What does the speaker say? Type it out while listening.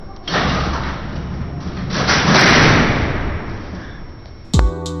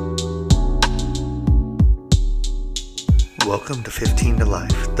Welcome to 15 to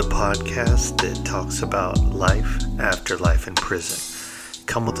Life, the podcast that talks about life after life in prison.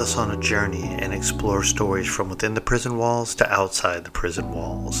 Come with us on a journey and explore stories from within the prison walls to outside the prison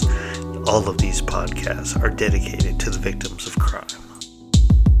walls. All of these podcasts are dedicated to the victims of crime.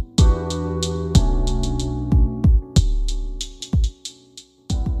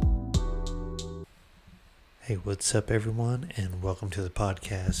 Hey, what's up, everyone, and welcome to the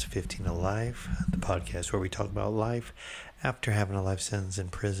podcast 15 to Life, the podcast where we talk about life after having a life sentence in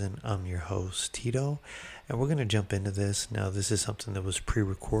prison. I'm your host, Tito, and we're going to jump into this. Now, this is something that was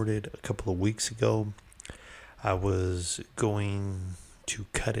pre-recorded a couple of weeks ago. I was going to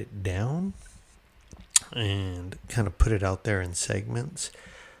cut it down and kind of put it out there in segments,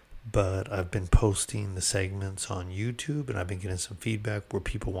 but I've been posting the segments on YouTube, and I've been getting some feedback where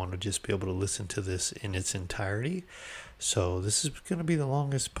people want to just be able to listen to this in its entirety. So this is going to be the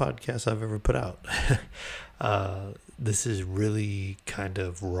longest podcast I've ever put out. This is really kind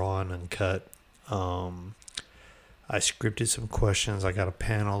of raw and uncut. I scripted some questions. I got a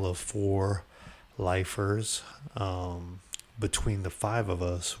panel of 4 lifers. Between the 5 of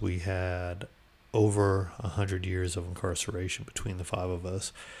us, we had over 100 years of incarceration between the 5 of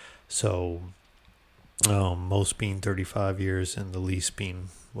us. So most being 35 years and the least being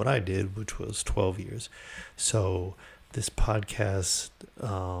what I did, which was 12 years. So this podcast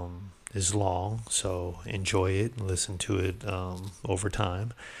is long, so enjoy it and listen to it over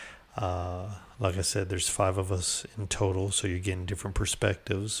time. Like I said, there's 5 of us in total, so you're getting different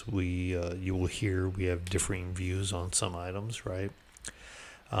perspectives. You will hear we have differing views on some items, right?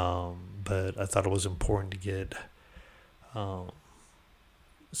 But I thought it was important to get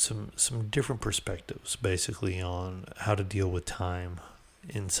some different perspectives, basically, on how to deal with time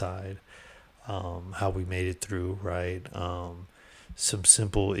inside, how we made it through, right? Some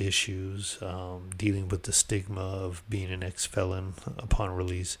simple issues, dealing with the stigma of being an ex-felon upon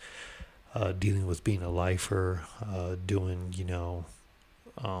release, dealing with being a lifer, doing,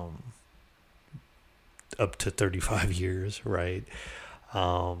 up to 35 years, right?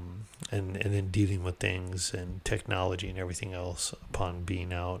 And then dealing with things and technology and everything else upon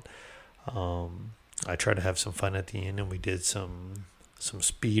being out. I tried to have some fun at the end, and we did some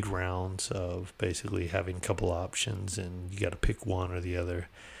speed rounds of basically having a couple options, and you got to pick one or the other.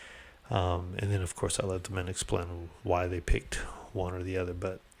 And then, of course, I let the men explain why they picked one or the other.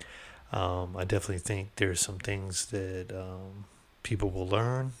 But I definitely think there's some things that people will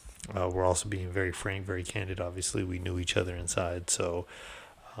learn. We're also being very frank, very candid. Obviously, we knew each other inside, so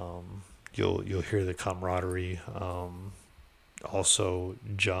you'll hear the camaraderie. Also,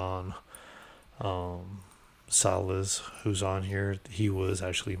 John Salas, who's on here, he was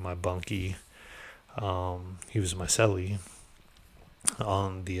actually my bunkie. He was my cellie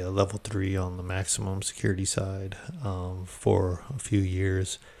on the level 3 on the maximum security side for a few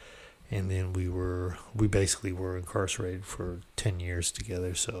years. And then we basically were incarcerated for 10 years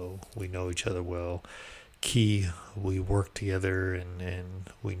together, so we know each other well. Key, we worked together and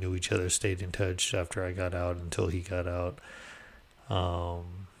we knew each other, stayed in touch after I got out until he got out.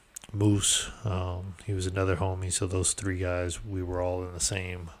 Moose, he was another homie, so those 3 guys, we were all in the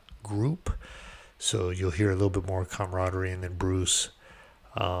same group. So you'll hear a little bit more camaraderie. And then Bruce,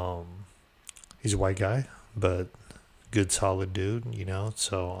 he's a white guy, but good solid dude,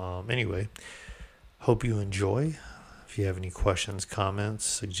 so anyway, hope you enjoy. If you have any questions, comments,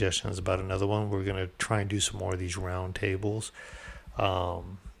 suggestions about another one, we're going to try and do some more of these round tables,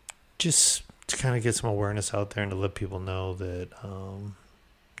 just to kind of get some awareness out there and to let people know that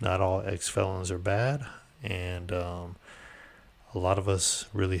not all ex-felons are bad, and a lot of us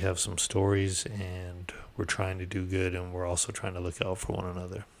really have some stories, and we're trying to do good, and we're also trying to look out for one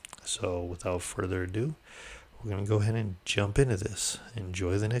another. So without further ado, we're going to go ahead and jump into this.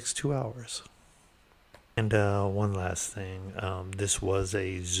 Enjoy the next 2 hours. And one last thing. This was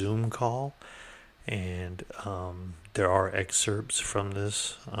a Zoom call, and there are excerpts from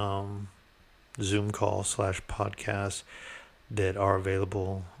this Zoom call / podcast that are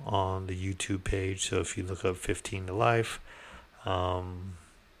available on the YouTube page. So if you look up 15 to Life,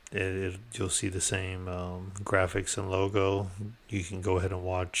 you'll see the same graphics and logo. You can go ahead and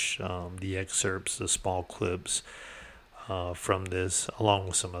watch the excerpts, the small clips from this, along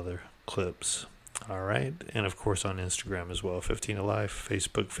with some other clips. All right. And of course on Instagram as well, 15 to Life,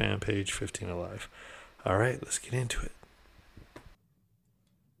 Facebook fan page, 15 to Life. All right, let's get into it.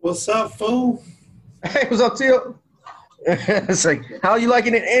 What's up, fool? Hey, what's up, Tio? It's like, how are you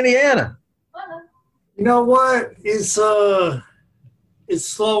liking it in Indiana? You know what? It's slow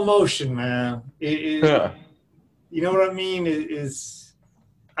motion, man. You know what I mean?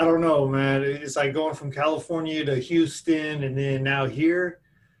 I don't know, man. It's like going from California to Houston and then now here.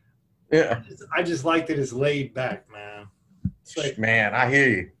 Yeah, I just like that it's laid back, man. It's like man, I hear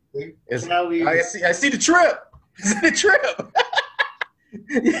you. It's, Cali. I see the trip. I see the trip.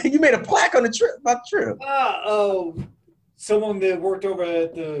 You made a plaque on the trip about the trip. Someone that worked over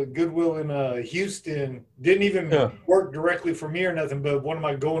at the Goodwill in Houston didn't even work directly for me or nothing, but one of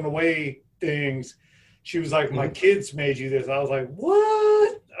my going away things, she was like, my kids made you this. I was like,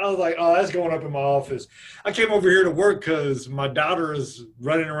 what? I was like, oh, that's going up in my office. I came over here to work because my daughter is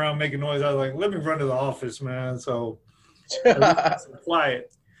running around making noise. I was like, let me run to the office, man. So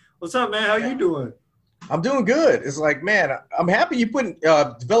quiet. What's up, man? How you doing? I'm doing good. It's like, man, I'm happy you put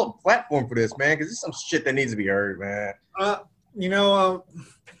develop a platform for this, man, because there's some shit that needs to be heard, man. I've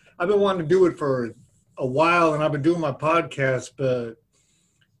been wanting to do it for a while, and I've been doing my podcast, but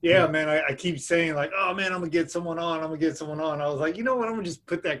yeah, man, I keep saying like, oh man, I'm gonna get someone on. I'm gonna get someone on. I was like, you know what? I'm gonna just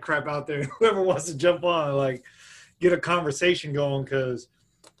put that crap out there. Whoever wants to jump on, like, get a conversation going, because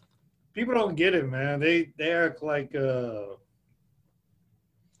people don't get it, man. They act like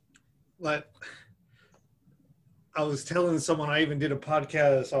I was telling someone, I even did a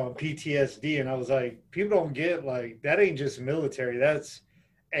podcast on PTSD, and I was like, people don't get, like, that ain't just military. That's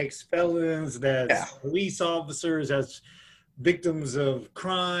ex-felons, that's police officers, that's victims of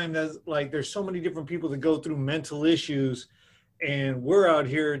crime. That's like, there's so many different people that go through mental issues, and we're out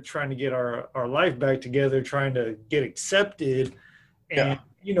here trying to get our life back together, trying to get accepted. And,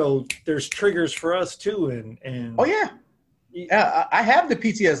 you know, there's triggers for us too. And oh, yeah. Yeah, I have the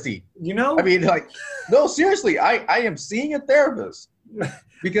PTSD. You know? I mean, like, no, seriously, I am seeing a therapist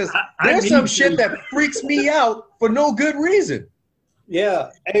because there's some shit that freaks me out for no good reason. Yeah.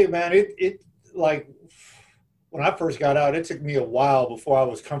 Hey, man, it like, when I first got out, it took me a while before I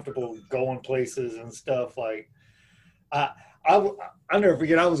was comfortable going places and stuff. Like, I'll never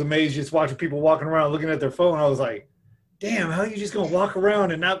forget, I was amazed just watching people walking around looking at their phone. I was like, damn, how are you just going to walk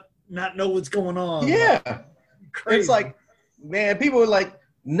around and not know what's going on? Yeah. Like, crazy. It's like, man, people are like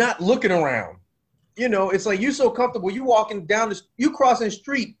not looking around. You know, it's like you're so comfortable. You walking down you crossing the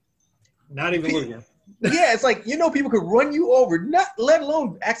street. Not even looking. Yeah, it's like, you know, people could run you over, not let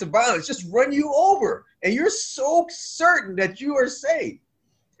alone acts of violence, just run you over. And you're so certain that you are safe.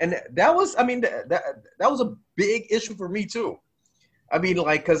 And that was, I mean, that was a big issue for me too. I mean,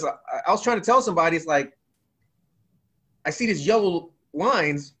 like, because I was trying to tell somebody, it's like, I see these yellow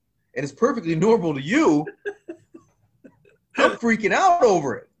lines and it's perfectly normal to you. I'm freaking out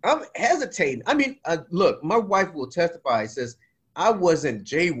over it. I'm hesitating. I mean, look, my wife will testify. Says I wasn't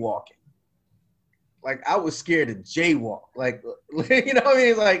jaywalking. Like, I was scared to jaywalk. Like, you know what I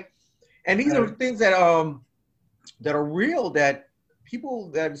mean? Like, and these are things that that are real, that people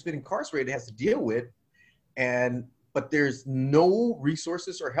that has been incarcerated has to deal with, but there's no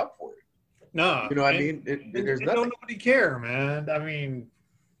resources or help for it. No, you know what I mean? There's nothing. Don't nobody care, man. I mean,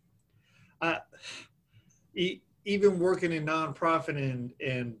 even working in nonprofit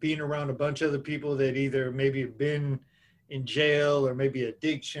and being around a bunch of other people that either maybe have been in jail or maybe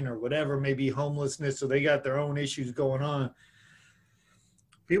addiction or whatever, maybe homelessness, so they got their own issues going on.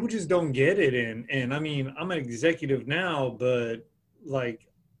 People just don't get it. And I mean, I'm an executive now, but like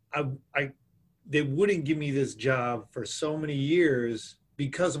they wouldn't give me this job for so many years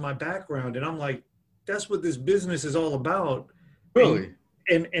because of my background. And I'm like, that's what this business is all about. Really?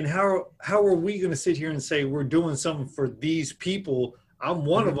 And how are we going to sit here and say we're doing something for these people? I'm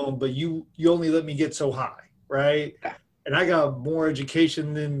one of them, but you only let me get so high, right? Yeah. And I got more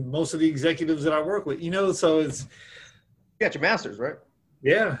education than most of the executives that I work with, you know. So it's, you got your master's, right?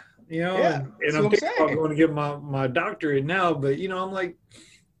 Yeah, you know, yeah, and I'm thinking about going to get my doctorate now, but you know, I'm like,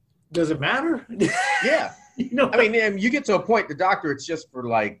 does it matter? Yeah, you know, I mean, you get to a point, the doctorate's just for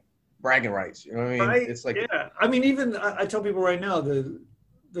like bragging rights. You know what I mean? Right? It's like, yeah. I mean, even I tell people right now,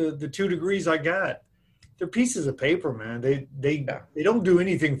 the 2 degrees I got, they're pieces of paper, man. They don't do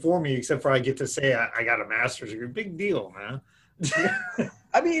anything for me except for I get to say I got a master's degree. Big deal, man.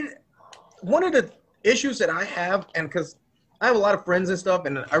 I mean, one of the issues that I have, and because I have a lot of friends and stuff,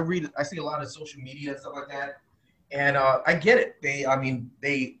 and I see a lot of social media and stuff like that, and I get it.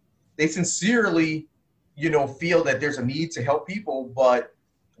 They sincerely, you know, feel that there's a need to help people, but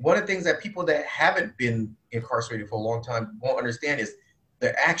one of the things that people that haven't been incarcerated for a long time won't understand is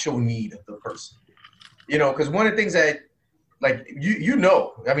the actual need of the person. You know, because one of the things that, like, you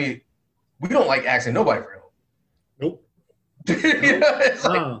know, I mean, we don't like asking nobody for help. Nope. You know, it's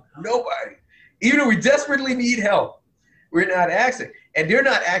like nobody. Even if we desperately need help, we're not asking. And they're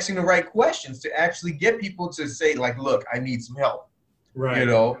not asking the right questions to actually get people to say, like, look, I need some help. Right. You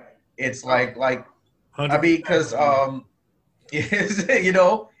know, it's like, 100%. I mean, because, you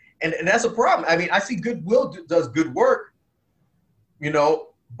know, and that's a problem. I mean, I see Goodwill does good work,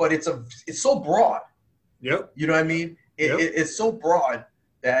 but it's so broad. Yep. You know what I mean? Yep. It's so broad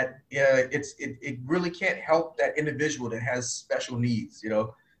that it really can't help that individual that has special needs,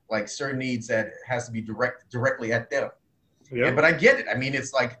 like certain needs that has to be directly at them. Yep. But I get it. I mean,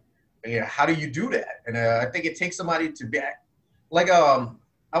 it's like, how do you do that? And I think it takes somebody to be like, I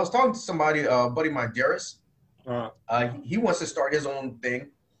was talking to somebody, buddy of mine, Darius. He wants to start his own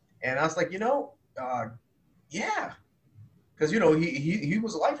thing. And I was like, yeah. Because, he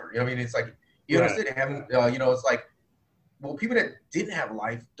was a lifer. I mean, it's like, he understood having, it's like, well, people that didn't have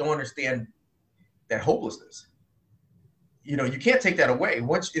life don't understand that hopelessness. You can't take that away.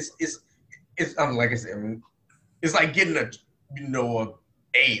 Once it's like I said, I mean, it's like getting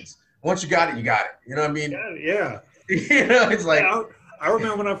AIDS. Once you got it, you got it. You know what I mean? Yeah. It's like. Yeah, I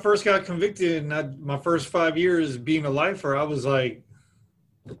remember when I first got convicted and my first 5 years being a lifer, I was like,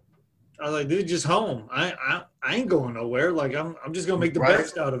 this is just home. I ain't going nowhere. Like I'm just gonna make the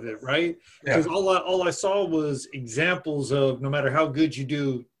best out of it, right? Because all I saw was examples of no matter how good you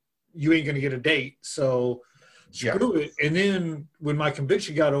do, you ain't gonna get a date. So screw it. And then when my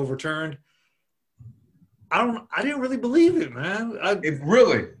conviction got overturned, I didn't really believe it, man. It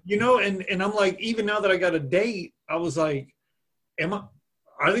really, and I'm like, even now that I got a date, I was like,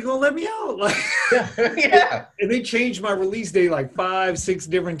 are they gonna let me out? Like, yeah. And they changed my release date like 5-6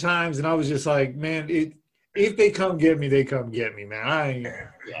 different times, and I was just like, man, if they come get me, they come get me, man.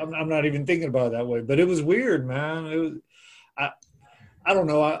 I'm not even thinking about it that way, but it was weird, man. It was, I don't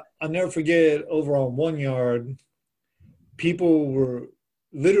know. I'll never forget over on One Yard, people were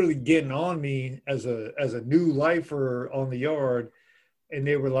literally getting on me as a new lifer on the yard, and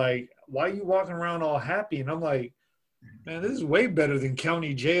they were like, "Why are you walking around all happy?" And I'm like, man, this is way better than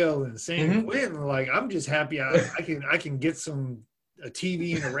county jail and San Quentin. Like, I'm just happy I can get a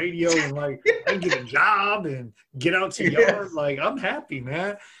TV and a radio and like I can get a job and get out to yard. Like, I'm happy,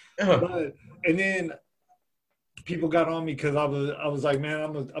 man. But and then people got on me because I was like, man,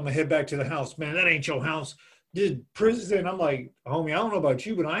 I'm gonna head back to the house. Man, that ain't your house. This prison. I'm like, homie, I don't know about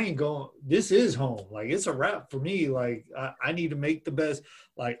you, but I ain't going. This is home. Like, it's a wrap for me. Like, I need to make the best.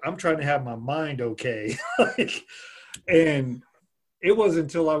 Like, I'm trying to have my mind okay. Like. And it wasn't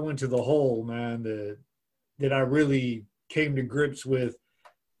until I went to the hole, man, that I really came to grips with,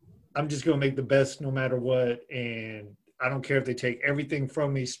 I'm just going to make the best no matter what. And I don't care if they take everything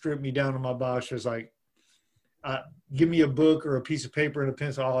from me, strip me down to my box. It's like, give me a book or a piece of paper and a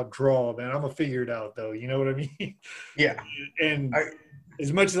pencil, I'll draw, man. I'm going to figure it out, though. You know what I mean? Yeah. And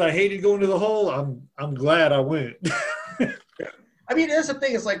as much as I hated going to the hole, I'm glad I went. I mean, that's the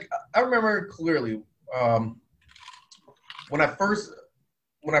thing. It's like, I remember clearly, when I first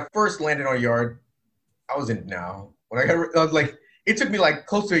landed on yard, I was in now. When I was like, it took me like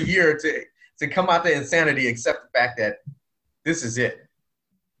close to a year to come out the insanity, accept the fact that this is it,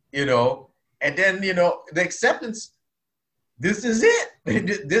 and then, the acceptance, this is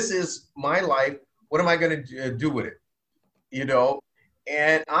it. This is my life. What am I going to do with it?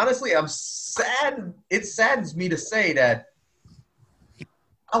 And honestly, I'm sad. It saddens me to say that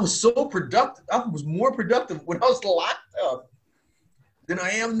I was so productive. I was more productive when I was locked up than I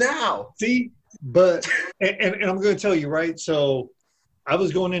am now. See, but and I'm going to tell you, right? So I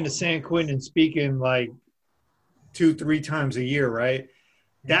was going into San Quentin and speaking like 2-3 times a year, right?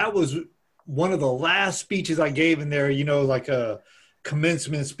 That was one of the last speeches I gave in there, like a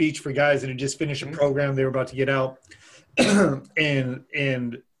commencement speech for guys that had just finished a program. They were about to get out. and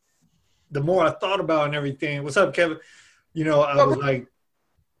the more I thought about it and everything, what's up, Kevin? I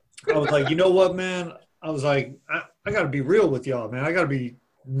was like, you know what, man? I was like, I got to be real with y'all, man. I got to be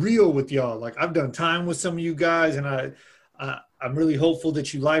real with y'all. Like, I've done time with some of you guys, and I'm really hopeful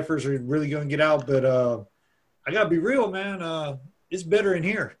that you lifers are really going to get out. But I got to be real, man. It's better in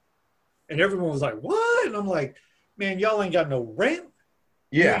here. And everyone was like, what? And I'm like, man, y'all ain't got no rent.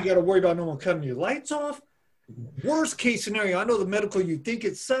 Yeah. You got to worry about no one cutting your lights off. Worst case scenario, I know the medical, you think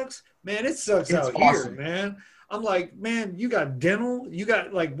it sucks. Man, it sucks out awesome. here, man. I'm like, man, you got dental. You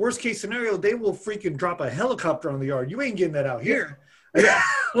got, like, worst case scenario, they will freaking drop a helicopter on the yard. You ain't getting that out here. Yeah.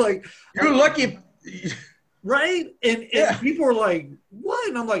 Like, you're lucky. Right? And people are like, what?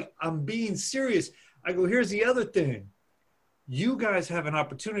 And I'm like, I'm being serious. I go, here's the other thing. You guys have an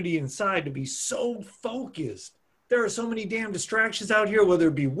opportunity inside to be so focused. There are so many damn distractions out here, whether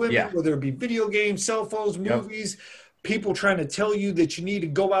it be women, whether it be video games, cell phones, movies, people trying to tell you that you need to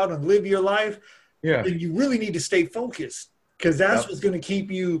go out and live your life. Yeah. And you really need to stay focused, because that's what's going to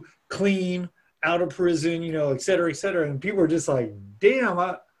keep you clean, out of prison, et cetera, et cetera. And people are just like, damn,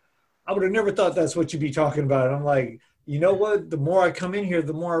 I would have never thought that's what you'd be talking about. And I'm like, you know what? The more I come in here,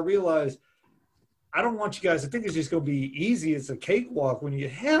 the more I realize I don't want you guys to think it's just going to be easy. It's a cakewalk when you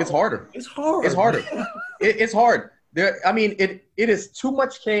hell. It's harder. It's hard. It's harder. It's hard. It is too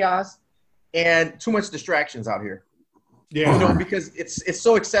much chaos and too much distractions out here. Yeah. Because it's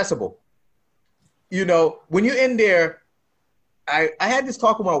so accessible. When you're in there, I had this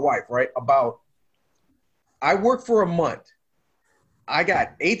talk with my wife, right? About I worked for a month. I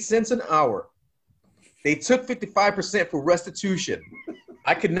got 8 cents an hour. They took 55% for restitution.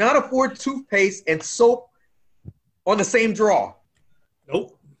 I could not afford toothpaste and soap on the same draw.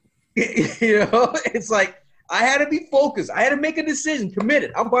 Nope. It's like I had to be focused. I had to make a decision,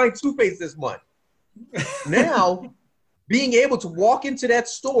 committed. I'm buying toothpaste this month. Now, being able to walk into that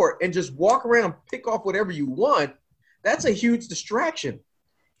store and just walk around, pick off whatever you want, that's a huge distraction.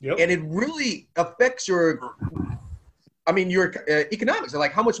 Yep. And it really affects your economics,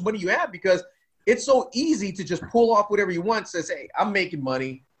 like how much money you have, because it's so easy to just pull off whatever you want. Says, hey, I'm making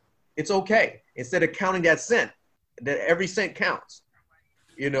money. It's okay. Instead of counting that cent, that every cent counts.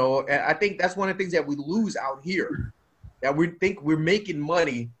 And I think that's one of the things that we lose out here, that we think we're making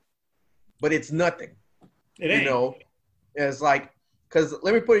money, but it's nothing. It ain't. It's like, because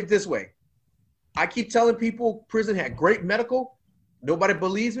let me put it this way. I keep telling people prison had great medical. Nobody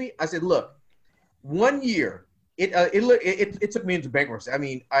believes me. I said, look, 1 year, it took me into bankruptcy. I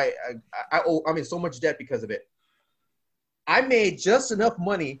mean, I owe so much debt because of it. I made just enough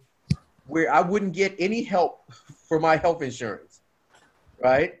money where I wouldn't get any help for my health insurance,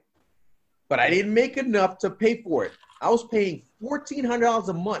 right? But I didn't make enough to pay for it. I was paying $1,400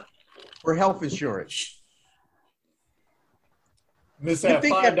 a month for health insurance. Miss You that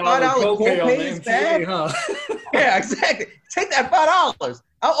think $5 that $5 copay on the copay is MTA, bad? huh? Yeah, exactly. Take that $5.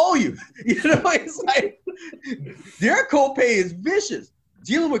 I'll owe you. It's like their copay is vicious.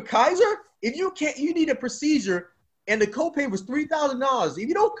 Dealing with Kaiser, if you need a procedure and the copay was $3,000. If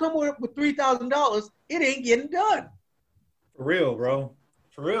you don't come up with $3,000, it ain't getting done. For real, bro.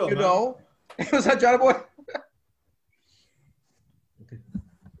 For real, man. What's up, Johnny boy?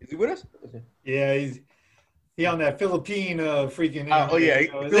 Is he with us? Okay. Yeah, he on that Philippine freaking. Oh yeah,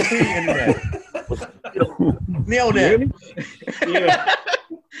 Philippine internet. Snail net. Yeah.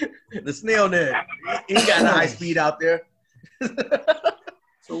 The snail net. He got the high speed out there.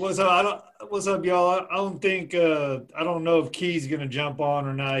 So what's up? What's up, y'all? I don't think I don't know if Key's gonna jump on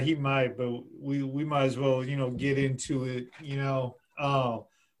or not. He might, but we might as well, get into it.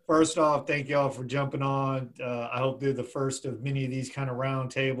 First off, thank y'all for jumping on. I hope they're the first of many of these kind of round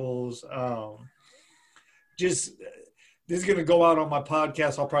tables. This is gonna go out on my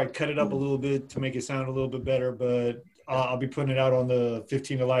podcast. I'll probably cut it up a little bit to make it sound a little bit better, but I'll be putting it out on the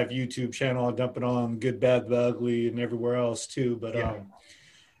 15 to Life YouTube channel. I'll dump it on Good, Bad, the Ugly and everywhere else too. But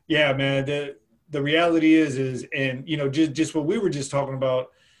yeah, man, the reality is, and just what we were just talking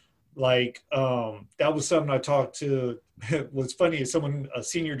about, like that was something I talked to. What's funny is a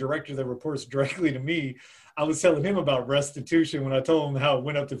senior director that reports directly to me. I was telling him about restitution when I told him how it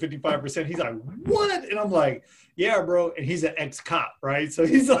went up to 55%. He's like, what? And I'm like, yeah, bro. And he's an ex-cop, right? So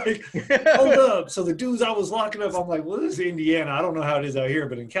he's like, hold up. So the dudes I was locking up, I'm like, well, this is Indiana. I don't know how it is out here,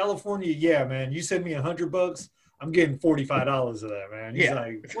 but in California, yeah, man, you send me $100, I'm getting $45 of that, man. He's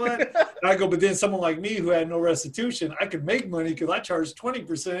like, what? And I go, but then someone like me who had no restitution, I could make money because I charge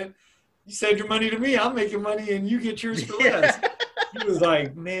 20%. You send your money to me, I'm making money, and you get yours for less. He was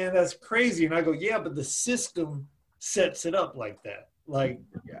like, man, that's crazy. And I go, yeah, but the system sets it up like that. Like,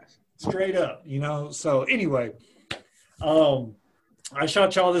 straight up, So anyway, I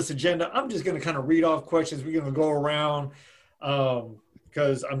shot y'all this agenda. I'm just going to kind of read off questions. We're going to go around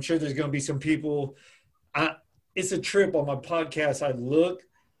because I'm sure there's going to be some people. It's a trip on my podcast.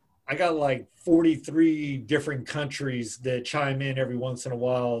 I got like 43 different countries that chime in every once in a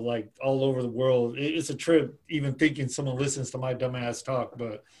while, like all over the world. It's a trip, even thinking someone listens to my dumbass talk.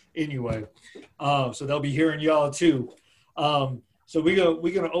 But anyway, so they'll be hearing y'all too. So we're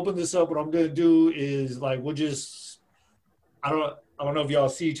gonna open this up. What I'm gonna do is like I don't know if y'all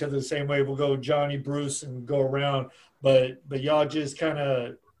see each other the same way. We'll go Johnny, Bruce, and go around. But y'all just kind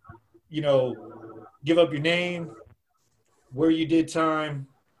of give up your name, where you did time,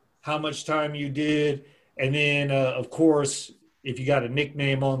 how much time you did, and then of course if you got a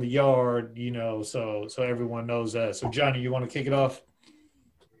nickname on the yard, so everyone knows that. So Johnny, you want to kick it off?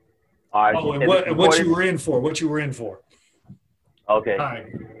 All right. Oh, and what you were in for? Okay. Hi.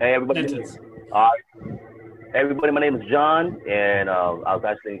 Hey everybody. All right. Everybody, my name is John, and I was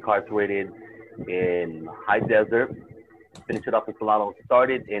actually incarcerated in High Desert. Finished it off in Solano.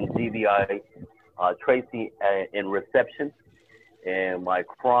 Started in GBI, Tracy in reception. and my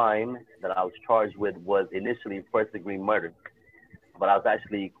crime that I was charged with was initially first-degree murder, but I was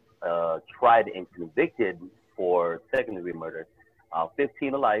actually tried and convicted for second-degree murder,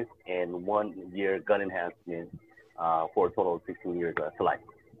 15 to life and 1 year gun enhancement for a total of 16 years to life.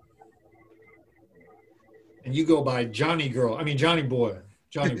 And you go by Johnny Girl. I mean Johnny Boy.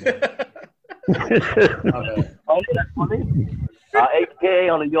 Johnny Boy. Okay. Oh, yeah, that's funny. AKA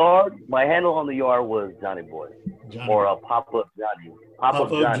on the yard, my handle on the yard was Johnny Boy, Johnny. or Pop-Up Johnny. Pop Up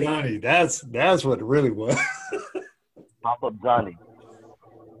Johnny. That's what it really was. Pop-Up Johnny.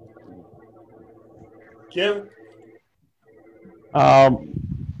 Kim?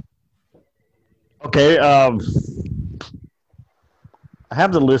 Okay. I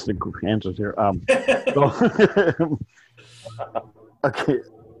have the list of answers here. So, okay.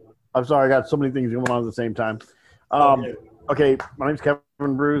 I'm sorry. I got so many things going on at the same time. Okay. My name's Kevin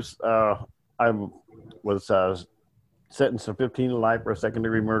Bruce. I was sentenced to 15 to life for a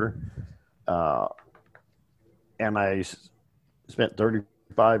second-degree murder. And I spent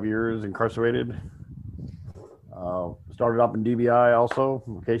 35 years incarcerated. Started off in DBI also,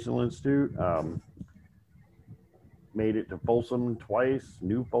 Vocational Institute. Made it to Folsom twice,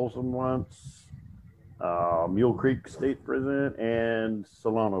 New Folsom once, Mule Creek State Prison, and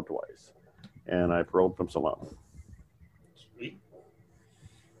Solano twice. And I paroled from Solano. Sweet.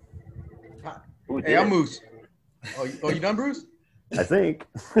 Hey, I'm Moose. You done, Bruce? I think.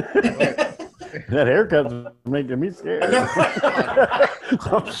 That haircut's making me scared.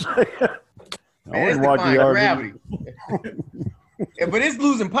 I'm saying. I Man, it's wouldn't walk the defying yard. gravity. Yeah, but it's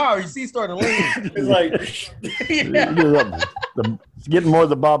losing power. You see, it's starting to lean. It's like, It's getting more of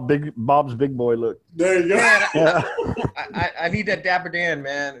the Bob's Big Boy look. there you go. Yeah, I need that Dapper Dan,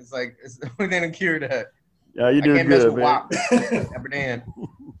 man. It's like it's the only thing to cure that. yeah, you I do can't mess good, with man. WAP. Dapper Dan.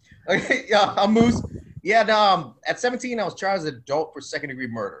 Okay, yeah, I'm Moose. Yeah, at 17, I was charged as an adult for second-degree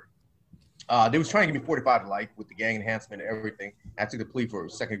murder. They was trying to give me 45 to life with the gang enhancement and everything. I took the plea for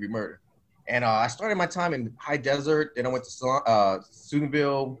second-degree murder. And I started my time in High Desert. Then I went to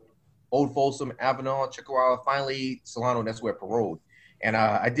Steubenville, Old Folsom, Avenal, Chickasaw, finally Solano, and that's where I paroled. And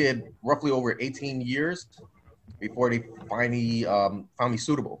I did roughly over 18 years before they finally found me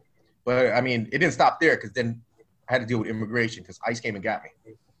suitable. But, I mean, it didn't stop there because then I had to deal with immigration because ICE came and got me.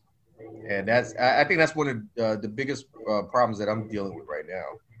 And I think that's one of the biggest problems that I'm dealing with right now.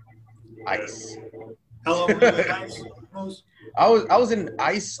 ICE. How long were you in ICE? Most? I was in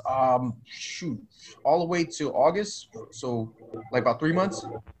ICE all the way to August, so like about 3 months.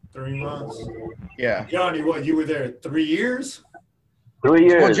 3 months. Yeah. Johnny, what, you were there 3 years? 3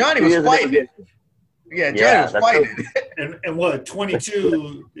 years. Well, Johnny 3 was years fighting. Yeah, Johnny Yeah, was that's fighting. And what,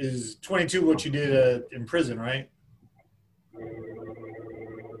 22 is 22 what you did in prison, right?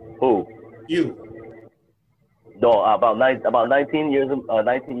 Who? You. No, about 19 years in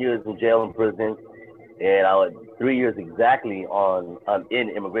jail and prison, and I was 3 years exactly in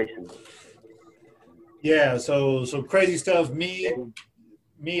immigration. Yeah, so crazy stuff. Me,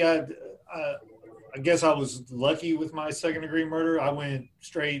 I guess I was lucky with my second-degree murder. I went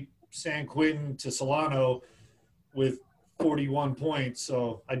straight San Quentin to Solano with 41 points,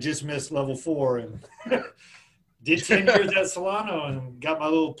 so I just missed level 4 and did 10 years at Solano and got my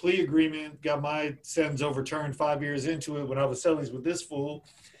little plea agreement, got my sentence overturned 5 years into it when I was cellies with this fool.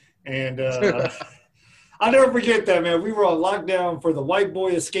 And I'll never forget that, man. We were on lockdown for the white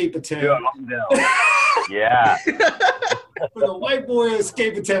boy escape attempt. Yeah. For the white boy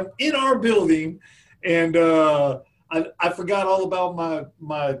escape attempt in our building. And I forgot all about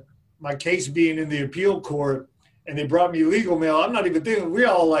my case being in the appeal court, and they brought me legal mail. I'm not even thinking, we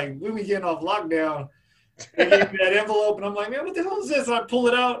all like, when we getting off lockdown, they gave me that envelope, and I'm like, man, what the hell is this? And I pull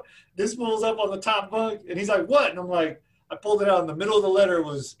it out. This fool's up on the top bunk, and he's like, what? And I'm like, I pulled it out. In the middle of the letter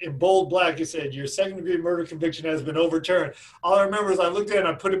was in bold black. It said, your second-degree murder conviction has been overturned. All I remember is I looked at it, and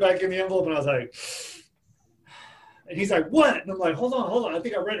I put it back in the envelope, and I was like, and he's like, what? And I'm like, hold on. I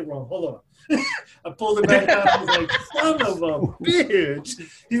think I read it wrong. Hold on. I pulled it back out. I was like, son of a bitch.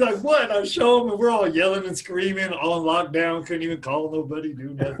 He's like, what? And I show him, and we're all yelling and screaming, all in lockdown. Couldn't even call nobody,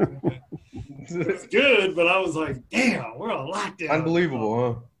 do nothing. It's good, but I was like, damn, we're on lockdown. Unbelievable,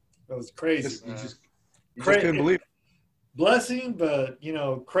 huh? That was crazy. You man. just couldn't believe it. Blessing, but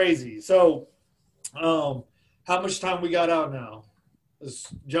crazy. So, how much time we got out now?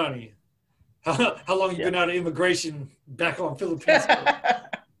 Johnny, how long you been out of immigration back on Philippines?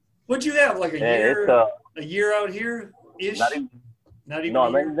 What'd you have, like a year out here ish? Not even Not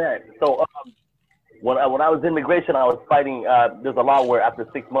even that. So when I was in immigration, I was fighting. There's a law where after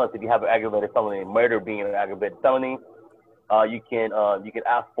 6 months, if you have an aggravated felony, murder being an aggravated felony, you can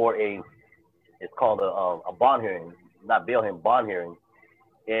ask for it's called a bond hearing. not bail him, bond hearing,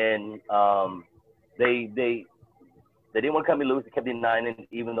 and they didn't want to cut me loose. They kept denying it,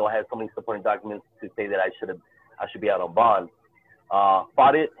 even though I had so many supporting documents to say that I should be out on bond.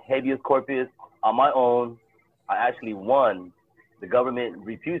 Fought it, habeas corpus, on my own. I actually won. The government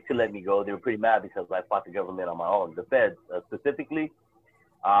refused to let me go. They were pretty mad because I fought the government on my own. The feds, specifically,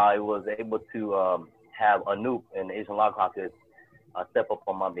 I was able to have Anoop and the Asian Law Caucus step up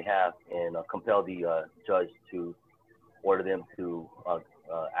on my behalf and compel the judge to order them to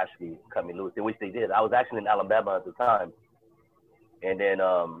actually cut me loose, which they did. I was actually in Alabama at the time. And then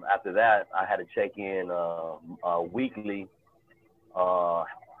after that, I had to check in weekly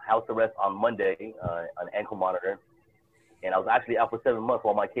house arrest on Monday, an ankle monitor. And I was actually out for 7 months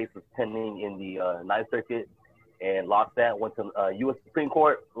while my case was pending in the Ninth Circuit, and lost that. Went to U.S. Supreme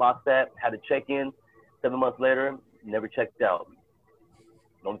Court, lost that, had to check in. 7 months later, never checked out.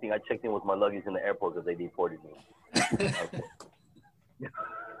 The only thing I checked in was my luggage in the airport because they deported me.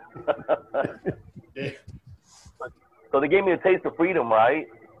 So they gave me a taste of freedom, right?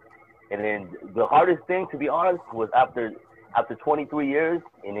 And then the hardest thing, to be honest, was after 23 years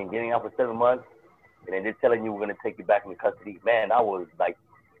and then getting out for 7 months, and then they're telling you we're going to take you back into custody. Man, that was the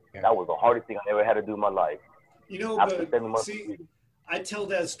hardest thing I ever had to do in my life. You know, After but 7 months. see, I tell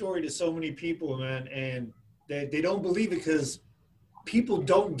that story to so many people, man, and they don't believe it because people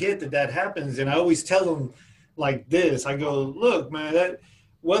don't get that happens. And I always tell them like this. I go, look, man, that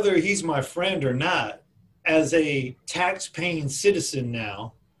whether he's my friend or not, as a tax-paying citizen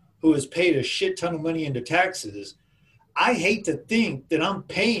now who has paid a shit ton of money into taxes, I hate to think that I'm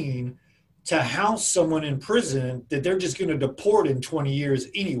paying to house someone in prison that they're just going to deport in 20 years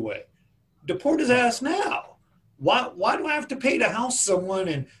anyway. Deport his ass now. Why do I have to pay to house someone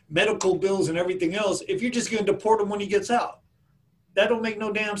and medical bills and everything else if you're just going to deport him when he gets out? That don't make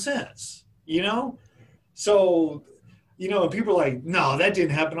no damn sense, you know? So, you know, and people are like, no, that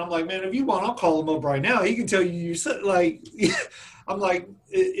didn't happen. I'm like, man, if you want, I'll call him up right now. He can tell you like, I'm like,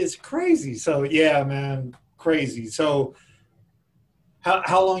 it's crazy. So, yeah, man, crazy. So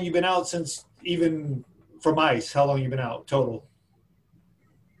how long you been out since even from ICE? How long you been out total?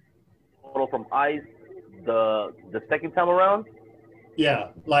 Total from ICE, the second time around? Yeah.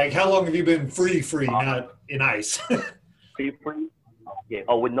 Like how long have you been free, not in ICE? Free? Yeah.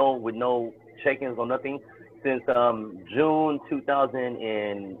 Oh, with no check-ins or nothing? Since June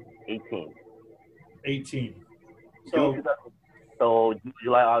 2018. 18. So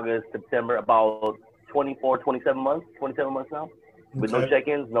July, August, September, about 24, 27 months now. With no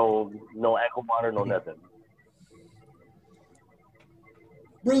check-ins, no ankle monitor, no nothing.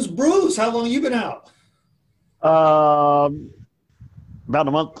 Bruce, how long you been out? About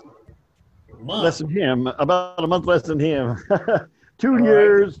a month. Less than him. About a month less than him. 2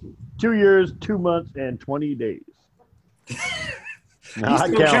 years, 2 months, and 20 days. No, you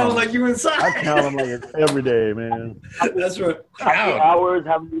still count like you inside. I count them like it's every day, man. That's right. How many hours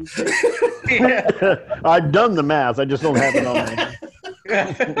have you I've done the math. I just don't have it on me.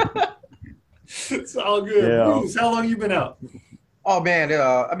 It's all good. Yeah. Bruce, how long you been out? Oh man,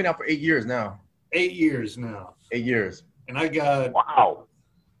 I've been out for 8 years now. 8 years now. 8 years. And I got Wow.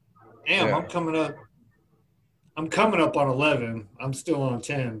 damn, Yeah. I'm coming up on 11. I'm still on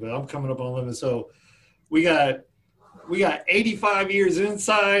 10, but I'm coming up on 11. So we got 85 years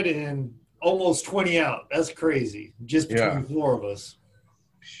inside and almost 20 out. That's crazy. Just between the four of us.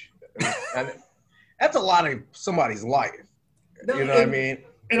 And that's a lot of somebody's life. You know what I mean?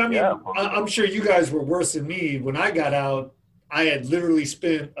 And I mean, I'm sure you guys were worse than me. When I got out, I had literally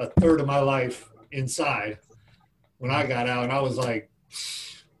spent a third of my life inside when I got out. And I was like,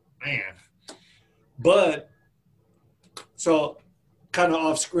 man. But, so kind of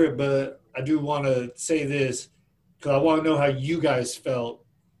off script, but I do want to say this because I want to know how you guys felt,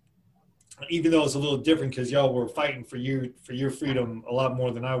 even though it's a little different because y'all were fighting for your freedom a lot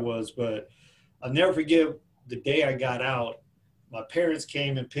more than I was. But I'll never forget the day I got out. My parents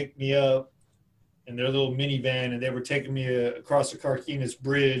came and picked me up in their little minivan, and they were taking me across the Carquinez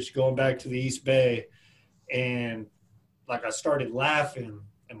Bridge, going back to the East Bay. And like I started laughing,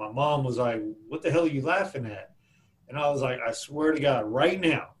 and my mom was like, "What the hell are you laughing at?" And I was like, "I swear to God, right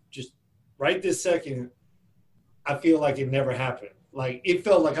now, just right this second, I feel like it never happened. Like it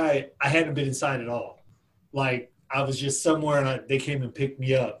felt like I hadn't been inside at all. Like I was just somewhere, and they came and picked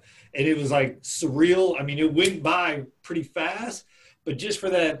me up." And it was like surreal. I mean, it went by pretty fast, but just for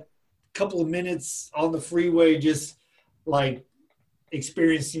that couple of minutes on the freeway, just like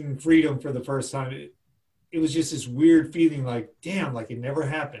experiencing freedom for the first time, it was just this weird feeling like, damn, like it never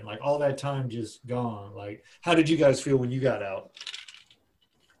happened. Like all that time just gone. Like, how did you guys feel when you got out?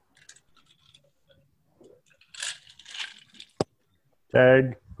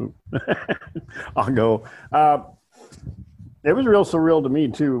 Tag. I'll go. It was real surreal to me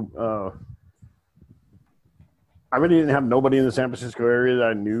too. I really didn't have nobody in the San Francisco area that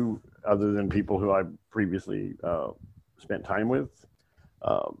I knew other than people who I previously spent time with.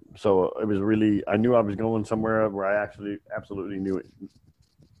 So it was really, I knew I was going somewhere where I actually absolutely knew it.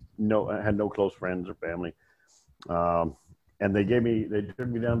 No, I had no close friends or family. And they took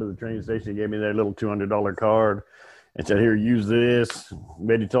me down to the train station, gave me their little $200 card and said, here, use this.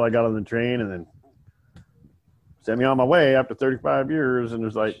 Waited until I got on the train and then sent me on my way after 35 years. And it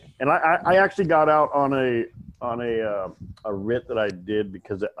was like, and I actually got out on a writ that I did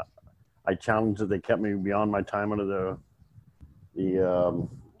because I challenged that they kept me beyond my time under the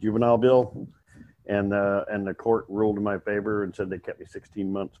juvenile bill, and the court ruled in my favor and said they kept me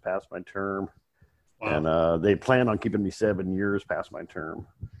 16 months past my term. Wow. And they planned on keeping me 7 years past my term.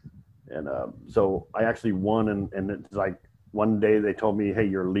 And so I actually won, and it's like one day they told me, hey,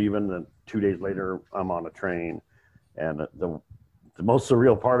 you're leaving, and 2 days later I'm on a train. And the most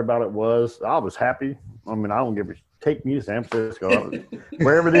surreal part about it was I was happy. I mean, I don't give a take me to San Francisco.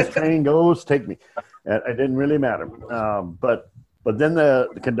 Wherever this train goes, take me. It didn't really matter. But then the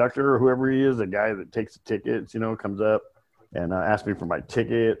conductor or whoever he is, the guy that takes the tickets, comes up and asked me for my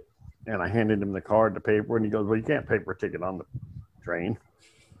ticket. And I handed him the card to pay for it. And he goes, well, you can't pay for a ticket on the train.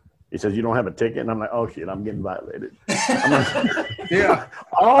 He says, you don't have a ticket? And I'm like, oh, shit, I'm getting violated. I'm like, yeah,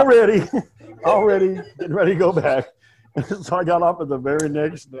 already getting ready to go back. So I got off at the very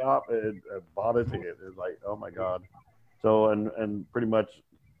next stop and bought a ticket. It was like, oh, my God. So, and pretty much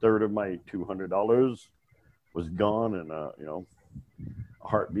a third of my $200 was gone in, a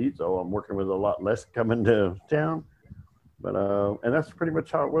heartbeat. So I'm working with a lot less coming to town. But, and that's pretty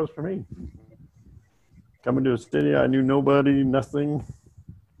much how it was for me. Coming to a city, I knew nobody, nothing.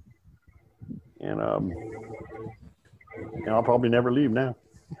 And I'll probably never leave now.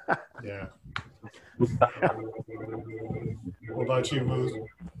 Yeah. What about you, Moose?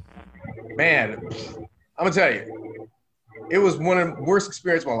 Man, I'm gonna tell you, it was one of the worst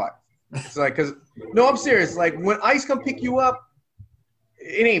experiences of my life. It's like, no, I'm serious. Like when ICE come pick you up,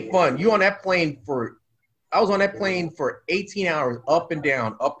 it ain't fun. I was on that plane for 18 hours, up and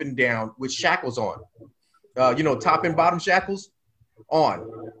down, with shackles on. Top and bottom shackles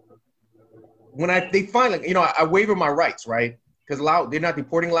on. When they finally, I waiver my rights, right? Because they're not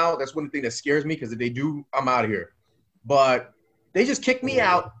deporting Lao. That's one thing that scares me, because if they do, I'm out of here. But they just kicked me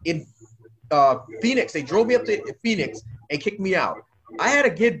out in Phoenix. They drove me up to Phoenix and kicked me out. I had to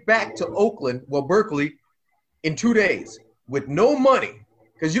get back to Berkeley, in 2 days with no money,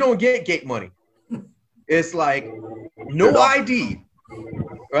 because you don't get gate money. It's like no ID,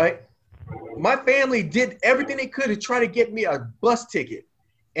 right? My family did everything they could to try to get me a bus ticket.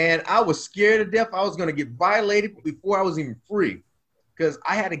 And I was scared to death I was going to get violated before I was even free, because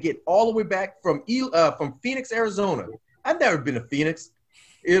I had to get all the way back from Phoenix, Arizona. I've never been to Phoenix.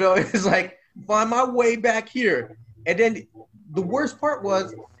 It's like find my way back here. And then the worst part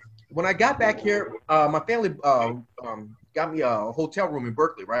was when I got back here, my family got me a hotel room in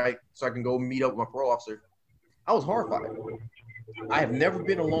Berkeley, right? So I can go meet up with my parole officer. I was horrified. I have never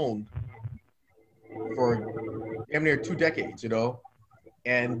been alone for damn near 2 decades,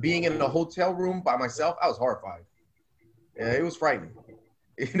 And being in a hotel room by myself, I was horrified. Yeah, it was frightening.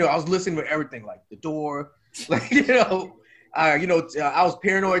 I was listening to everything, like the door, I was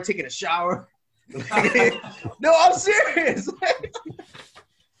paranoid taking a shower. No, I'm serious.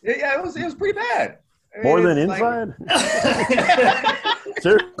 Yeah, it was pretty bad. More than inside?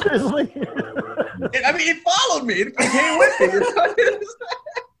 Seriously? It followed me. It came with me.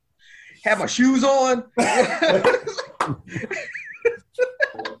 Had my shoes on.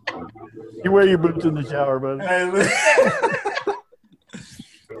 You wear your boots in the shower, buddy.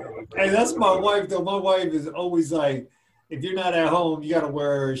 Hey, that's my wife, though. My wife is always like, if you're not at home, you got to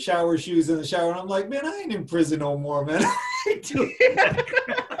wear shower shoes in the shower. And I'm like, man, I ain't in prison no more, man. I ain't doing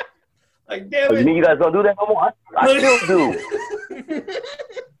that. Like, damn it. You mean you guys don't do that no more? I still do.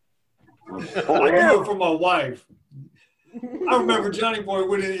 I do it for my wife. I remember Johnny Boy,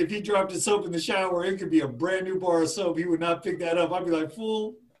 if he dropped his soap in the shower, it could be a brand new bar of soap. He would not pick that up. I'd be like,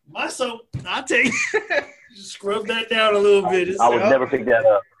 fool, my soap, I'll take it. Just scrub that down a little bit. I would never pick that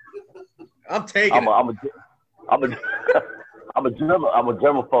up. I'm taking it. I'm a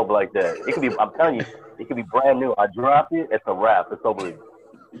germaphobe like that. It could be. I'm telling you, it could be brand new. I drop it. It's a wrap. It's over.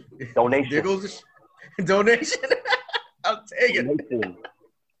 Donation. Donation. I'm taking it.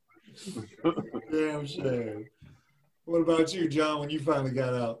 Damn shame. What about you, John? When you finally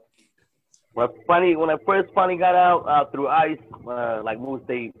got out? When I first finally got out through ICE, like Moose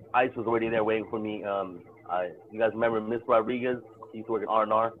State, ICE was already there waiting for me. You guys remember Miss Rodriguez? He used to work at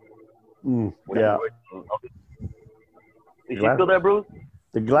R&R. Yeah. Is she still there, Bruce?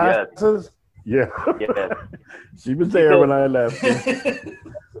 The glasses? Yes. Yes. She was there when I left.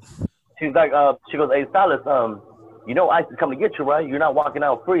 She's like, she goes, hey, Silas, you know ICE is coming to get you, right? You're not walking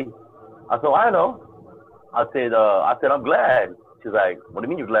out free. I said, I know. I said, I'm glad. She's like, what do you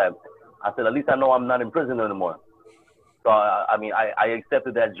mean you're glad? I said, at least I know I'm not in prison anymore. So, I mean, I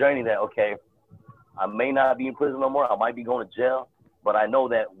accepted that journey that, okay, I may not be in prison no more. I might be going to jail. But I know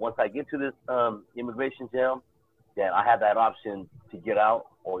that once I get to this immigration jail, then I have that option to get out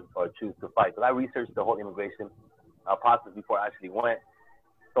or choose to fight. Because I researched the whole immigration process before I actually went.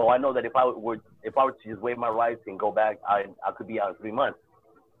 So I know that if I were to just waive my rights and go back, I could be out in 3 months.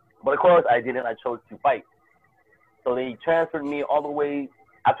 But of course, I didn't. I chose to fight. So they transferred me all the way.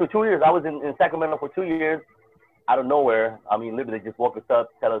 After 2 years, I was in Sacramento for 2 years, out of nowhere. I mean, literally, they just woke us up,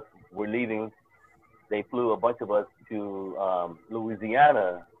 tell us we're leaving. They flew a bunch of us to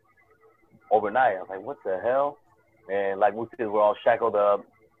Louisiana overnight. I was like, what the hell? And like we said, we're all shackled up.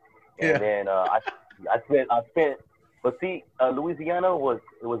 And then I spent. But see, Louisiana was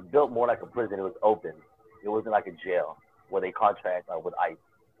built more like a prison. It was open. It wasn't like a jail where they contract with ICE.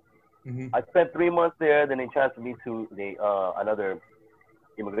 Mm-hmm. I spent 3 months there. Then they transferred me to another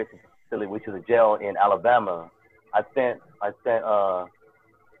immigration facility, which is a jail in Alabama. I spent all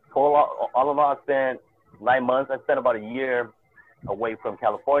in all, I spent 9 months. I spent about a year away from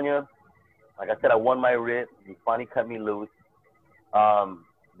California. Like I said, I won my writ. They finally cut me loose.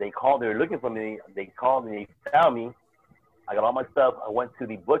 They were looking for me. They called me, they found me. I got all my stuff. I went to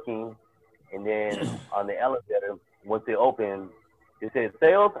the booking, and then on the elevator, once they opened, they said,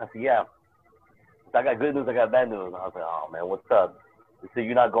 sales? I said, yeah. So I got good news, I got bad news. I was like, oh, man, what's up? They said,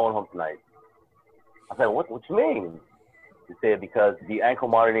 you're not going home tonight. I said, what you mean? They said, because the ankle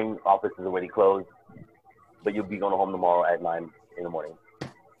monitoring office is already closed, but you'll be going home tomorrow at 9 in the morning.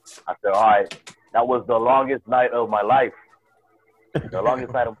 I said, all right. That was the longest night of my life. The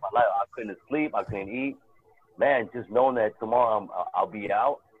longest night of my life. I couldn't sleep. I couldn't eat. Man, just knowing that tomorrow I'll be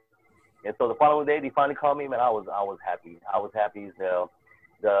out. And so the following day, they finally called me, man. I was happy. I was happy as hell.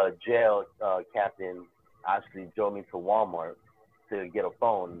 The jail captain actually drove me to Walmart to get a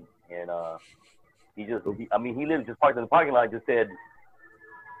phone. And he literally just parked in the parking lot and just said,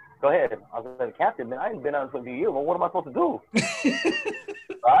 go ahead. I was like, Captain, man, I ain't been out in 20 years. Well, what am I supposed to do?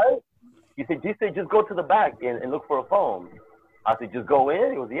 Right? He said, just go to the back and look for a phone. I said, just go in?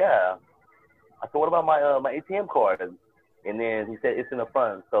 He goes, yeah. I said, what about my ATM card? And then he said, it's in the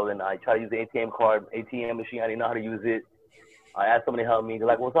front. So then I tried to use the ATM machine. I didn't know how to use it. I asked somebody to help me. They're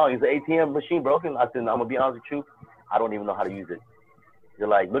like, what's wrong? Is the ATM machine broken? I said, I'm going to be honest with you. I don't even know how to use it. They're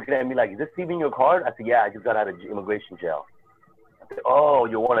like looking at me like, is this even your card? I said, yeah, I just got out of immigration jail. I said, oh,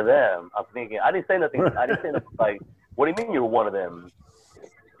 you're one of them. I was thinking, I didn't say nothing like, what do you mean you're one of them?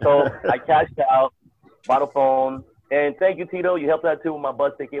 So I cashed out, bought a phone. And thank you, Tito. You helped out too with my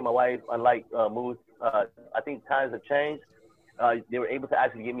bus ticket. My wife, unlike Moose, I think times have changed. They were able to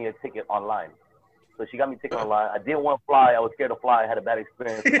actually get me a ticket online. So she got me a ticket online. I didn't want to fly. I was scared to fly. I had a bad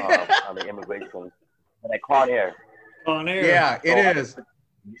experience on the immigration. And I Con Air. Con Air. Yeah, so it is.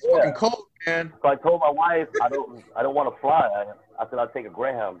 It's fucking cold, man. So I told my wife I don't want to fly. I said I'll take a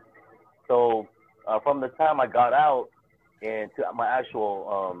Greyhound. So from the time I got out and to my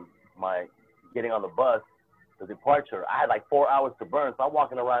actual my getting on the bus, the departure, I had like 4 hours to burn. So I'm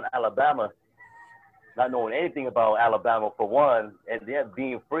walking around Alabama, not knowing anything about Alabama for one, and then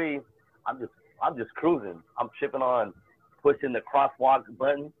being free. I'm just cruising. I'm tripping on pushing the crosswalk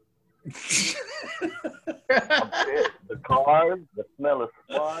button. The cars, the smell of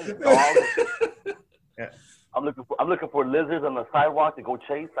smog, dogs. Yeah. I'm looking for lizards on the sidewalk to go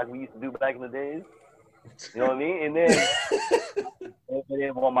chase like we used to do back in the days. You know what I mean? And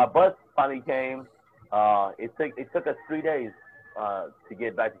then when my bus finally came, it took us 3 days to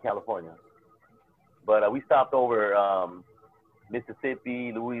get back to California. But we stopped over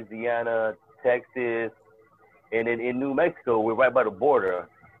Mississippi, Louisiana, Texas, and then in New Mexico, we're right by the border.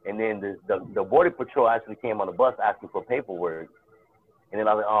 And then the Border Patrol actually came on the bus asking for paperwork. And then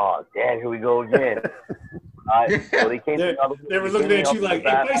I was like, oh, damn, here we go again. So they came. They were looking at you like, hey,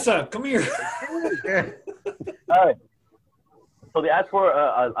 Paisa, come here. All right. So they asked for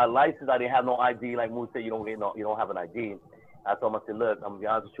a license. I didn't have no ID. Like Moose said, you don't have an ID. I told them, I said, look, I'm going to be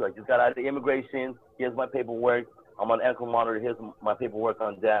honest with you. I just got out of the immigration. Here's my paperwork. I'm on ankle monitor. Here's my paperwork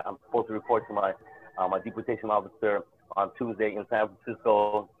on that. I'm supposed to report to my deportation officer on Tuesday in San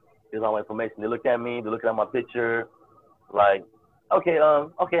Francisco. Here's all my information. They looked at me. They looked at my picture. Like, okay,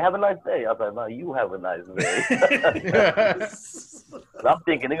 have a nice day. I was like, no, you have a nice day. I'm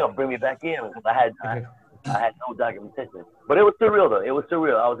thinking they're going to bring me back in because I had no documentation. But it was surreal, though. It was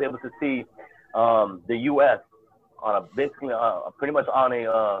surreal. I was able to see the U.S. on a basically pretty much on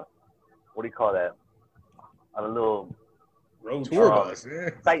a what do you call that? On a little Road Tour bus. Yeah.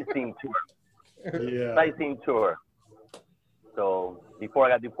 sightseeing tour. Yeah. Sightseeing tour. So before I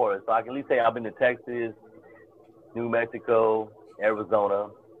got deported, so I can at least say I've been to Texas, New Mexico, Arizona,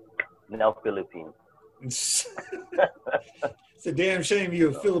 now Philippines. It's a damn shame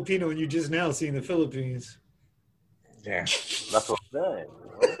you're a Filipino and you just now seeing the Philippines. Yeah. That's what I'm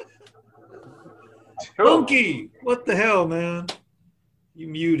saying. True. Monkey, what the hell, man? You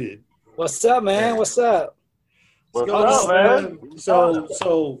muted. What's up, man? What's up? What's Go up, on, man?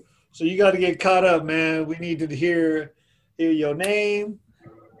 So you got to get caught up, man. We need to hear your name,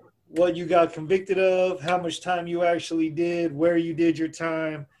 what you got convicted of, how much time you actually did, where you did your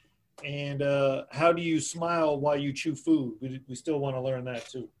time, and how do you smile while you chew food? We still want to learn that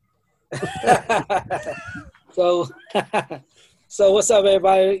too. So what's up,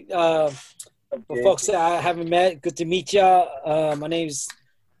 everybody? For folks that I haven't met, good to meet y'all. My name's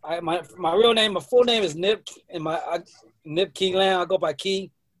my real name, my full name is Nip, and Nip Keyland. I go by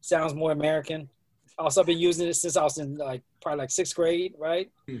Key. Sounds more American. Also, I've been using it since I was in probably 6th grade,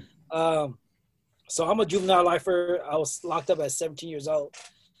 right? So I'm a juvenile lifer. I was locked up at 17 years old.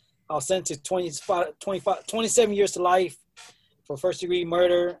 I was sentenced to 27 years to life for first-degree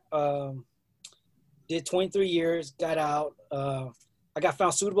murder. Did 23 years, got out. I got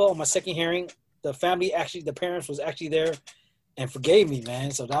found suitable on my second hearing. The parents was actually there and forgave me,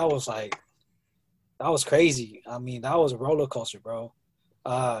 man. So that was crazy. I mean, that was a roller coaster, bro.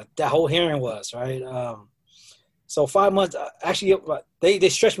 That whole hearing was, right? So 5 months, actually, they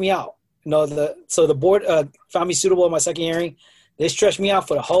stretched me out. So the board found me suitable in my second hearing. They stretched me out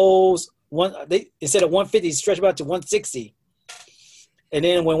for the whole instead of 150, they stretched me out to 160. And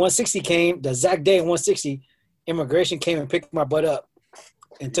then when 160 came, the exact day of 160, immigration came and picked my butt up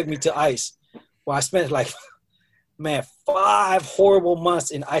and took me to ICE. Well, I spent 5 horrible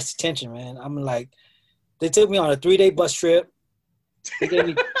months in ICE detention, man. I'm they took me on a 3-day bus trip. They gave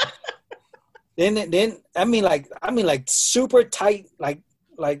me, then super tight, like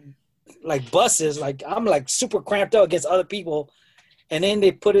buses. I'm super cramped up against other people. And then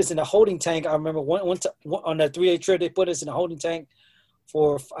they put us in a holding tank. I remember one on that 3-day trip, they put us in a holding tank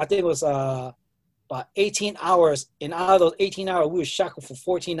for, I think it was about 18 hours. And out of those 18 hours, we were shackled for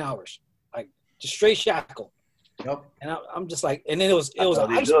 14 hours, just straight shackled. Yep. And I'm just and then it was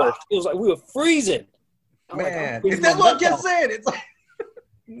an ice box. It was we were freezing. Man, is that what you said? It's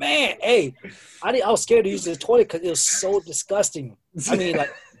man, hey, I was scared to use the toilet because it was so disgusting. I mean,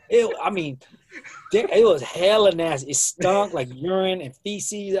 it was hella nasty. It stunk like urine and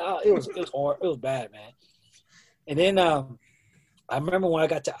feces. It was horrible. It was bad, man. And then I remember when I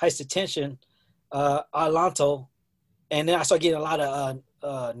got to ICE detention, Adelanto, and then I started getting a lot of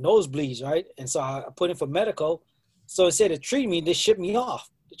nosebleeds, right? And so I put in for medical. So instead of treating me, they shipped me off.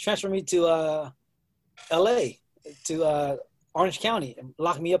 They transferred me to L.A., to Orange County, and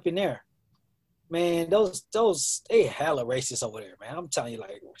locked me up in there. Man, those they hella racist over there, man. I'm telling you,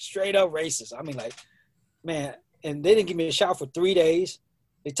 straight up racist. I mean, man, and they didn't give me a shower for 3 days.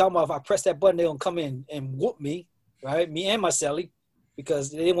 They told me if I press that button, they're gonna come in and whoop me, right? Me and my cellie,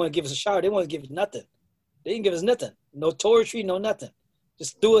 because they didn't want to give us a shower. They didn't want to give us nothing. They didn't give us nothing. No toiletry, no nothing.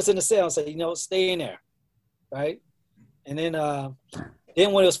 Just threw us in the cell and said, stay in there, right? And then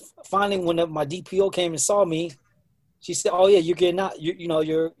when it was finally when my DPO came and saw me, she said, "Oh yeah, you're getting out.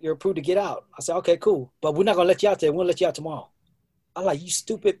 You're approved to get out." I said, "Okay, cool, but we're not gonna let you out today. We're gonna let you out tomorrow." I'm like, "You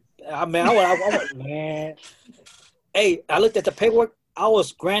stupid!" I man. Hey, I looked at the paperwork. I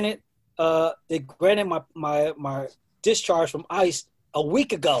was granted. They granted my discharge from ICE a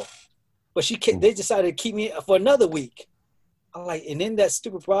week ago, but they decided to keep me for another week. I'm like, and then that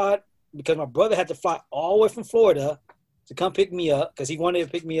stupid broad, because my brother had to fly all the way from Florida to come pick me up because he wanted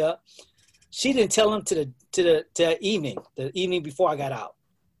to pick me up. She didn't tell him to the evening before I got out.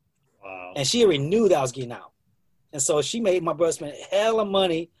 Wow. And she already knew that I was getting out. And so she made my brother spend hella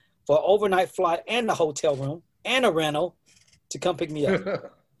money for an overnight flight and the hotel room and a rental to come pick me up.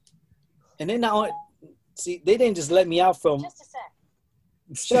 And then they didn't just let me out from. Just a sec.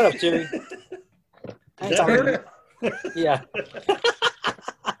 Shut up, Terry. I ain't talking to you. Yeah.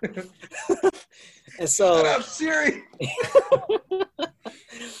 And so. Shut up, Siri.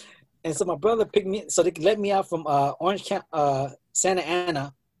 And so my brother picked me, so they could let me out from Orange County, Santa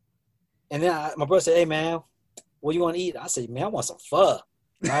Ana. And then my brother said, "Hey man, what do you want to eat?" I said, "Man, I want some pho."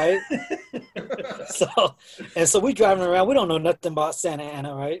 Right? So we driving around. We don't know nothing about Santa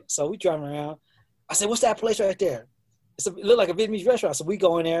Ana, right? So we driving around. I said, "What's that place right there?" It looked like a Vietnamese restaurant. So we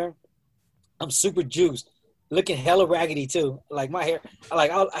go in there. I'm super juiced, looking hella raggedy too. Like my hair,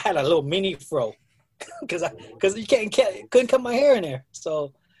 I had a little mini fro, because you couldn't cut my hair in there.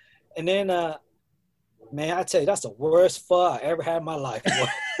 So, and then man, I tell you, that's the worst pho I ever had in my life.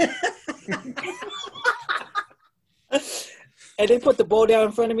 And they put the bowl down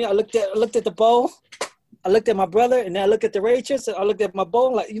in front of me. I looked at the bowl. I looked at my brother, and then I looked at the waitress. And I looked at my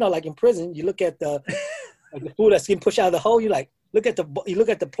bowl, like like in prison, you look at the food that's getting pushed out of the hole. You like look at the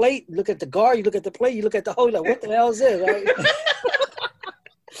plate, you look at the guard, you look at the plate, you look at the hole. You're like, what the hell is this?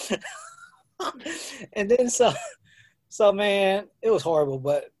 Right? And then so man, it was horrible.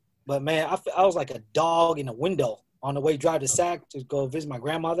 But man, I was like a dog in a window on the way drive to Sac to go visit my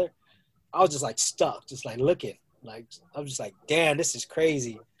grandmother. I was just like stuck, just like looking. Like I was just like, damn, this is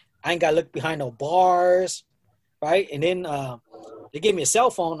crazy. I ain't got to look behind no bars, right? And then they gave me a cell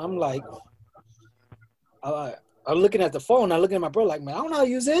phone. I'm like, I'm looking at the phone. I'm looking at my brother like, man, I don't know how to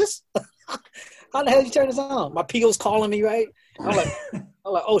use this. How the hell you turn this on? My PO's calling me, right? I'm like,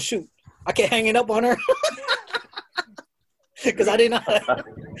 oh shoot, I can't hang it up on her. Because I didn't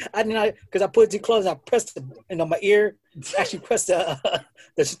know, because I put it too close. I pressed my ear, actually pressed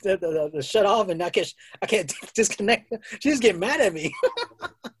the shut off, and I can't disconnect. She just get mad at me.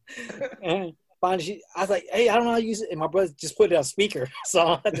 And finally, I was like, hey, I don't know how to use it. And my brother just put it on speaker.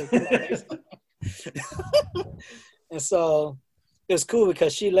 So and so it was cool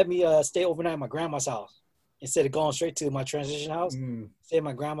because she let me stay overnight at my grandma's house instead of going straight to my transition house. Stay at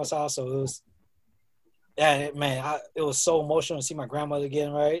my grandma's house. So it was, yeah, man, it was so emotional to see my grandmother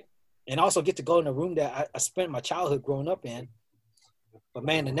again, right? And also get to go in the room that I spent my childhood growing up in. But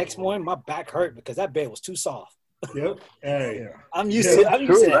man, the next morning my back hurt because that bed was too soft. Yep. Hey. I'm used to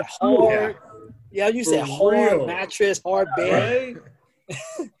that hard. Yeah, I'm used to that hard mattress, hard bed.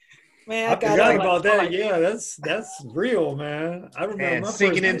 Right? Man, I forgot about that. Like, yeah, that's real, man. I remember and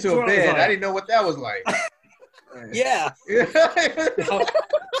sinking into a bed. I didn't know what that was like. Yeah. I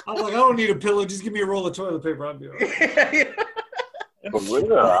was like, I don't need a pillow. Just give me a roll of toilet paper. I'll be all right.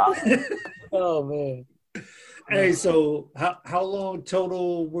 Oh man. Hey, so how long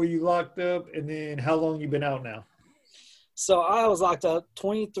total were you locked up, and then how long you been out now? So I was locked up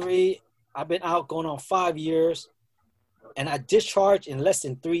 23. I've been out going on 5 years, and I discharged in less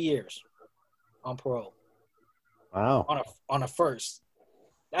than 3 years on parole. Wow. On a first.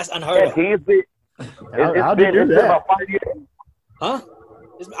 That's unheard of. How did you do that? About 5 years? Huh?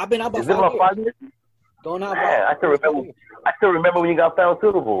 I've been out about 5 years. Going out about. I still remember when you got found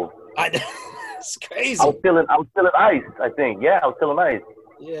suitable. It's crazy. I was still in ice, I think. Yeah, I was still in ice.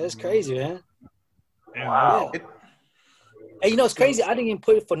 Yeah, it's crazy, man. Wow. Yeah. Hey, it's crazy. I didn't even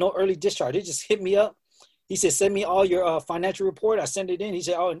put it for no early discharge. It just hit me up. He said, send me all your financial report. I sent it in. He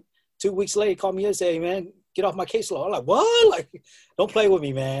said, 2 weeks later, he called me up and said, hey, man, get off my caseload. I'm like, what? Like, don't play with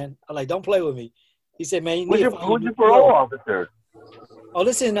me, man. I'm like, don't play with me. He said, man, who's your parole officer? Oh,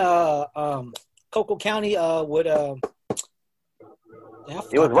 listen, Coco County with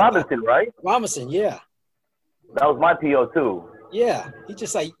it was Robinson, right? Robinson, yeah. That was my PO too. Yeah. He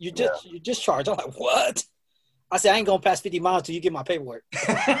just like, you discharged. I'm like, what? I said, I ain't gonna pass 50 miles till you get my paperwork.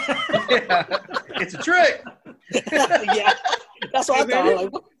 It's a trick. Yeah. That's what I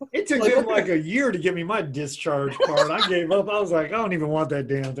thought. Like, it took him like a year to get me my discharge card. I gave up. I was like, I don't even want that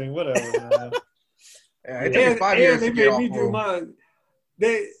damn thing. Whatever, man. Yeah, it took me 5 years they made me do my.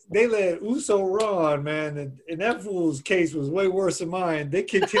 They let Uso run, man, and that fool's case was way worse than mine. They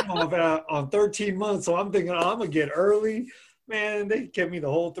kicked him off out on 13 months, so I'm thinking, I'm gonna get early. Man, they kept me the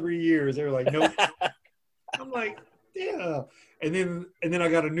whole 3 years. They were like, nope. I'm like, yeah. And then I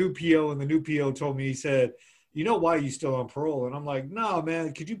got a new PO, and the new PO told me, he said, you know why you still on parole? And I'm like, no,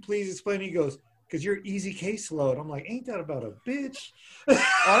 man, could you please explain? He goes, because you're easy caseload. I'm like, ain't that about a bitch? Oh,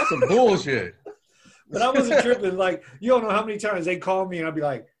 that's some bullshit. But I wasn't tripping. Like, you don't know how many times they call me and I'd be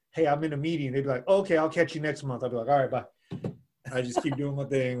like, hey, I'm in a meeting. They'd be like, okay, I'll catch you next month. I'd be like, all right, bye. I just keep doing my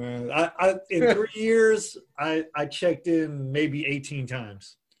thing, man. I in 3 years, I checked in maybe 18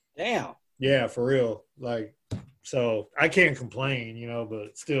 times. Damn. Yeah, for real. Like, so I can't complain,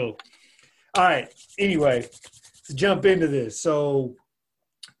 but still. All right. Anyway, to jump into this. So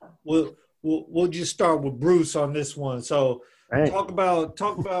we'll just start with Bruce on this one. So talk about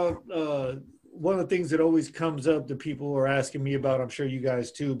one of the things that always comes up that people are asking me about, I'm sure you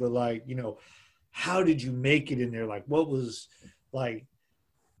guys too, but like, how did you make it in there? Like, what was like,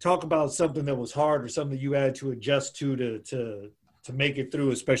 talk about something that was hard or something that you had to adjust to make it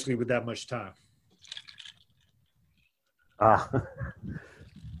through, especially with that much time. I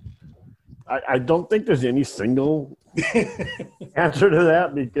don't think there's any single answer to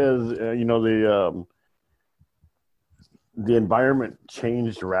that because, the environment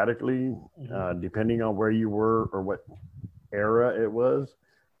changed radically, Mhm. depending on where you were or what era it was.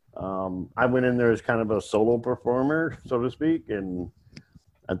 I went in there as kind of a solo performer, so to speak, and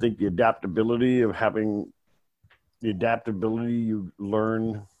I think the adaptability you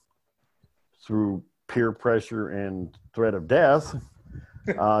learn through peer pressure and threat of death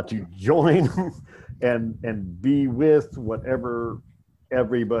to join and be with whatever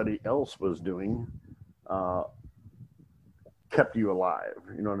everybody else was doing kept you alive.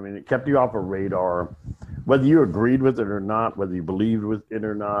 You know what I mean? It kept you off a radar, whether you agreed with it or not, whether you believed with it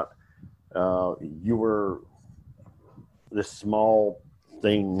or not. You were this small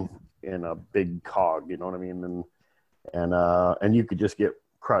thing in a big cog. You know what I mean? And you could just get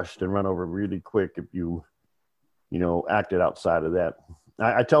crushed and run over really quick if you acted outside of that.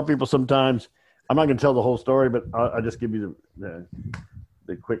 I tell people sometimes, I'm not going to tell the whole story, but I'll just give you the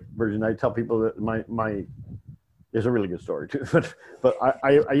quick version. I tell people that my it's a really good story too, but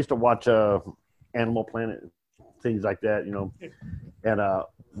I used to watch Animal Planet, things like that, and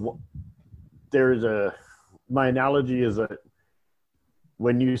my analogy is that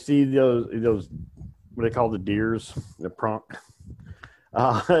when you see those what they call the deers, the pronk,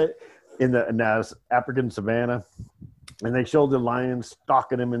 in the African savannah, and they showed the lions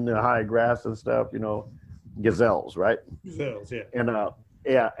stalking them in the high grass and stuff, gazelles, right? Gazelles,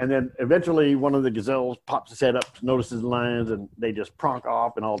 yeah. And then eventually one of the gazelles pops his head up, notices the lions, and they just pronk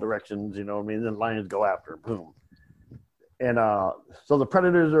off in all directions, you know what I mean? And then lions go after him, boom. And so the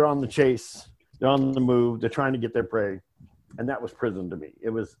predators are on the chase, they're on the move, they're trying to get their prey, and that was prison to me.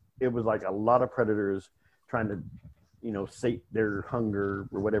 It was like a lot of predators trying to, sate their hunger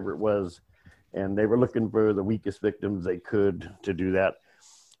or whatever it was, and they were looking for the weakest victims they could to do that.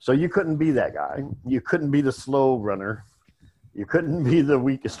 So you couldn't be that guy. You couldn't be the slow runner. You couldn't be the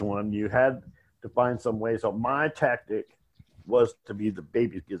weakest one. You had to find some way. So my tactic was to be the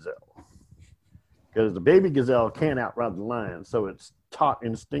baby gazelle, because the baby gazelle can't outrun the lion. So it's taught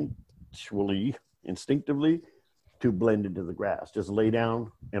instinctively to blend into the grass. Just lay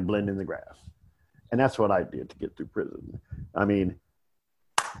down and blend in the grass. And that's what I did to get through prison. I mean,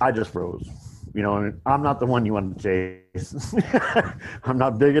 I just froze. I'm not the one you want to chase. I'm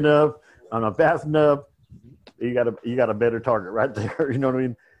not big enough. I'm not fast enough. You got a better target right there. You know what I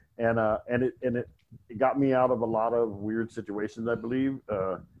mean? And it got me out of a lot of weird situations, I believe.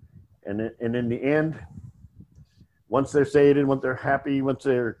 And in the end, once they're sated, once they're happy, once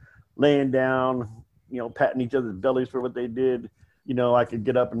they're laying down, patting each other's bellies for what they did, I could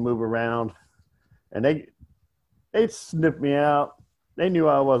get up and move around. And they sniffed me out. They knew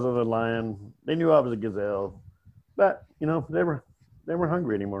I wasn't a lion. They knew I was a gazelle, but they weren't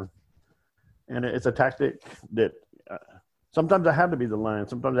hungry anymore. And it's a tactic that sometimes I had to be the lion.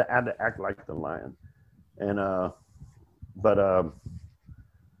 Sometimes I had to act like the lion. And but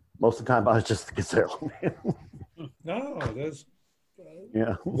most of the time I was just the gazelle. No, that's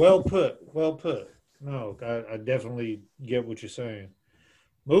Yeah. well put. Well put. No, I definitely get what you're saying.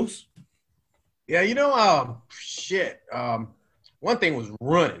 Moose? Yeah, one thing was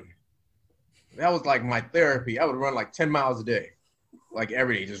running. That was like my therapy. I would run like 10 miles a day, like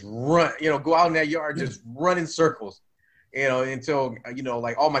every day, just run, go out in that yard, just run in circles, until,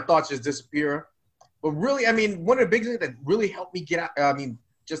 like all my thoughts just disappear. But really, I mean, one of the big things that really helped me get out,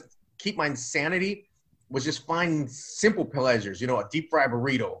 just keep my insanity was just finding simple pleasures, a deep fried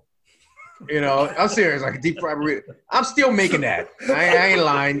burrito. I'm serious, like a deep fried burrito. I'm still making that. I ain't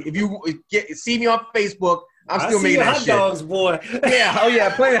lying. If you see me on Facebook, I'm still making that hot shit. dogs, boy. Yeah, oh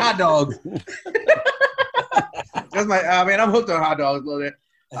yeah, plenty of hot dogs. That's I'm hooked on hot dogs a little bit.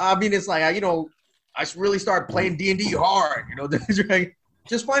 It's like, I should really start playing D&D hard,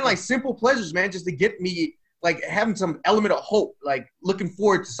 just find like simple pleasures, man, just to get me like having some element of hope, like looking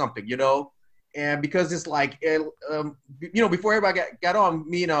forward to something, and because it's like, before everybody got on,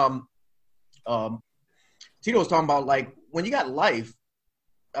 me and Tito was talking about, like, when you got life,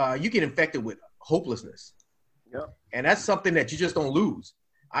 you get infected with hopelessness. Yep. And that's something that you just don't lose.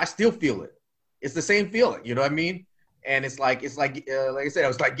 I still feel it. It's the same feeling, you know what I mean? And it's like I said, it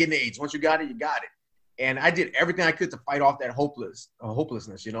was like getting AIDS. Once you got it, you got it. And I did everything I could to fight off that hopelessness,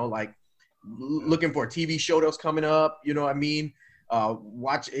 like looking for a TV show that was coming up, you know what I mean?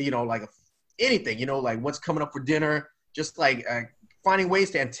 Watch, like anything, like what's coming up for dinner, just like finding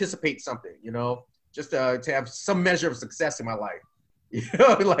ways to anticipate something, just to have some measure of success in my life.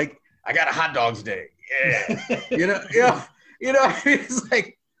 Like I got a hot dogs day. Yeah. It's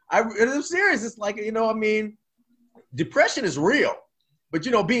like, I'm serious. It's like, depression is real, but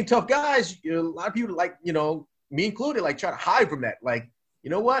being tough guys, a lot of people, like, me included, like try to hide from that. Like, you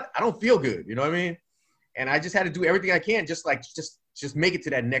know what? I don't feel good. You know what I mean? and I just had to do everything I can, just make it to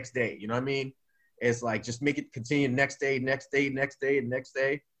that next day. You know what I mean? It's like just make it continue next day, and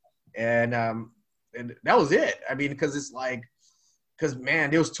that was it. I mean, because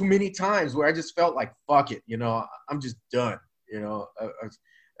man, there was too many times where I just felt like fuck it, you know, I'm just done. You know,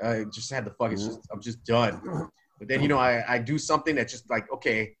 I just had the fuck it. I'm just done. But then, you know, I do something that's just like,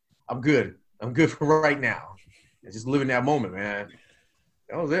 okay, I'm good for right now. And just live in that moment, man.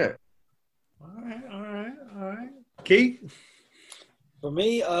 That was it. All right. Keith? For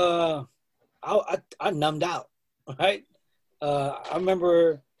me, I numbed out, right? I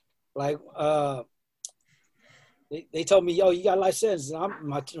remember, like, they told me, yo, you got a life sentence. And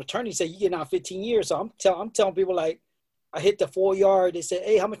my attorney said, you getting out 15 years. So I'm telling people, like, I hit the 4-yard. They said,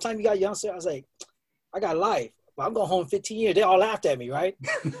 hey, how much time you got, youngster? I was like, I got life. But I'm going home 15 years. They all laughed at me, right?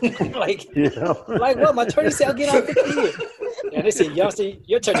 like what? My attorney said I'll get out 15 years. And they said, youngster,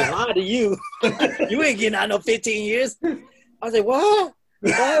 your attorney lied to you. You ain't getting out no 15 years. I was like, what?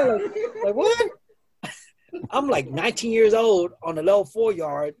 Like what? I'm like 19 years old on the level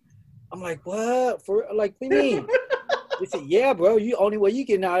 4-yard. I'm like, what? What do you mean? They said, yeah, bro. You only way you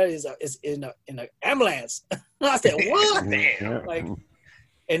getting out is in an ambulance. I said, what? Damn. Like,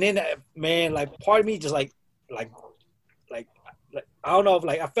 and then man, like part of me just like I don't know if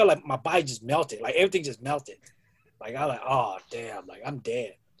like I felt like my body just melted, like everything just melted. Like I was like, oh damn, like I'm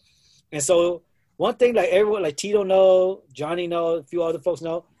dead. And so one thing, like everyone, like Tito know, Johnny know, a few other folks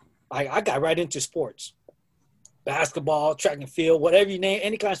know, like I got right into sports, basketball, track and field, whatever you name,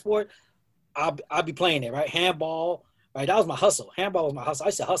 any kind of sport, I'll be playing it, right? Handball, right? That was my hustle. Handball was my hustle. I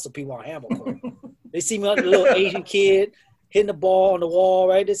used to hustle people on handball court. They see me like a little Asian kid hitting the ball on the wall,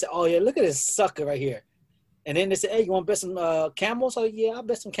 right? They say, oh yeah, look at this sucker right here. And then they say, hey, you want to bet some camels? Oh, yeah, I'll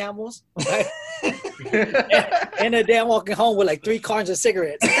bet some camels. Right? and then I'm walking home with like 3 cartons of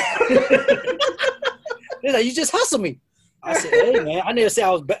cigarettes. They're like, you just hustle me. I said, hey, man, I never said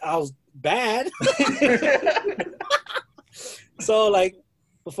I was bad. So, like,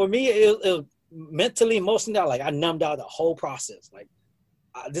 for me, it mentally, emotionally, like, I numbed out the whole process. Like,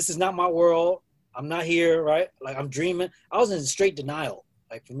 this is not my world. I'm not here, right? Like, I'm dreaming. I was in straight denial.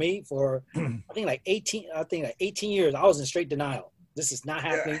 Like for me, I think like 18 years, I was in straight denial. This is not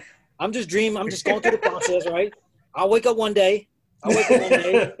happening. Yeah. I'm just dreaming. I'm just going through the process, right? I'll wake up one day.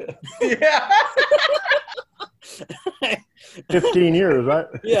 Yeah. 15 years, right?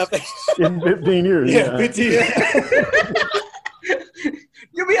 Yeah. In 15 years. Yeah, 15 years.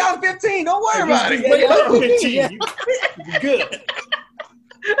 You'll be out 15. Don't worry about it. Wake up 15. Yeah. You'll be good.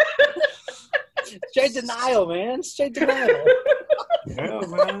 Straight denial, man. Straight denial. Yeah,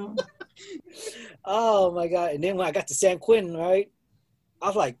 man. Oh my God. And then when I got to San Quentin, right? I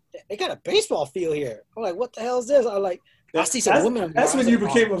was like, they got a baseball field here. I'm like, what the hell is this? I was like, I see some women. That's when you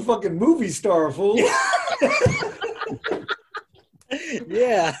became a fucking movie star, fool.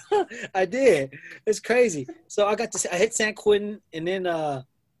 Yeah, I did. It's crazy. So I hit San Quentin, and then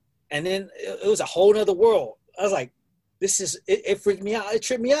it was a whole nother world. I was like, it freaked me out. It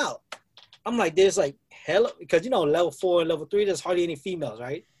tripped me out. I'm like, there's like hell, because you know, level 4 and level 3, there's hardly any females,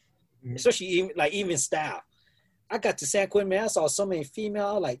 right? Mm-hmm. Especially even staff. I got to San Quentin, man, I saw so many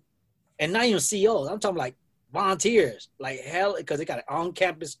female, like, and not even CEOs. I'm talking like volunteers, like hell, because they got an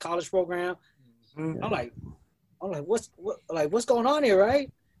on-campus college program. Mm-hmm. I'm like, what's going on here,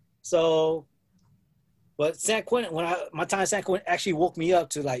 right? So, but San Quentin, my time in San Quentin actually woke me up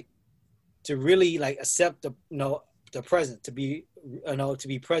to really like accept the present, to be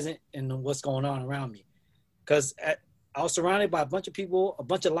present in what's going on around me, because I was surrounded by a bunch of people, a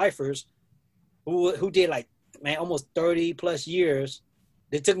bunch of lifers, who did like, man, almost 30 plus years.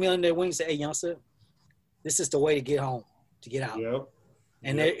 They took me under their wings and said, hey, youngster, this is the way to get home, to get out. Yep.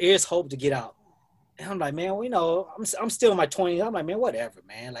 And there is hope to get out. And I'm like, man, I'm still in my 20s. I'm like, man, whatever,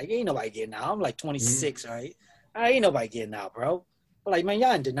 man. Like, ain't nobody getting out. I'm like 26, right? Ain't nobody getting out, bro. I'm like, man,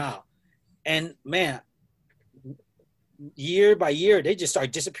 y'all in denial. And, man, year by year, they just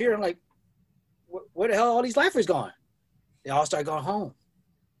start disappearing. I'm like, where the hell are all these lifers going? They all started going home.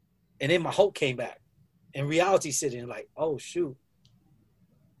 And then my hope came back. And reality set in, like, oh, shoot.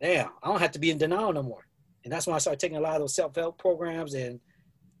 Damn, I don't have to be in denial no more. And that's when I started taking a lot of those self-help programs and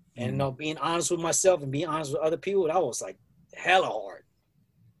being honest with myself and being honest with other people. That was like hella hard.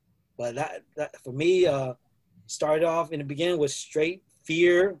 But that for me, started off in the beginning with straight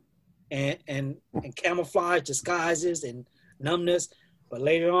fear and camouflage disguises and numbness. But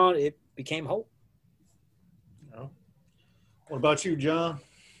later on, it became hope. What about you, John?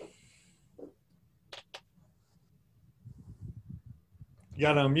 You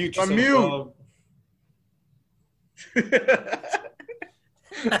gotta unmute yourself.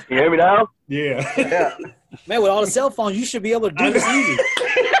 You hear me now? Yeah. Yeah. Man, with all the cell phones, you should be able to do this easy.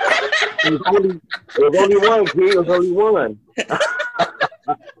 It was only one, Key. It was only one.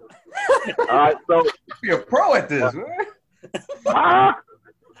 All right, so You're a pro at this. Man.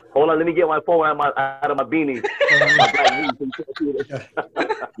 hold on, let me get my phone out of my beanie.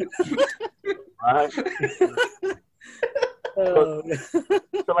 All right.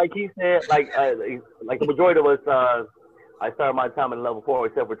 So like he said, like the majority of us, I started my time in level 4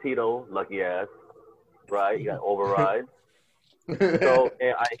 except for Tito, lucky ass, right? You got override. So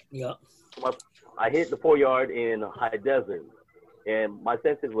and I hit the 4-yard in High Desert, and my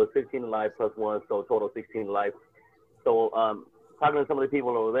census was 15 life plus 1, so total 16 life. So talking to some of the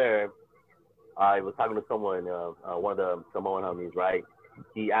people over there, I was talking to someone, one of the Samoan homies, right?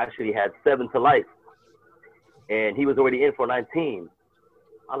 He actually had 7 to life, and he was already in for 19.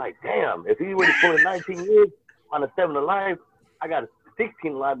 I'm like, damn, if he already put 19 years on a 7 to life, I got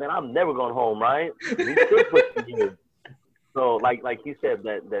 16 life, man. I'm never going home, right? He's still pushing years. So like he said,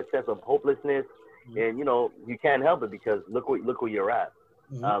 that sense of hopelessness, and you know, you can't help it because look where you're at.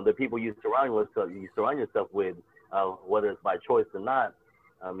 The people you surround yourself with, whether it's by choice or not,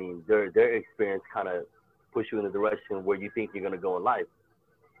 I mean, their experience kind of push you in the direction where you think you're going to go in life.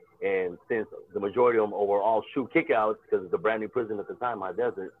 And since the majority of them were all shoot kickouts because it's a brand new prison at the time, High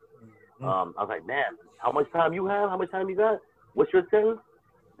Desert, I was like, man, how much time you have? How much time you got? What's your sentence?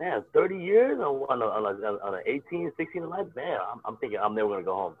 Man, 30 years on an 18, 16 life? Man, I'm thinking I'm never going to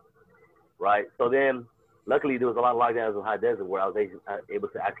go home. Right? So then, luckily, there was a lot of lockdowns in High Desert where I was able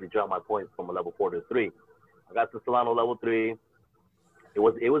to actually drop my points from a level 4 to 3. I got to Solano level 3. It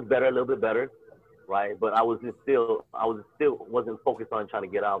was better, a little bit better, right? But I wasn't focused on trying to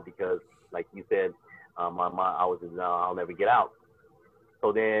get out because, like you said, I'll never get out.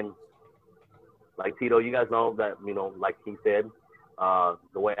 So then, like Tito, you guys know that, you know, like he said,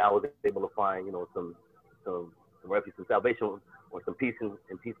 the way I was able to find, you know, some refuge and salvation or some peace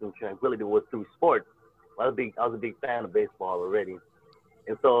and tranquility was through sports. I was a big fan of baseball already.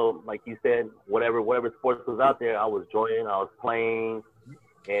 And so, like you said, whatever sports was out there, I was joining, I was playing.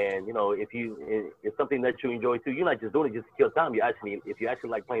 And, you know, if it's something that you enjoy too, you're not just doing it just to kill time. If you actually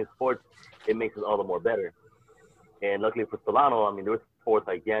like playing sports, it makes it all the more better. And luckily for Solano, I mean, there was sports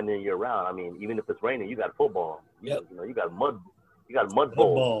like damn near year round. I mean, even if it's raining, you got football. Yep. You know, you got mud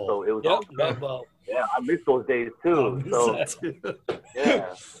bowls. So it was all mud bowl. Yeah, I miss those days too. So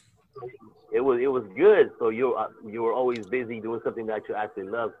yeah. It was good. So you were always busy doing something that you actually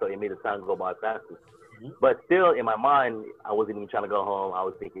loved. So it made the time go by faster. But still, in my mind, I wasn't even trying to go home. I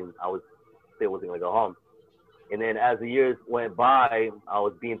was thinking still wasn't going to go home. And then as the years went by, I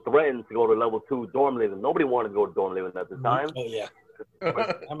was being threatened to go to level 2 dorm living. Nobody wanted to go to dorm living at the time. Oh yeah,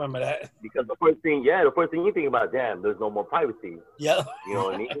 I remember that. Because the first thing you think about, damn, there's no more privacy. Yeah. You know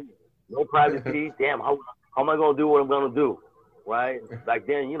what I mean? No privacy. Damn, how am I going to do what I'm going to do? Right? Back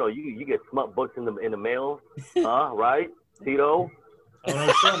then, you know, you get smut books in the mail, right? Tito.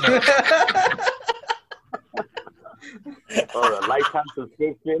 Or a lifetime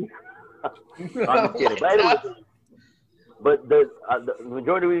subscription. I'm just kidding. But anyway, the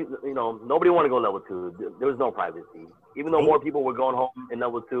majority, you know, nobody wanted to go level 2. There was no privacy. Even though more people were going home in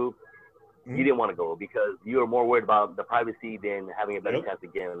level 2, you didn't want to go because you were more worried about the privacy than having a better chance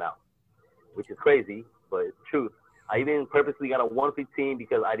of getting out, which is crazy, but it's truth. I even purposely got a 115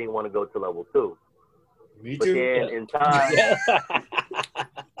 because I didn't want to go to level 2. Me but too. Then in time,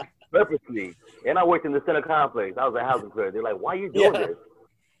 purposely, and I worked in the center complex. I was a housing clerk. They're like, "Why are you doing this?"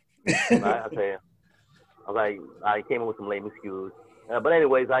 I came in with some lame excuse. But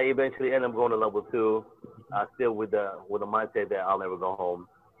anyways, I eventually ended up going to level 2. Still with the mindset that I'll never go home.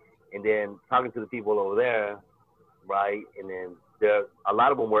 And then talking to the people over there, right? And then a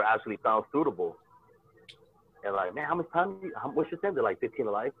lot of them were actually found suitable. And like, man, how much time? What's your sentence? Like 15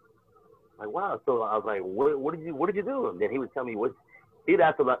 to life. Like, wow. So I was like, what did you do? And then he would tell me he'd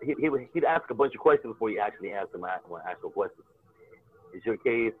ask a bunch of questions before you actually answer my actual question. Is your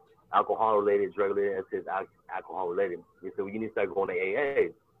case alcohol related, drug related? It says alcohol related. He said, well, you need to start going to AA.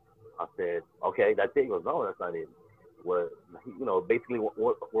 I said, okay, that's it. He goes, no, that's not it. Well, you know, basically what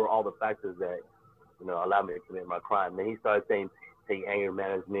were all the factors that, you know, allowed me to commit my crime? Then he started saying, take anger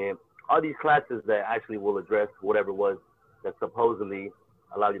management, all these classes that actually will address whatever it was that supposedly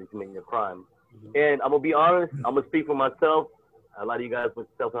allowed you to commit your crime. And I'm going to be honest, I'm going to speak for myself. A lot of you guys with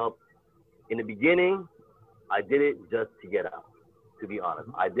self-help. In the beginning, I did it just to get out, to be honest.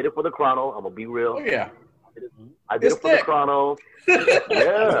 I did it for the chrono. I'm going to be real. Oh, yeah. I did it for the chrono.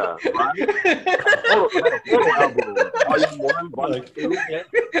 Yeah. Volume 1, Volume 2,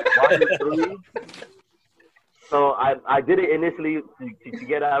 Volume 3. So I did it initially to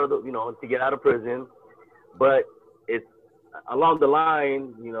get out of the, to get out of prison, but it's along the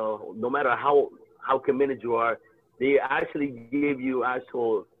line, no matter how committed you are, they actually give you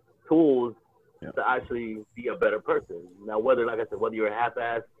actual tools to actually be a better person. Now, whether, like I said, whether you're a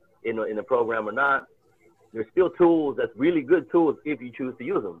half-ass in the program or not, there's still tools that's really good tools if you choose to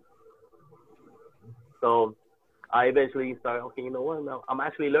use them. So I eventually started, okay, you know what? Now I'm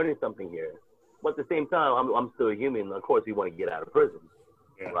actually learning something here. But at the same time, I'm still a human. Of course, we want to get out of prison,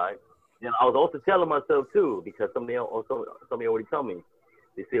 right? And I was also telling myself too, because somebody already told me.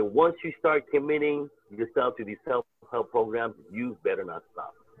 They said once you start committing yourself to these self-help programs, you better not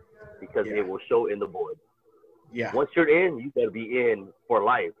stop, because it will show in the board. Yeah. Once you're in, you better be in for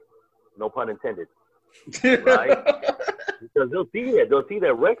life. No pun intended. Right? Because they'll see it. They'll see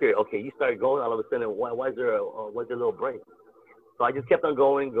that record. Okay, you start going. All of a sudden, why is there a little break? So I just kept on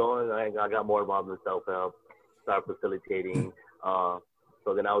going. I got more involved in self-help, started facilitating.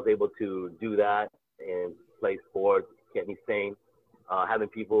 So then I was able to do that and play sports, kept me sane. Having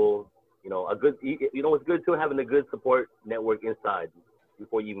people, it's good too, having a good support network inside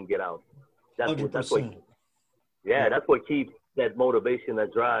before you even get out. That's what keeps that motivation,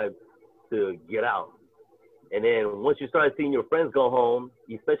 that drive to get out. And then once you start seeing your friends go home,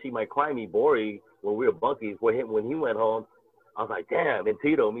 especially my crimey Bori, when we were bunkies, when he went home, I was like, damn, and me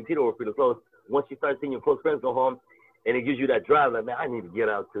and Tito were pretty close. Once you start seeing your close friends go home, and it gives you that drive, like, man, I need to get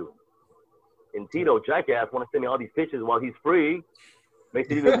out too. And Tito, jackass, want to send me all these pictures while he's free, makes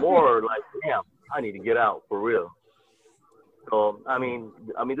it even more like, damn, I need to get out for real. So, I mean,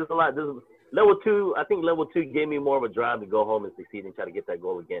 there's a lot. Level 2, I think level 2 gave me more of a drive to go home and succeed and try to get that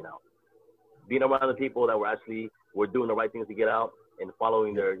goal again out. Being around the people that were doing the right things to get out and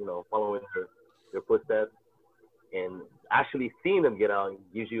following their footsteps, and actually seeing them get out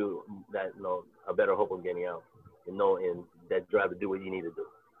gives you that, a better hope of getting out, and that drive to do what you need to do.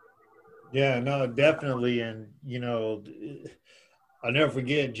 Yeah, no, definitely. And, I'll never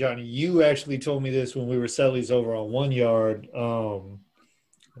forget, Johnny, you actually told me this when we were Sellies over on 1 Yard. I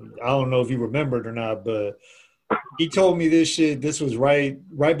don't know if you remember it or not, but he told me this shit. This was right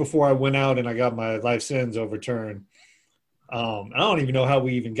before I went out and I got my life sentence overturned. I don't even know how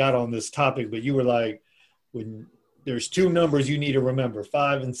we even got on this topic, but you were like, when there's two numbers you need to remember,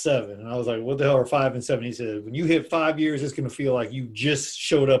 5 and 7. And I was like, what the hell are 5 and 7? He said, when you hit 5 years, it's going to feel like you just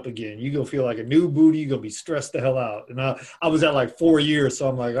showed up again. You're going to feel like a new booty. You're going to be stressed the hell out. And I was at like 4 years. So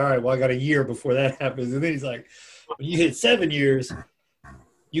I'm like, all right, well, I got a year before that happens. And then he's like, when you hit 7 years,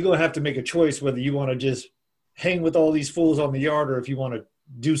 you're going to have to make a choice whether you want to just hang with all these fools on the yard or if you want to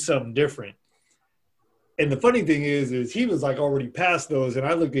do something different. And the funny thing is he was like already past those, and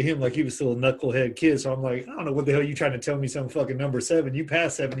I looked at him like he was still a knucklehead kid. So I'm like, I don't know what the hell you trying to tell me some fucking number 7. You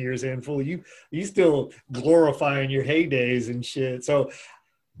passed 7 years in, fool. You still glorifying your heydays and shit. So,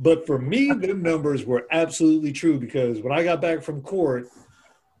 but for me, the numbers were absolutely true, because when I got back from court,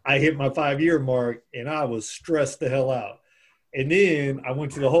 I hit my 5-year mark and I was stressed the hell out. And then I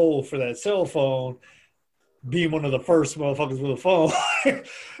went to the hole for that cell phone, being one of the first motherfuckers with a phone.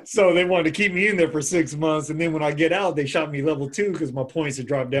 So they wanted to keep me in there for 6 months. And then when I get out, they shot me level 2 because my points had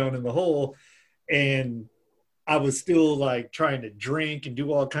dropped down in the hole. And I was still like trying to drink and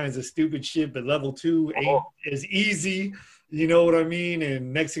do all kinds of stupid shit, but level 2 ain't as easy. You know what I mean?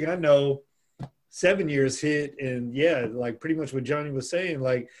 And next thing I know, 7 years hit. And yeah, like pretty much what Johnny was saying,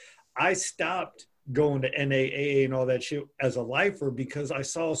 like I stopped going to NAAA and all that shit as a lifer because I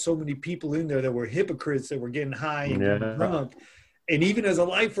saw so many people in there that were hypocrites that were getting high and getting drunk. And even as a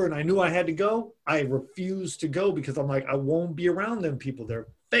lifer, and I knew I had to go, I refused to go because I'm like, I won't be around them people. They're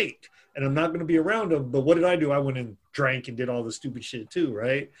fake and I'm not going to be around them. But what did I do? I went and drank and did all the stupid shit too,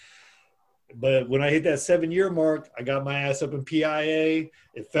 right? But when I hit that 7-year mark, I got my ass up in PIA.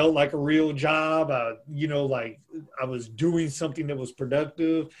 It felt like a real job. Like I was doing something that was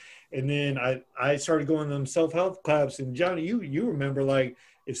productive. And then I started going to them self-help clubs. And Johnny, you remember, like,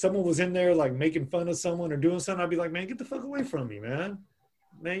 if someone was in there, like, making fun of someone or doing something, I'd be like, man, get the fuck away from me, man.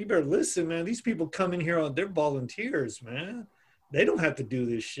 Man, you better listen, man. These people come in here, they're volunteers, man. They don't have to do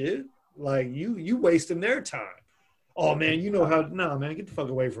this shit. Like, you wasting their time. Oh, man, you know how – no, man, get the fuck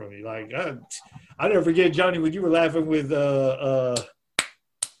away from me. Like, I never forget, Johnny, when you were laughing with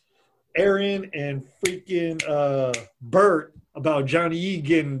Aaron and freaking Bert about Johnny E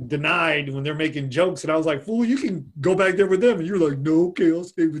getting denied when they're making jokes. And I was like, fool, you can go back there with them. And you were like, no, okay, I'll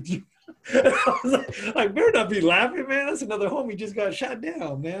stay with you. I was like, better not be laughing, man. That's another homie just got shot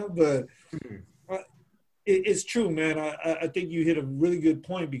down, man. But it's true, man. I think you hit a really good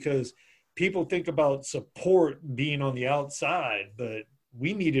point, because people think about support being on the outside, but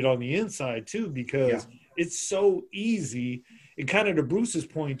we need it on the inside too, because it's so easy. And kind of to Bruce's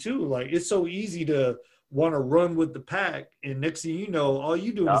point too, like it's so easy to want to run with the pack, and next thing you know, all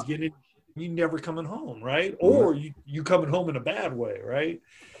you doing is getting, you never coming home, right? Or you coming home in a bad way, right?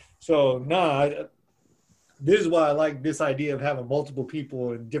 So this is why I like this idea of having multiple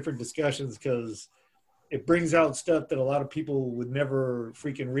people in different discussions, because it brings out stuff that a lot of people would never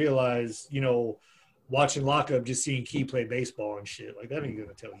freaking realize, you know, watching lockup, just seeing Key play baseball and shit. Like, that ain't going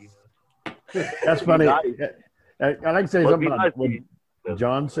to tell you nothing. That's funny. I like to say something about what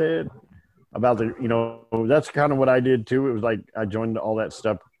John said about the, you know, that's kind of what I did too. It was like I joined all that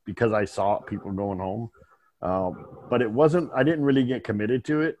stuff because I saw people going home. But it wasn't, I didn't really get committed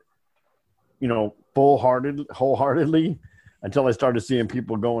to it, you know, wholeheartedly until I started seeing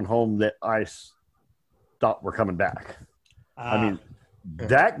people going home that I thought were coming back. I mean,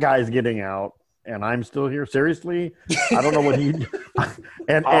 that guy's getting out and I'm still here. Seriously, I don't know what he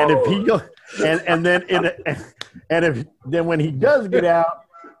and if he go and then when he does get out,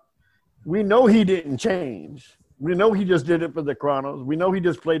 we know he didn't change. We know he just did it for the Chronos. We know he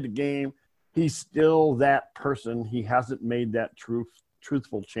just played the game. He's still that person. He hasn't made that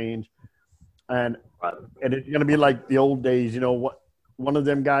truthful change. And it's going to be like the old days, you know, what one of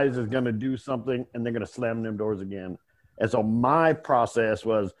them guys is going to do something and they're going to slam them doors again. And so my process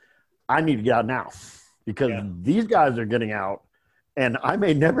was, I need to get out now because these guys are getting out and I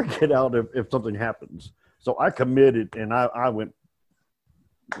may never get out if something happens. So I committed and I went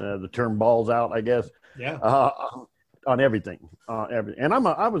the term balls out, I guess. Yeah. On everything. And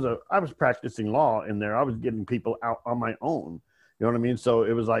I was practicing law in there. I was getting people out on my own. You know what I mean? So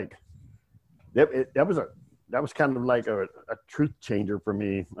it was like, that was kind of like a truth changer for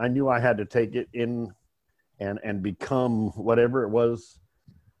me. I knew I had to take it in and become whatever it was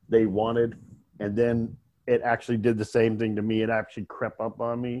they wanted. And then it actually did the same thing to me. It actually crept up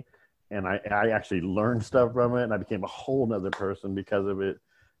on me and I actually learned stuff from it and I became a whole nother person because of it.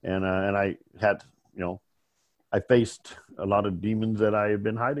 And I had, you know, I faced a lot of demons that I had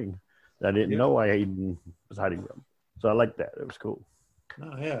been hiding that I didn't know I was hiding from. So I liked that. It was cool.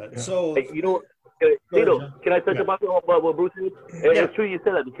 Oh, yeah. So, hey, you know, Tito, can I touch about what Bruce said? It's true you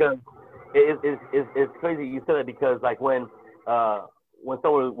said that because it's crazy you said that because like when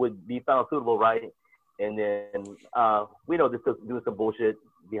someone would be found suitable, right? And then we know this is doing some bullshit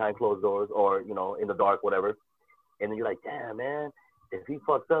behind closed doors or, you know, in the dark, whatever. And then you're like, damn, man, if he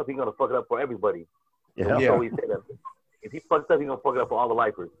fucks up, he's going to fuck it up for everybody. Yeah. So we say that if he fucks up, he's going to fuck it up for all the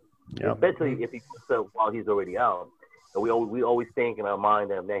lifers. Yeah. Especially if he fucks up while he's already out. And we always think in our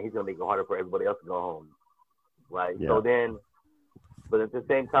mind that, man, he's going to make it harder for everybody else to go home. Right? Yeah. So then, but at the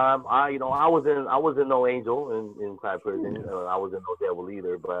same time, I wasn't no angel inside prison. I wasn't no devil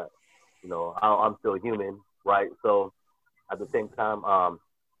either, but, you know, I'm still human, right? So at the same time,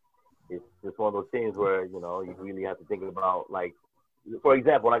 it's just one of those things where, you know, you really have to think about, like, for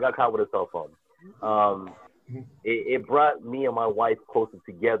example, when I got caught with a cell phone, it brought me and my wife closer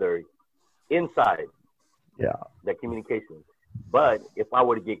together inside. Yeah. That communication. But if I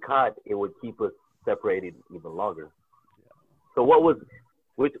were to get caught, it would keep us separated even longer. So it was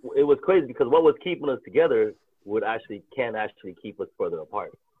crazy because what was keeping us together can actually keep us further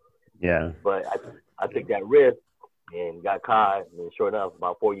apart. Yeah. But I took that risk and got caught, and sure enough,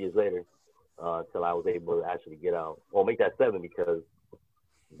 about 4 years later, till I was able to actually get out. Well, make that 7 because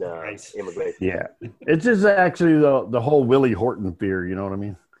the immigration. Yeah. It's just actually the whole Willie Horton fear, you know what I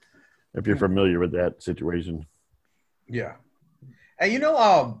mean? If you're familiar with that situation. Yeah. And you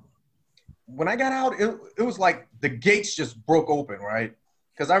know, when I got out, it was like the gates just broke open, right?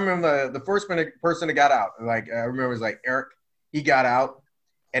 Because I remember the first person that got out, like I remember it was like Eric, he got out,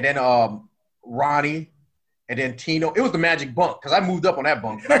 and then Ronnie, and then Tino. It was the magic bunk because I moved up on that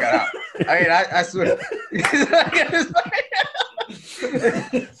bunk and I got out. I mean, I swear.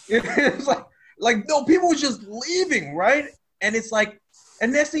 It's like no, people were just leaving, right? And it's like,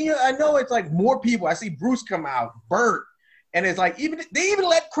 and next thing I know, it's like more people. I see Bruce come out, Bert, and it's like they even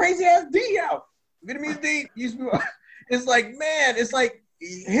let crazy ass D out. Vietnamese D used to be. It's like, man, it's like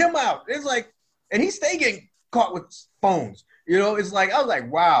him out. It's like, and he stay getting caught with phones. You know, it's like I was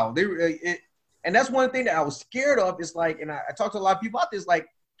like, wow. And that's one thing that I was scared of. It's like, and I talked to a lot of people about this. Like,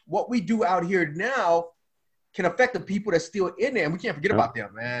 what we do out here now can affect the people that's still in there, and we can't forget about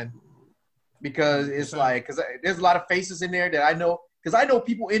them, man. Because it's like, because there's a lot of faces in there that I know. Because I know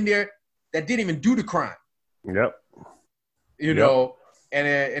people in there that didn't even do the crime. Yep. You know,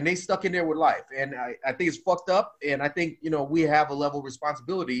 and they stuck in there with life. And I think it's fucked up. And I think, you know, we have a level of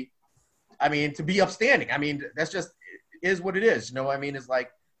responsibility, I mean, to be upstanding. I mean, that's just is what it is. You know what I mean? It's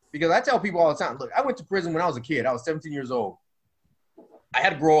like, because I tell people all the time, look, I went to prison when I was a kid. I was 17 years old. I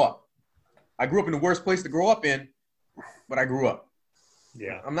had to grow up. I grew up in the worst place to grow up in, but I grew up.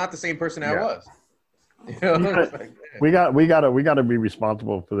 Yeah. I'm not the same person I Yeah. was. You know? It's like, we got to be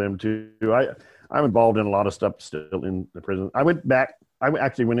responsible for them too. I'm involved in a lot of stuff still in the prison. I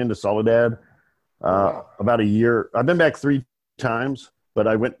actually went into Soledad wow. about a year. I've been back 3 times, but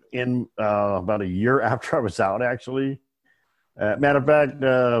I went in about a year after I was out, actually. Matter of fact,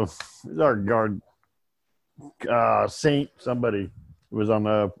 our guard, Saint somebody who was on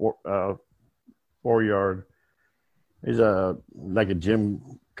the 4-yard. He's like a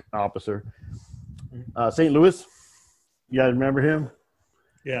gym officer. St. Louis, you guys remember him?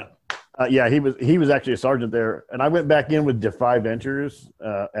 Yeah. Yeah, he was actually a sergeant there, and I went back in with Defy Ventures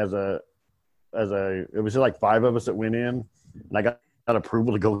as it was just like 5 of us that went in, and I got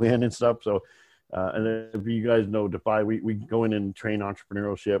approval to go in and stuff. So, and if you guys know Defy, we go in and train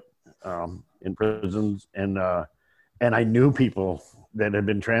entrepreneurship in prisons, and I knew people that had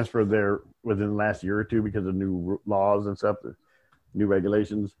been transferred there within the last year or two because of new laws and stuff, new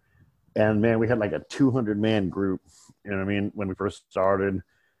regulations. And man, we had like a 200-man group, you know what I mean, when we first started.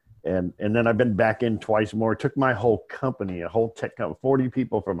 And then I've been back in twice more. Took my whole company, a whole tech company, 40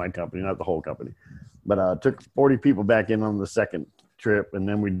 people from my company, not the whole company, but took 40 people back in on the second trip. And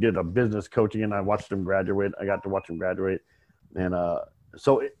then we did a business coaching, and I watched them graduate. I got to watch them graduate. And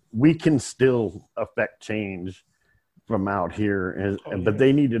we can still affect change from out here. But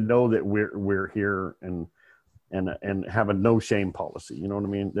they need to know that we're here and have a no shame policy. You know what I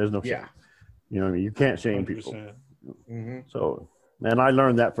mean? There's no shame. Yeah. You know what I mean? You can't shame people. 100%. Mm-hmm. So, and I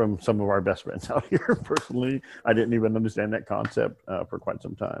learned that from some of our best friends out here personally. I didn't even understand that concept for quite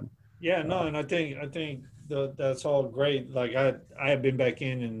some time. Yeah, no, and I think that's all great. Like I have been back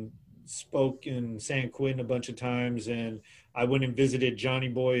in and spoke in San Quentin a bunch of times, and I went and visited Johnny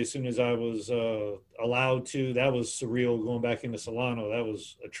Boy as soon as I was allowed to. That was surreal, going back into Solano. That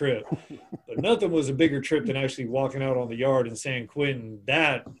was a trip. But nothing was a bigger trip than actually walking out on the yard in San Quentin.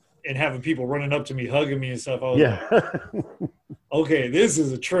 That and having people running up to me, hugging me and stuff. I was like, okay, this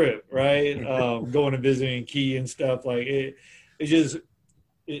is a trip, right? Going and visiting Key and stuff. Like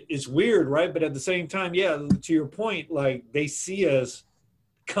it's weird, right? But at the same time, yeah, to your point, like they see us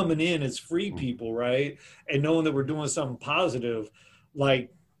coming in as free people, right? And knowing that we're doing something positive,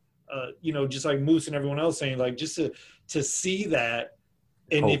 like, just like Moose and everyone else saying, like, just to see that.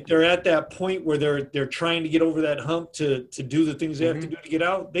 And if they're at that point where they're trying to get over that hump to do the things they have to do to get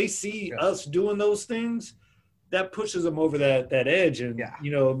out, they see us doing those things, that pushes them over that edge and,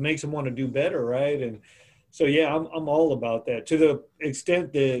 makes them want to do better. Right. And so, yeah, I'm all about that, to the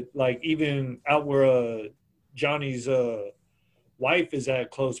extent that, like, even out where Johnny's wife is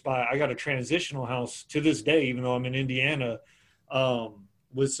at close by, I got a transitional house to this day, even though I'm in Indiana,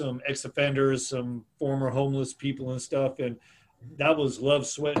 with some ex-offenders, some former homeless people and stuff. And that was love,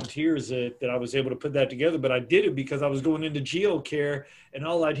 sweat, and tears that I was able to put that together. But I did it because I was going into geo care, and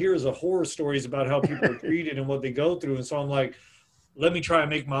all I'd hear is horror stories about how people are treated and what they go through. And so I'm like, let me try and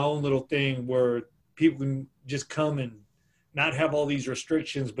make my own little thing where people can just come and not have all these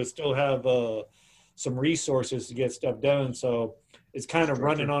restrictions, but still have some resources to get stuff done. So it's kind of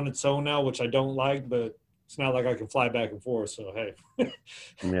running on its own now, which I don't like, but it's not like I can fly back and forth. So, hey,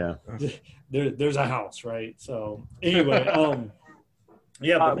 yeah, there's a house, right? So anyway,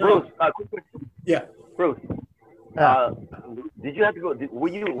 yeah. But Bruce, yeah. Bruce, did you have to go?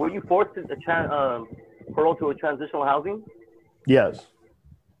 Were you forced to parole to a transitional housing? Yes.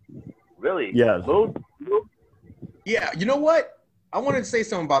 Really? Yes. Bruce? Yeah, you know what? I wanted to say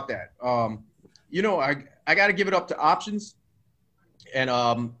something about that. I got to give it up to options, and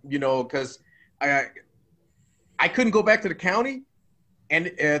because I couldn't go back to the county,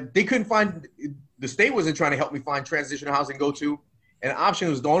 and they couldn't find. The state wasn't trying to help me find transitional housing to go to, and option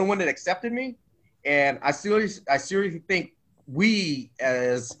was the only one that accepted me. And I seriously think we,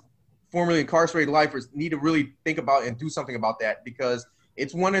 as formerly incarcerated lifers, need to really think about and do something about that, because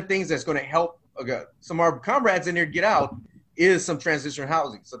it's one of the things that's going to help some of our comrades in there get out is some transitional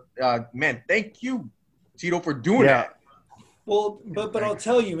housing. So, man, thank you, Tito, for doing that. Well, but I'll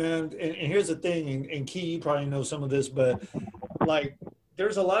tell you, man, and here's the thing, and Key, you probably know some of this, but like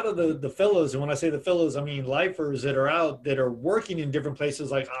there's a lot of the fellows, and when I say the fellows, I mean lifers that are out that are working in different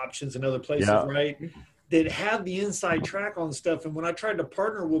places like Options and other places, right? That have the inside track on stuff. And when I tried to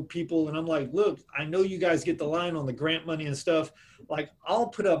partner with people and I'm like, look, I know you guys get the line on the grant money and stuff. Like, I'll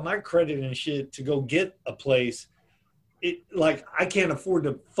put up my credit and shit to go get a place. Like, I can't afford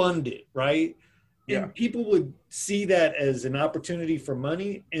to fund it, right? And people would see that as an opportunity for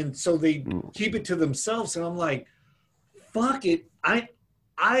money. And so they keep it to themselves. And I'm like, fuck it.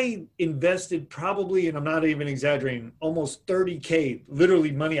 I invested probably, and I'm not even exaggerating, almost $30K,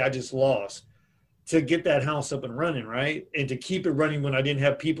 literally money I just lost, to get that house up and running, right? And to keep it running when I didn't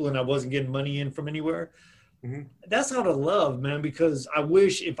have people and I wasn't getting money in from anywhere. Mhm. That's out of love, man, because I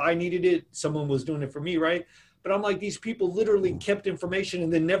wish if I needed it, someone was doing it for me, right? But I'm like, these people literally kept information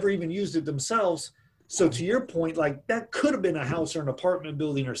and then never even used it themselves. So to your point, like that could have been a house or an apartment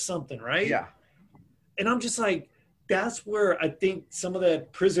building or something, right? Yeah. And I'm just like, that's where I think some of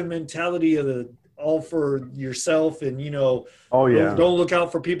that prison mentality of the all for yourself and, you know, Oh yeah. don't look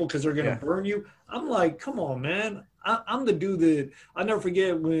out for people because they're going to Yeah. burn you. I'm like, come on, man. I'm the dude that I never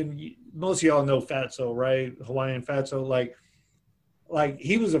forget when most of y'all know Fatso, right? Hawaiian Fatso. Like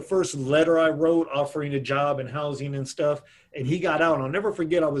he was the first letter I wrote offering a job and housing and stuff. And he got out. And I'll never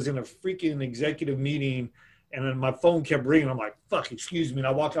forget, I was in a freaking executive meeting and then my phone kept ringing. I'm like, fuck, excuse me. And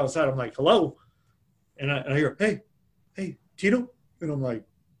I walk outside. I'm like, hello. And I hear, hey, Tito. And I'm like,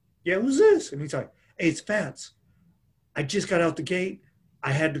 yeah, who's this? And he's like, hey, it's Fats. I just got out the gate.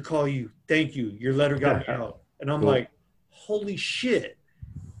 I had to call you. Thank you. Your letter got me out. And I'm Cool. like, holy shit.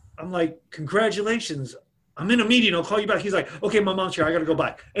 I'm like, congratulations. I'm in a meeting. I'll call you back. He's like, okay, my mom's here. I got to go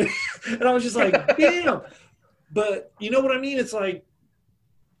back. And I was just like, damn. But you know what I mean? It's like,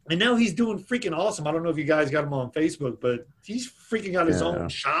 and now he's doing freaking awesome. I don't know if you guys got him on Facebook, but he's freaking got his own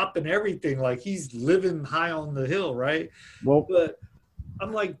shop and everything. Like he's living high on the hill, right? Well, But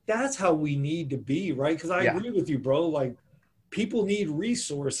I'm like, that's how we need to be, right? Because I Yeah. agree with you, bro. Like people need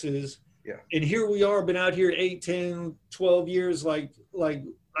resources. Yeah. And here we are, been out here 8, 10, 12 years. Like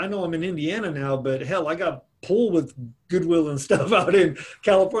I know I'm in Indiana now, but hell, I got pulled with Goodwill and stuff out in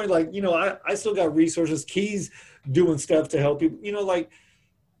California. Like, you know, I still got resources, Keys doing stuff to help people, you know, like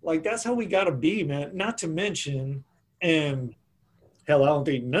that's how we got to be, man. Not to mention, and hell, I don't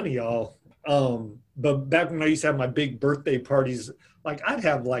think none of y'all, but back when I used to have my big birthday parties, like I'd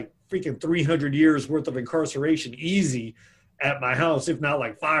have like freaking 300 years worth of incarceration easy at my house, if not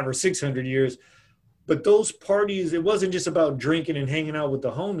like 500 or 600 years. But those parties, it wasn't just about drinking and hanging out with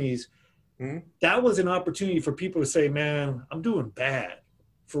the homies. Mhm. That was an opportunity for people to say, man, I'm doing bad.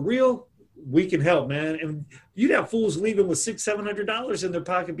 For real, we can help, man. And you'd have fools leaving with $600-700 in their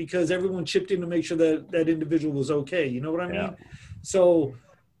pocket because everyone chipped in to make sure that that individual was okay. You know what I mean? Yeah. So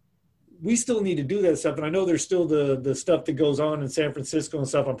we still need to do that stuff. And I know there's still the stuff that goes on in San Francisco and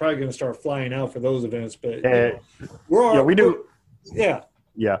stuff. I'm probably going to start flying out for those events, but you know, we do. Yeah.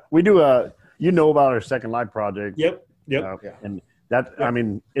 Yeah, we do. You know about our Second Life project. Yep. Yeah. And that, I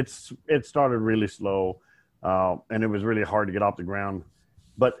mean, it started really slow, and it was really hard to get off the ground.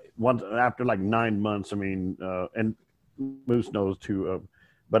 But once after like 9 months, I mean, and Moose knows too.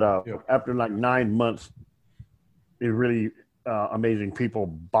 But after like 9 months, it really amazing people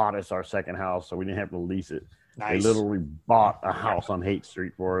bought us our second house, so we didn't have to lease it. Nice. They literally bought a house on Haight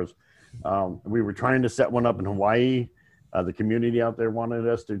Street for us. We were trying to set one up in Hawaii. The community out there wanted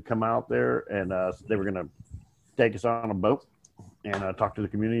us to come out there, and they were going to take us on a boat and talk to the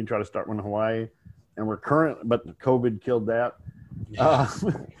community and try to start one in Hawaii. And but COVID killed that.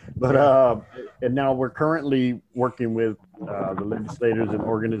 And now we're currently working with the legislators and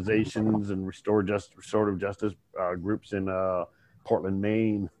organizations and restorative justice groups in Portland,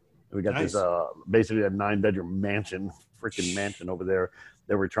 Maine. We got Nice. this basically a 9-bedroom mansion, freaking mansion over there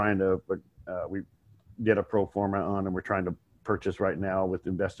that we're trying to we get a pro forma on, and we're trying to purchase right now with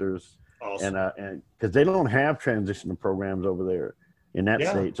investors. Awesome. And because they don't have transitional programs over there in that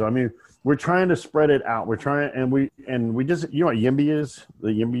Yeah. state. So, I mean, we're trying to spread it out. We're trying, and we just, you know what YIMBY is? The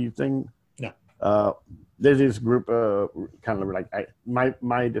YIMBY thing? No. There's this group, kind of like,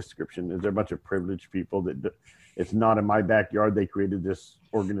 my description is they're a bunch of privileged people that it's not in my backyard. They created this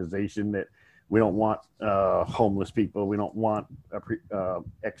organization that we don't want homeless people. We don't want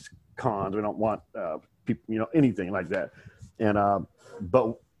ex-cons. We don't want people, you know, anything like that. And,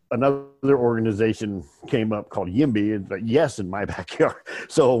 but another organization came up called YIMBY, and like, yes, in my backyard.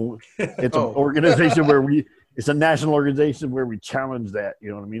 So it's an organization where it's a national organization where we challenge that, you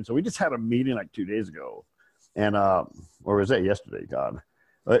know what I mean? So we just had a meeting like 2 days ago, and or was that yesterday? God,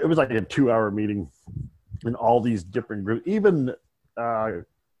 it was like a 2-hour meeting, and all these different groups. Even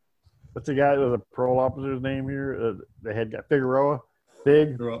what's the guy with the parole officer's name here? The head guy, Figueroa,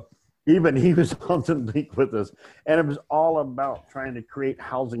 Even he was on the link with us, and it was all about trying to create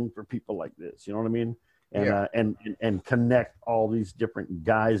housing for people like this. You know what I mean? And and connect all these different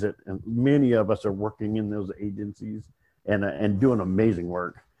guys that, and many of us are working in those agencies and doing amazing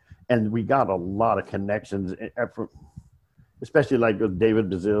work. And we got a lot of connections, especially like with David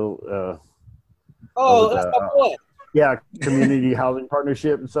Bazil. That's my boy. Yeah, community housing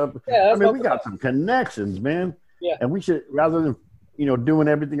partnership and stuff. Yeah, I mean, we got some connections, man. Yeah. And we should, rather than doing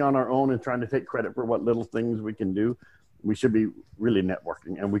everything on our own and trying to take credit for what little things we can do, We should be really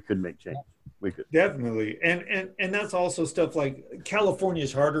networking, and we could make change. We could. Definitely. And that's also stuff like California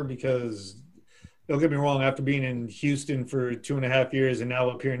is harder because, don't get me wrong, after being in Houston for 2.5 years and now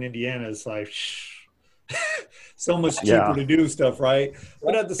up here in Indiana, it's like so much cheaper to do stuff, right?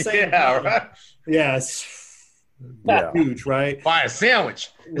 But at the same time, right? yeah, it's Yeah. huge, right? Buy a sandwich.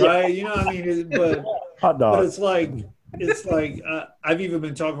 Right? You know what I mean? But Hot dog. But it's like I've even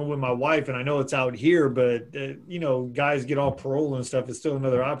been talking with my wife, and I know it's out here, but you know, guys get all parole and stuff. It's still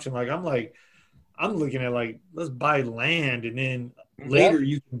another option. I'm looking at let's buy land, and then later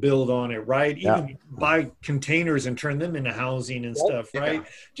you can build on it, right? Even buy containers and turn them into housing and stuff, right?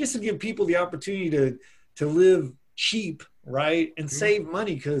 Just to give people the opportunity to live cheap, right, and save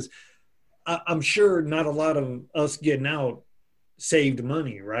money, because I'm sure not a lot of us getting out saved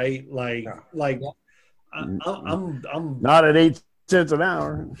money, right? I'm not at 8 cents an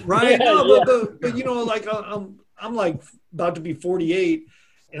hour, right? No, but you know, I'm like about to be 48,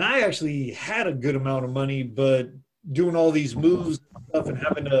 and I actually had a good amount of money, but doing all these moves and stuff and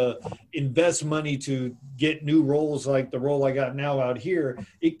having to invest money to get new roles like the role I got now out here,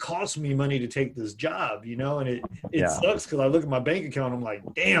 it cost me money to take this job, you know, and it sucks because I look at my bank account, I'm like,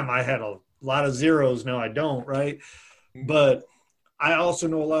 damn, I had a lot of zeros. Now I don't, right? But I also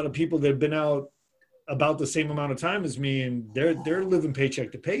know a lot of people that have been out about the same amount of time as me, and they're living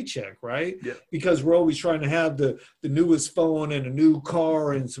paycheck to paycheck, right? Yeah. Because we're always trying to have the newest phone and a new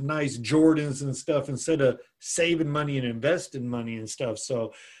car and some nice Jordans and stuff instead of saving money and investing money and stuff.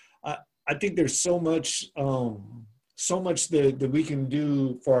 So I think there's so much that we can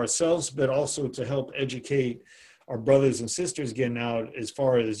do for ourselves, but also to help educate our brothers and sisters getting out as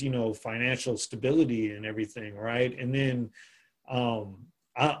far as, you know, financial stability and everything, right? And then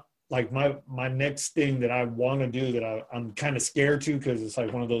my next thing that I want to do that I'm kind of scared to, because it's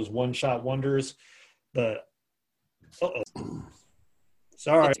like one of those one-shot wonders. But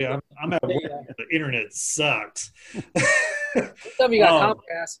sorry, I'm at work. The internet sucks. Tell me you got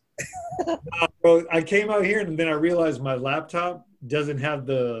Comcast. Bro, I came out here and then I realized my laptop doesn't have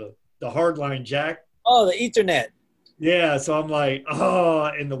the hardline jack. Oh, the Ethernet. Yeah, so I'm like,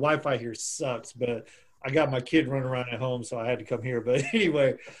 and the Wi-Fi here sucks. But I got my kid running around at home, so I had to come here. But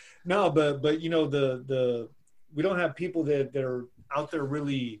anyway. No, but you know, we don't have people that are out there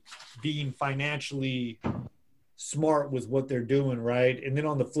really being financially smart with what they're doing, right? And then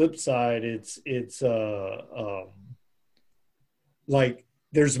on the flip side, it's like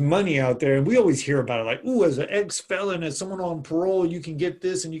there's money out there, and we always hear about it, like, ooh, as an ex-felon, as someone on parole, you can get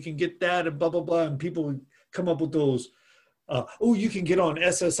this and you can get that and blah blah blah, and people come up with those. You can get on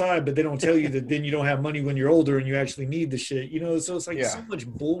SSI, but they don't tell you that then you don't have money when you're older and you actually need the shit, you know? So it's like so much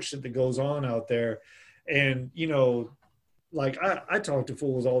bullshit that goes on out there. And, you know, like I talk to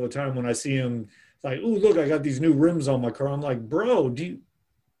fools all the time when I see them like, ooh, look, I got these new rims on my car. I'm like, bro, do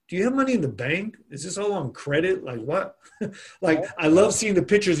you have money in the bank? Is this all on credit? Like what? Like, I love seeing the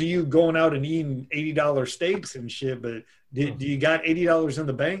pictures of you going out and eating $80 steaks and shit, but do you got $80 in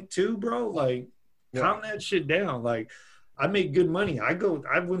the bank too, bro? Like, calm that shit down. Like, I make good money. I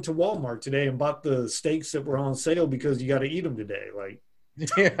went to Walmart today and bought the steaks that were on sale because you got to eat them today. Like,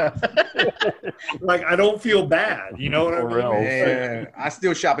 like I don't feel bad. You know what I mean? Man, I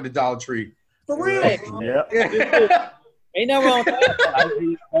still shop at the Dollar Tree. For real? Ain't nothing wrong with that.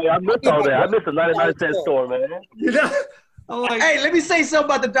 I missed all that. I missed the 99-cent store, man. You know? I'm like, Hey, let me say something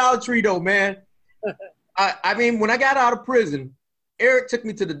about the Dollar Tree, though, man. I mean, when I got out of prison, Eric took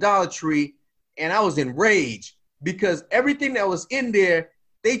me to the Dollar Tree, and I was enraged. Because everything that was in there,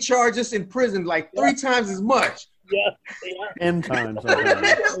 they charge us in prison like 3 times as much. Yeah. 10 times.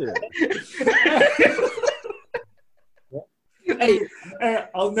 Hey,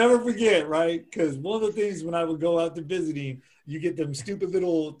 I'll never forget, right? Because one of the things when I would go out to visiting, you get them stupid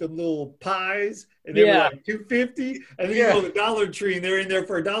little pies, and they were like $2.50, and then you go to the Dollar Tree, and they're in there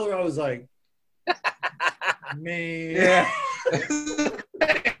for $1. I was like, man. Yeah.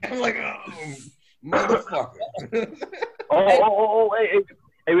 I'm like, oh. Motherfucker.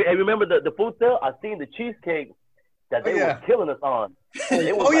 Hey, remember the food sale? I seen the cheesecake that they were killing us on.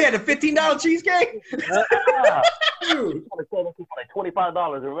 The $15 cheesecake? Yeah. Dude. Like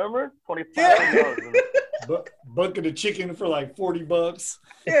 $25, remember? $25. Bucket of chicken for like $40.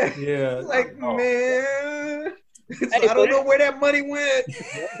 Yeah. Yeah. Like, man. I don't know where that money went.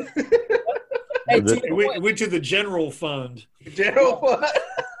 It went to the general fund. General fund.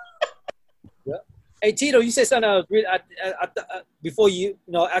 Hey Tito, you said something really, before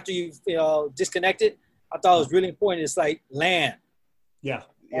after you disconnected. I thought it was really important. It's like land. Yeah.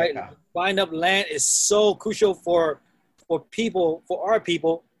 Right. Buying up land is so crucial for our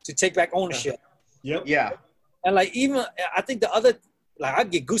people to take back ownership. Yep. Yeah. And like even I think the other, like I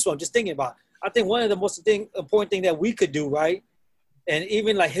get goosebumps just thinking about. I think one of the most important thing that we could do, right, and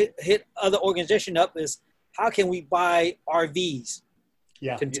even like hit other organization up is how can we buy RVs,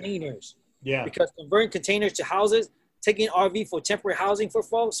 containers, because converting containers to houses, taking RV for temporary housing for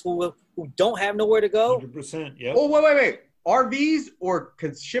folks who don't have nowhere to go. 100%. Yeah. Oh, wait. RVs or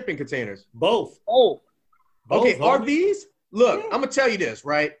shipping containers? Both. Oh, okay. RVs. Look, I'm gonna tell you this,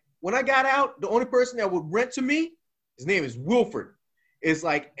 right? When I got out, the only person that would rent to me, his name is Wilford. It's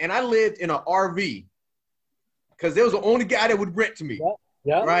like, and I lived in an RV because there was the only guy that would rent to me.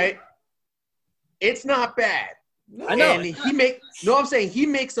 Yeah. Right. It's not bad. I know. And he make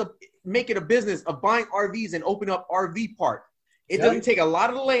it a business of buying RVs and open up RV park. It doesn't take a lot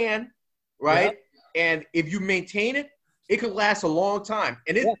of land, right? Yeah. And if you maintain it, it could last a long time,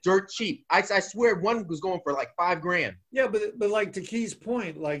 and it's dirt cheap. I swear one was going for like $5,000. Yeah, but like to Key's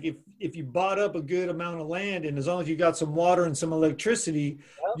point, like if you bought up a good amount of land, and as long as you got some water and some electricity,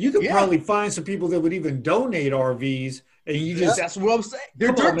 you could probably find some people that would even donate RVs. And you just that's what I'm saying.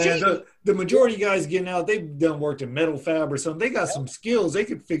 They're dirt cheap. The majority of guys getting out, they've done worked in metal fab or something. They got some skills. They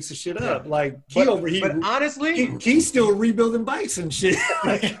could fix the shit up. Like Key over here. But honestly, Key's still rebuilding bikes and shit.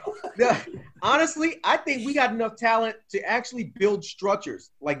 Honestly, I think we got enough talent to actually build structures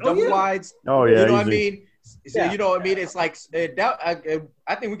like double wides. Oh yeah, you know what I mean. So, you know what I mean. It's like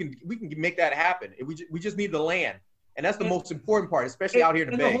I think we can make that happen. We just need the land. And that's the most important part, especially out here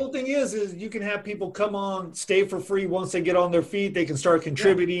in the Bay. The whole thing is you can have people come on, stay for free. Once they get on their feet, they can start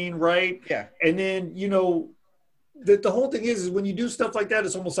contributing, right? Yeah. And then, the whole thing is when you do stuff like that,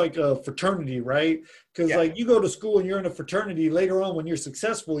 it's almost like a fraternity, right? Because like you go to school and you're in a fraternity. Later on, when you're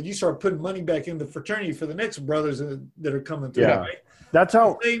successful, you start putting money back in the fraternity for the next brothers that are coming through, right? That's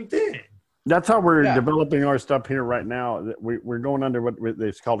how. Same thing. That's how we're developing our stuff here right now. We're going under what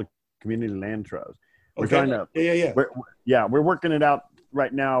it's called a community land trust. We're trying to, we're working it out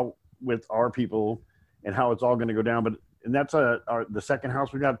right now with our people and how it's all going to go down. And that's the second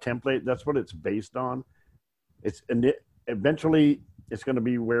house we got a template. That's what it's based on. Eventually it's going to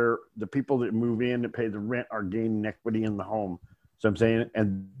be where the people that move in and pay the rent are gaining equity in the home. So I'm saying,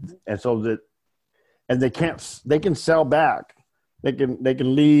 and so that, and they can sell back. They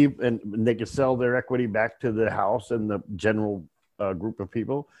can leave and they can sell their equity back to the house and the general group of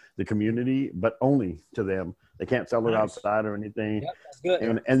people, the community, but only to them. They can't sell it outside or anything. Yep, that's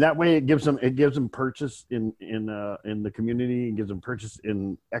good. And that way it gives them purchase in the community. It gives them purchase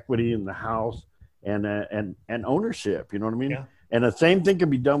in equity in the house and ownership. You know what I mean? Yeah. And the same thing can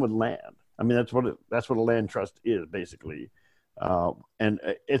be done with land. I mean, that's what a land trust is basically. And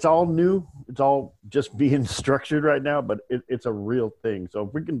it's all new. It's all just being structured right now, but it's a real thing. So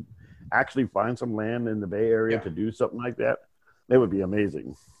if we can actually find some land in the Bay Area to do something like that, that would be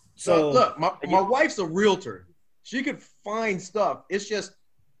amazing. So look, my wife's a realtor. She could find stuff. It's just,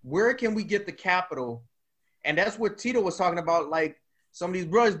 where can we get the capital? And that's what Tito was talking about. Like some of these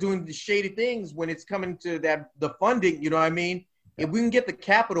brothers doing the shady things when it's coming to the funding, you know what I mean? If we can get the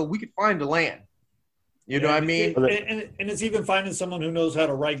capital, we could find the land. You know what I mean? And it's even finding someone who knows how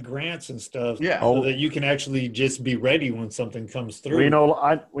to write grants and stuff. Yeah. So that you can actually just be ready when something comes through. We know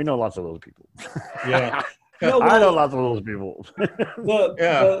lots of those people. Yeah. I know lots of those people.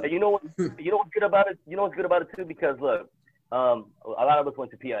 You know what's good about it? You know what's good about it too? Because look, a lot of us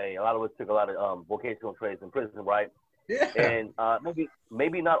went to PIA. A lot of us took a lot of vocational trades in prison, right? Yeah. And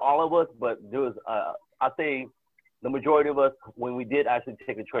maybe not all of us, but there was I'd say the majority of us, when we did actually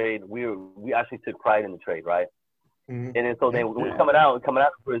take a trade, we actually took pride in the trade, right? Mm-hmm. And then so then when coming out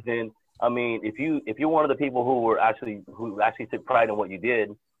of prison, I mean, if you're one of the people who actually took pride in what you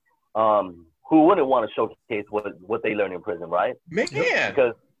did, who wouldn't want to showcase what they learned in prison, right? Man,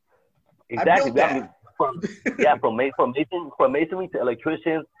 because exactly, from masonry to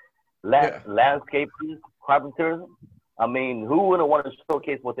electricians, landscapers, carpenters. I mean, who wouldn't want to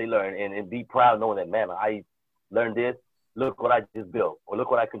showcase what they learned and be proud knowing that, man, I learned this. Look what I just built, or look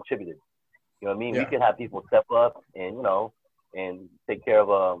what I contributed. You know what I mean? We can have people step up and and take care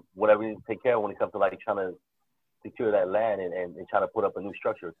of whatever you need to take care of when it comes to like trying to secure that land and trying to put up a new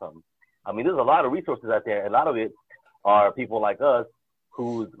structure or something. I mean, there's a lot of resources out there. A lot of it are people like us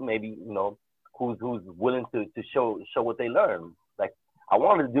who's maybe, who's willing to show what they learn. Like I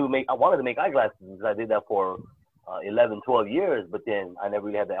wanted to make eyeglasses because I did that for 11, 12 years, but then I never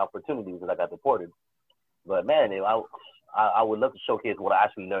really had the opportunity because I got deported. But man, I would love to showcase what I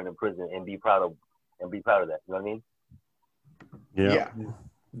actually learned in prison and be proud of that. You know what I mean? Yeah.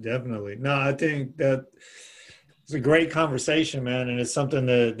 Definitely. No, I think that it's a great conversation, man, and it's something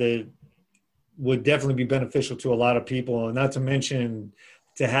that would definitely be beneficial to a lot of people, and not to mention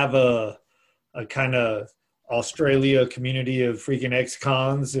to have a kind of Australia community of freaking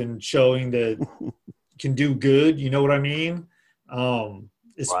ex-cons and showing that can do good. You know what I mean?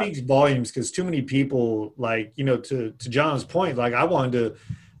 It speaks volumes because too many people, like, you know, to John's point, like I wanted to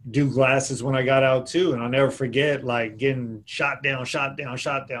do glasses when I got out too. And I'll never forget like getting shot down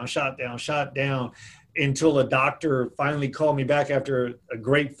until a doctor finally called me back after a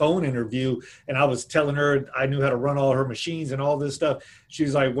great phone interview. And I was telling her I knew how to run all her machines and all this stuff. She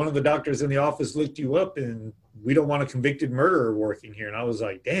was like, one of the doctors in the office looked you up and we don't want a convicted murderer working here. And I was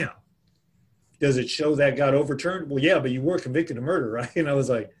like, damn, does it show that got overturned? Well, yeah, but you were convicted of murder, right? And I was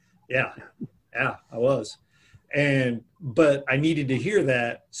like, yeah, I was. But I needed to hear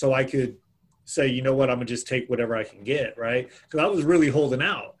that so I could say, you know what, I'm gonna just take whatever I can get, right? Because I was really holding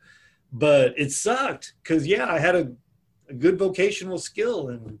out. But it sucked because, yeah, I had a good vocational skill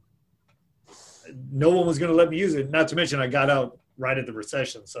and no one was going to let me use it. Not to mention I got out right at the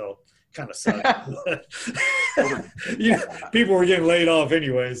recession, so kind of sucked. You know, people were getting laid off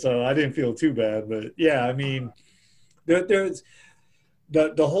anyway, so I didn't feel too bad. But, yeah, I mean, there's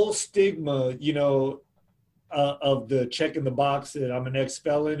the whole stigma, you know, of the checking the box that I'm an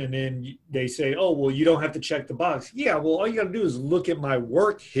ex-felon, and then they say, oh, well, you don't have to check the box. Yeah, well, all you got to do is look at my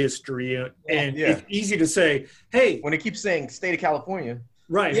work history, and it's easy to say, hey. When they keep saying state of California.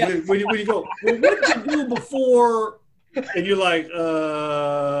 Right. Yeah. When you go, well, what did you do before? And you're like,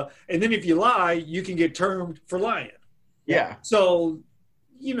 and then if you lie, you can get termed for lying. Yeah. So,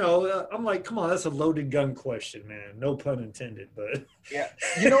 you know, I'm like, come on, that's a loaded gun question, man. No pun intended, but. Yeah.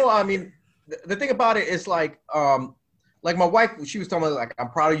 You know, I mean, the thing about it is like my wife, she was telling me, like, I'm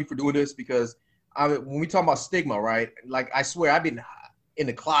proud of you for doing this because when we talk about stigma, right? Like, I swear I've been in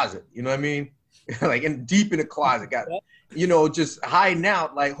the closet, you know what I mean? Like deep in the closet, you know, just hiding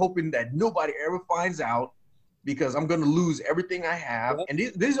out, like hoping that nobody ever finds out because I'm going to lose everything I have. And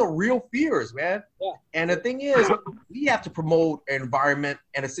these are real fears, man. Yeah. And the thing is, we have to promote an environment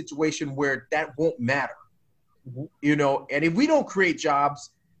and a situation where that won't matter, you know? And if we don't create jobs,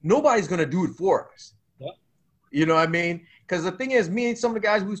 nobody's going to do it for us. Yeah. You know what I mean? Because the thing is, me and some of the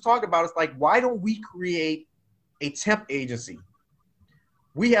guys we was talking about, it's like, why don't we create a temp agency?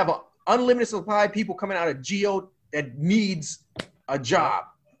 We have an unlimited supply of people coming out of geo that needs a job,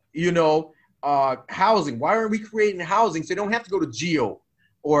 you know, housing. Why aren't we creating housing so they don't have to go to geo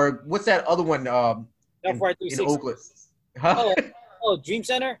or what's that other one in Oakland? Huh? Oh, Dream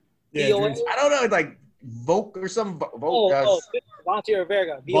Center? Yeah, I don't know, like Voc or something. Volunteer of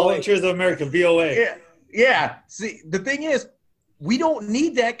America. Volunteers of America, VOA. Yeah, yeah. See, the thing is, we don't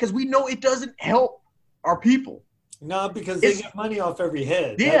need that because we know it doesn't help our people. No, because they get money off every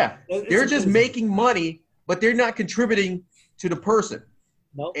head. Yeah, they're just making money, but they're not contributing to the person.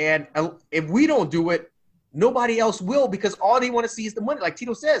 Nope. And if we don't do it, nobody else will because all they want to see is the money. Like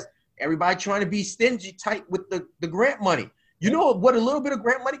Tito says, everybody trying to be stingy, tight with the grant money. You know what a little bit of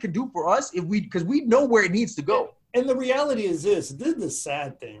grant money can do for us because we know where it needs to go. And the reality is this is the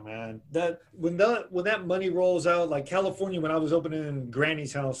sad thing, man, that when that money rolls out, like California, when I was opening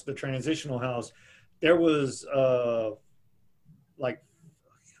Granny's house, the transitional house, there was like,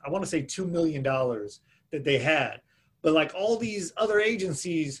 I want to say $2 million that they had, but like all these other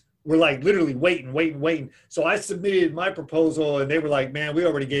agencies were like literally waiting. So I submitted my proposal and they were like, man, we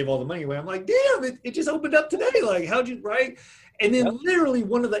already gave all the money away. I'm like, damn, it just opened up today. Like, how'd you, right? And then literally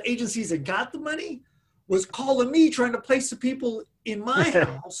one of the agencies that got the money was calling me trying to place the people in my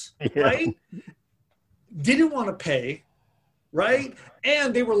house, right? Didn't want to pay, right?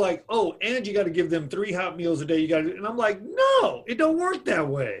 And they were like, oh, and you got to give them 3 hot meals a day. You got to, and I'm like, no, it don't work that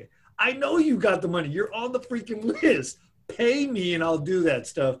way. I know you got the money. You're on the freaking list. Pay me and I'll do that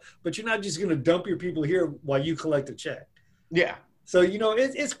stuff. But you're not just going to dump your people here while you collect a check. Yeah. So, you know,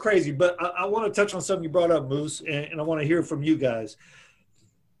 it's crazy. But I want to touch on something you brought up, Moose, and I want to hear from you guys.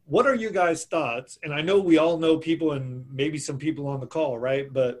 What are you guys' thoughts? And I know we all know people and maybe some people on the call,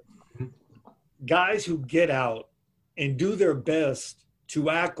 right? But guys who get out and do their best to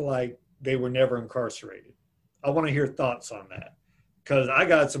act like they were never incarcerated. I want to hear thoughts on that. Because I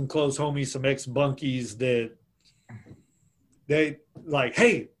got some close homies, some ex-bunkies that they like,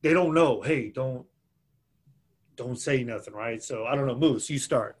 hey, they don't know. Hey, don't say nothing, right? So I don't know. Moose, you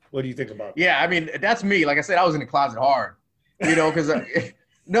start. What do you think about that? Yeah, I mean, that's me. Like I said, I was in the closet hard, you know, because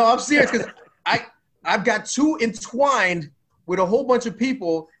no, I'm serious because I've got too entwined with a whole bunch of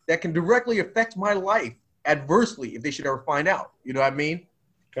people that can directly affect my life adversely if they should ever find out. You know what I mean?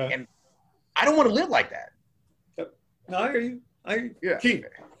 Okay. And I don't want to live like that. Yep. No, I hear you. Yeah. Keith.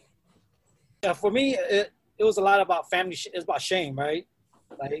 Yeah, for me, it was a lot about family. It's about shame, right?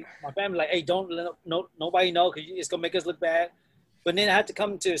 Like my family, like, hey, don't let nobody know because it's gonna make us look bad. But then I had to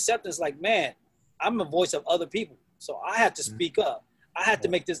come to acceptance, like, man, I'm a voice of other people. So I had to speak up. I had to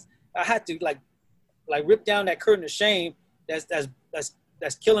make this, I had to like rip down that curtain of shame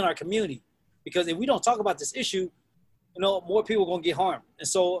that's killing our community. Because if we don't talk about this issue, you know, more people are going to get harmed. And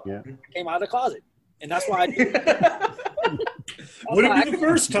so I came out of the closet. And that's why I did Wouldn't be the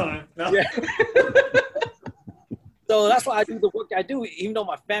first time. No. Yeah. So that's why I do the work I do, even though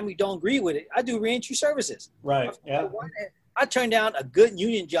my family don't agree with it. I do reentry services. Right. Yeah. I turned down a good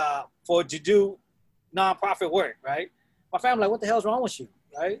union job to do nonprofit work, right? My family like, what the hell's wrong with you,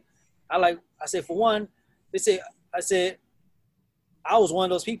 right? I said, for one, I said, I was one of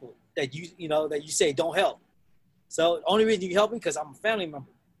those people that you say don't help. So the only reason you help me because I'm a family member.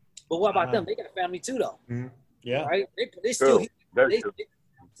 But what about them? They got a family too, though. Mm-hmm. Yeah. Right? They still,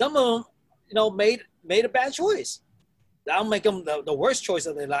 some of them, you know, made a bad choice. I'll make them the worst choice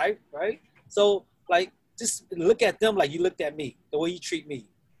of their life, right? So, like, just look at them like you looked at me, the way you treat me.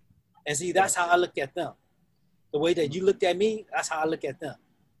 And see, that's how I look at them. The way that you looked at me, that's how I look at them.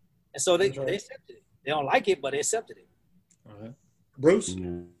 And so they accepted it. They don't like it, but they accepted it. All right. Bruce?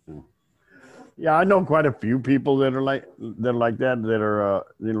 Yeah, I know quite a few people that are like that. That are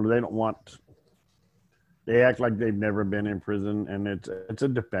you know, they don't want. They act like they've never been in prison, and it's a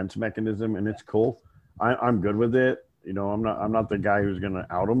defense mechanism, and it's cool. I'm good with it. You know, I'm not the guy who's going to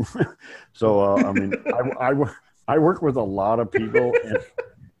out them. So I mean, I work with a lot of people,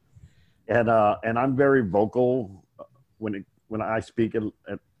 and I'm very vocal when I speak at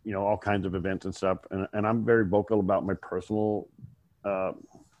you know, all kinds of events and stuff, and I'm very vocal about my personal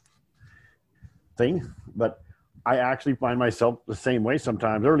thing. But I actually find myself the same way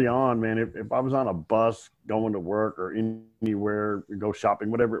sometimes. Early on, man, if I was on a bus going to work or anywhere, go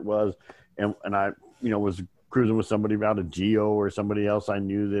shopping, whatever it was, and I, you know, was cruising with somebody out of Geo or somebody else I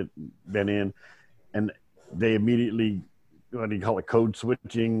knew that been in, and they immediately, what do you call it, code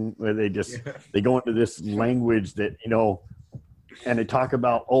switching, where they they go into this language that, you know, and they talk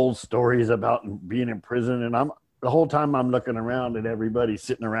about old stories about being in prison, and the whole time I'm looking around at everybody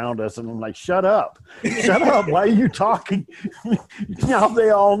sitting around us, and I'm like, shut up. Why are you talking? Now they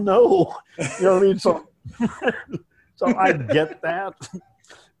all know. You know what I mean? So I get that.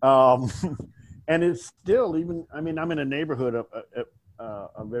 And it's still even, I mean, I'm in a neighborhood,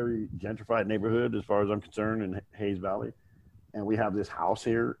 a very gentrified neighborhood as far as I'm concerned, in Hayes Valley. And we have this house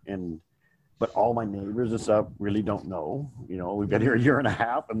here, but all my neighbors and stuff really don't know. You know, we've been here a year and a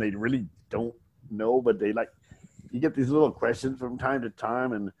half, and they really don't know, but they like, you get these little questions from time to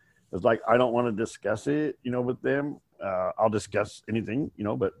time, and it's like, I don't want to discuss it, you know, with them. I'll discuss anything, you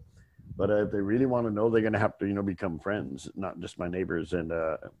know, but if they really want to know, they're going to have to, you know, become friends, not just my neighbors. And,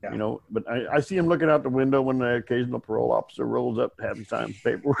 you know, but I see them looking out the window when the occasional parole officer rolls up, having signed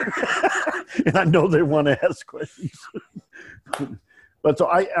paperwork. And I know they want to ask questions. But so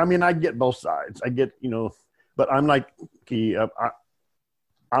I mean, I get both sides. I get, you know, but I'm like,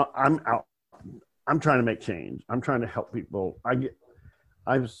 I'm out. I'm trying to make change. I'm trying to help people.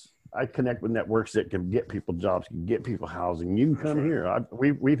 I connect with networks that can get people jobs, can get people housing. You can come here.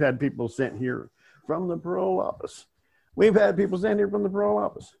 We've had people sent here from the parole office. We've had people sent here from the parole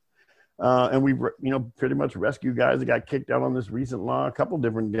office. And we've, you know, pretty much rescued guys that got kicked out on this recent law. A couple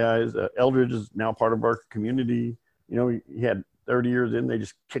different guys. Eldridge is now part of our community. You know, he had 30 years in. They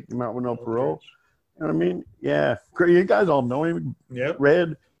just kicked him out with no parole. You know what I mean? Yeah. You guys all know him. Yep.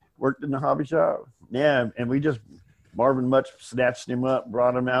 Red worked in the hobby shop. Yeah. And we just, Marvin Much snatched him up,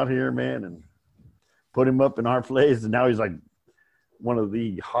 brought him out here, man, and put him up in our place. And now he's like one of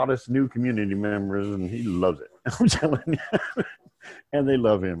the hottest new community members, and he loves it. I'm telling you. And they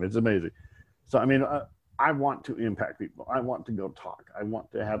love him. It's amazing. So, I mean, I want to impact people. I want to go talk. I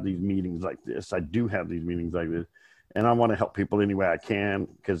want to have these meetings like this. I do have these meetings like this. And I want to help people any way I can,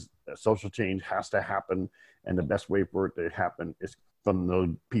 because social change has to happen. And the best way for it to happen is from those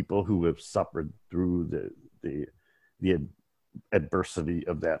people who have suffered through the adversity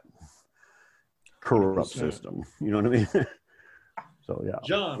of that corrupt 100%. system. You know what I mean? So, yeah.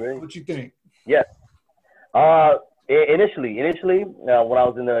 John, what you think? Yes. Initially, when I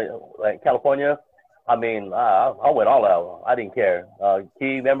was in California, I mean, I went all out. I didn't care.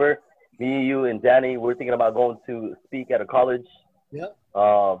 Key, remember, me, you, and Danny, we were thinking about going to speak at a college. Yeah.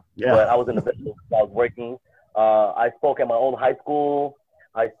 But I was in the business. I was working. I spoke at my old high school.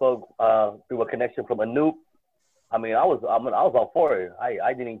 I spoke through a connection from Anoop. I mean, I was all for it.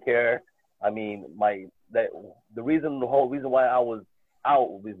 I didn't care. I mean, the whole reason why I was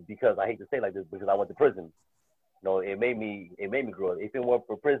out was because, I hate to say it like this, because I went to prison. You know, it made me grow up. If it weren't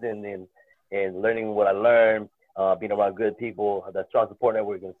for prison and learning what I learned, being around good people, the strong support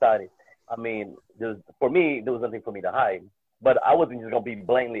network inside it. I mean, there was nothing for me to hide. But I wasn't just gonna be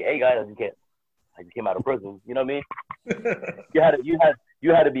blatantly, hey guys, you can't. I just came out of prison. You know what I mean? You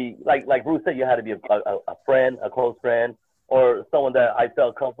had to be like Bruce said. You had to be a friend, a close friend, or someone that I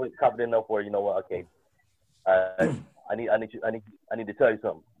felt confident enough for. You know what? Okay, I need to tell you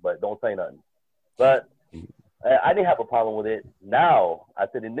something, but don't say nothing. But I didn't have a problem with it. Now, I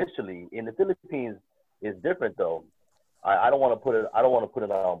said initially in the Philippines, it's different though. I don't want to put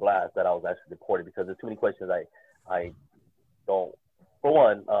it on blast that I was actually deported because there's too many questions I don't. For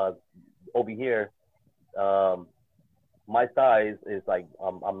one, over here, my size is like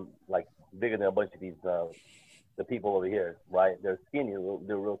I'm like bigger than a bunch of these the people over here, right? They're skinny,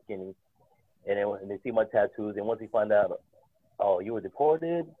 they're real skinny, and then when they see my tattoos, and once they find out, oh, you were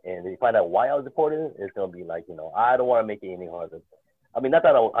deported, and they find out why I was deported, it's gonna be like, I don't want to make it any harder. I mean, not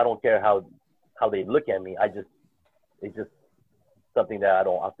that I don't care how they look at me. It's just something that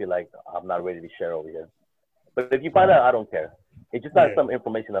I feel like I'm not ready to share over here. But if you find out, I don't care. It's just not some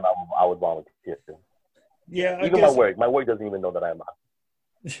information that I would volunteer to. Yeah, even my work doesn't even know that I'm not.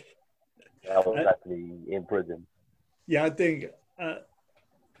 I was actually in prison. Yeah, I think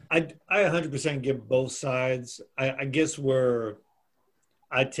I 100% give both sides. I guess where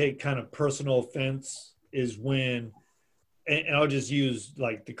I take kind of personal offense is when, and I'll just use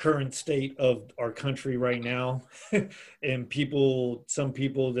like the current state of our country right now, and some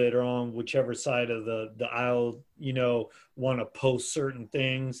people that are on whichever side of the aisle, want to post certain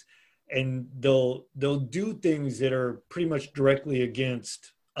things, and they'll do things that are pretty much directly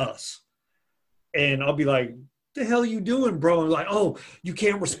against us. And I'll be like, the hell you doing, bro? And like, oh, you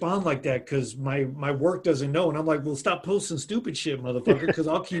can't respond like that because my work doesn't know. And I'm like, well, stop posting stupid shit, motherfucker, because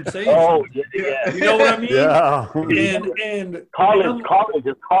I'll keep saying yeah. You know what I mean? Yeah. And college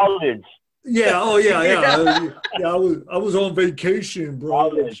is college. Yeah, oh yeah. I was on vacation, bro.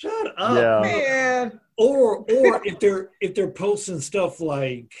 College. Shut up. Yeah. Man. Or if they're posting stuff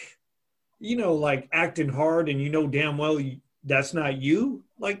like, like acting hard and damn well that's not you,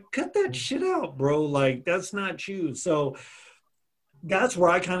 like cut that shit out, bro. Like that's not you. So that's where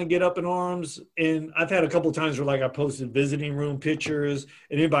I kind of get up in arms. And I've had a couple of times where like I posted visiting room pictures,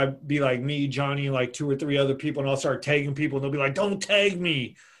 and anybody be like me, Johnny, like 2 or 3 other people, and I'll start tagging people, and they'll be like, don't tag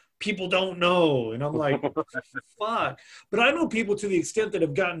me. People don't know. And I'm like, fuck. But I know people to the extent that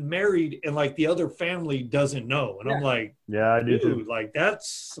have gotten married and like the other family doesn't know. And I'm like, yeah, I do dude, too. like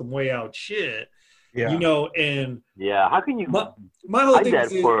that's some way out shit. Yeah. And yeah, how can you my whole thing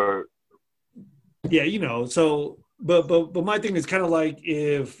that is, for so but my thing is kind of like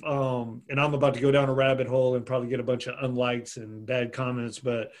if and I'm about to go down a rabbit hole and probably get a bunch of unlikes and bad comments,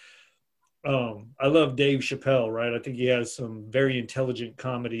 but I love Dave Chappelle, right? I think he has some very intelligent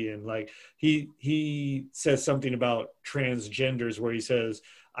comedy, and like he says something about transgenders where he says,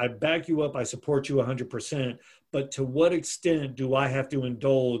 I back you up, I support you 100%, but to what extent do I have to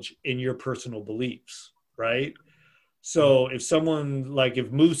indulge in your personal beliefs, right? So if someone, like if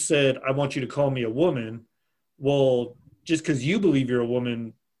Moose said, I want you to call me a woman, well, just because you believe you're a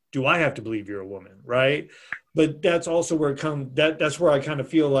woman, do I have to believe you're a woman, right? But that's also where that's where I kind of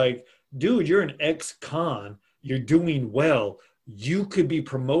feel like, dude, you're an ex-con, you're doing well. You could be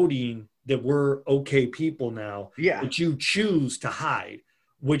promoting that we're okay people now, but you choose to hide,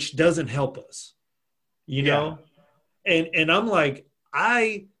 which doesn't help us, know? And I'm like,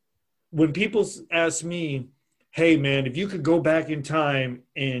 when people ask me, hey man, if you could go back in time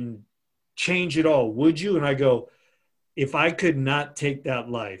and change it all, would you? And I go, if I could not take that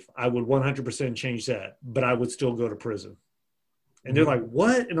life, I would 100% change that, but I would still go to prison. And they're like,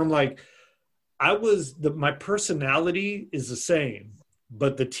 what? And I'm like, my personality is the same,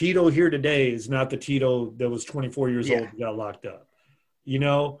 but the Tito here today is not the Tito that was 24 years old and got locked up,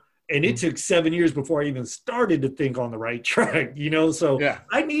 And it took 7 years before I even started to think on the right track, So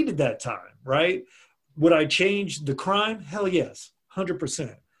I needed that time, right? Would I change the crime? Hell yes,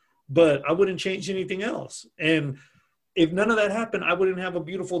 100%. But I wouldn't change anything else. And if none of that happened, I wouldn't have a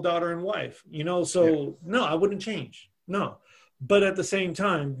beautiful daughter and wife, So no, I wouldn't change. No. But at the same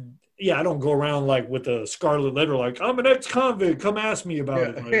time, I don't go around like with a scarlet letter, like I'm an ex-convict, come ask me about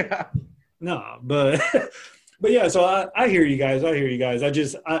it. Like, no, but yeah, so I hear you guys.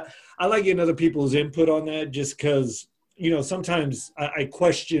 I like getting other people's input on that just because, sometimes I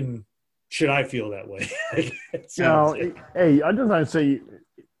question, should I feel that way? Hey, I just want to say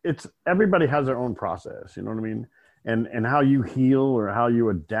everybody has their own process, you know what I mean? And how you heal or how you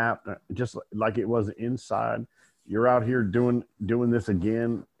adapt, just like it was inside. You're out here doing this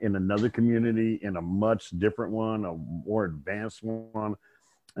again in another community, in a much different one, a more advanced one.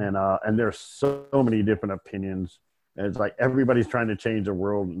 And there's so many different opinions. And it's like everybody's trying to change the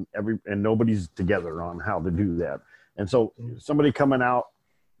world, and nobody's together on how to do that. And so somebody coming out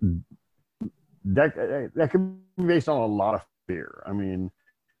that can be based on a lot of fear. I mean,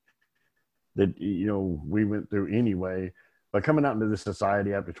 that, we went through anyway, but coming out into this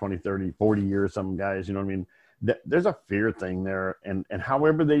society after 20, 30, 40 years, some guys, you know what I mean? There's a fear thing there. And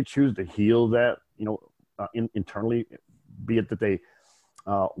however they choose to heal that, internally, be it that they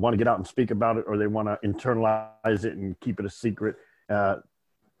want to get out and speak about it, or they want to internalize it and keep it a secret.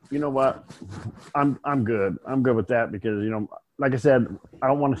 You know what? I'm good. I'm good with that because, like I said, I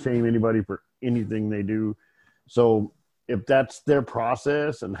don't want to shame anybody for anything they do. So if that's their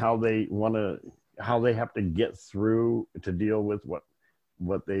process and how they have to get through to deal with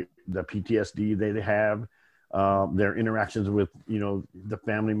the PTSD they have, their interactions with, the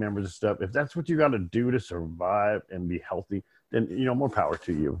family members and stuff, if that's what you got to do to survive and be healthy, then, more power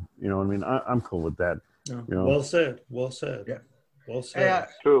to you. You know what I mean? I'm cool with that. Yeah. Well said. Yeah. Well said.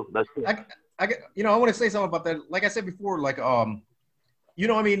 True. That's true. I want to say something about that. Like I said before, like,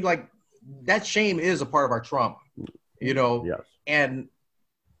 like that shame is a part of our trauma, Yes. and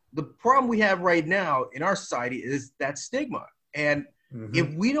the problem we have right now in our society is that stigma. And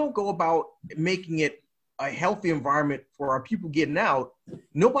if we don't go about making it a healthy environment for our people getting out,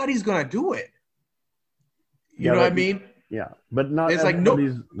 nobody's going to do it. You know what I mean? Yeah. But not it's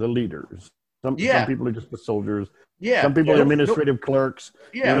everybody's the leaders. Some people are just the soldiers. Yeah. Some people are administrative clerks.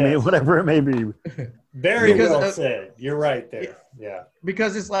 Yeah. You know what I mean? Whatever it may be. Very well said. You're right there. Yeah.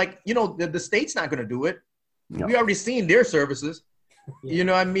 Because it's like, the state's not going to do it. No. We already seen their services. You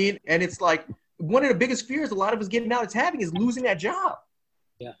know what I mean? And it's like one of the biggest fears a lot of us getting out is losing that job.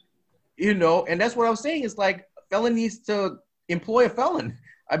 Yeah. And that's what I was saying. It's like a felon needs to employ a felon.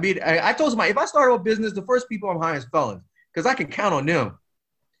 I mean, I told somebody, if I start a business, the first people I'm hiring is felons because I can count on them.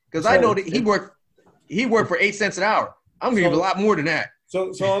 Because I know that he worked for 8 cents an hour. I'm going to give a lot more than that. So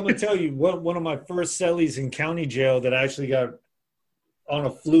I'm going to tell you, one of my first cellies in county jail that I actually got on a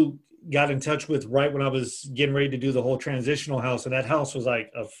fluke, got in touch with right when I was getting ready to do the whole transitional house. And that house was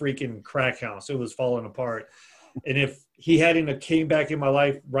like a freaking crack house. It was falling apart. And if he hadn't came back in my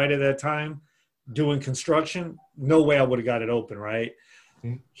life right at that time doing construction, no way I would have got it open, right?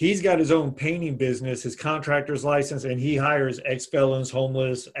 He's got his own painting business, his contractor's license, and he hires ex-felons,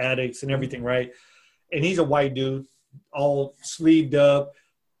 homeless, addicts, and everything, right? And he's a white dude, all sleeved up,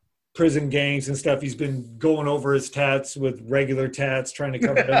 prison gangs and stuff. He's been going over his tats with regular tats, trying to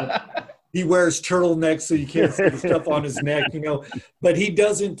cover it up. He wears turtlenecks so you can't see the stuff on his neck, But he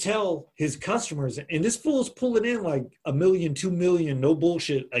doesn't tell his customers. And this fool's pulling in like $1 million, $2 million, no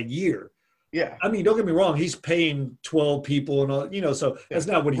bullshit, a year. Yeah. I mean, don't get me wrong. He's paying 12 people and all, so that's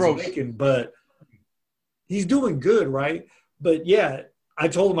not what he's making, but he's doing good, right? But yeah, I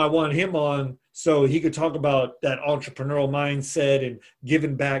told him I wanted him on so he could talk about that entrepreneurial mindset and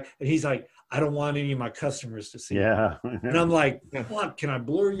giving back. And he's like, I don't want any of my customers to see it. And I'm like, what? Can I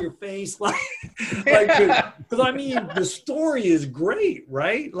blur your face? Because I mean, the story is great,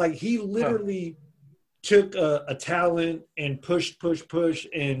 right? Like he literally took a talent and pushed,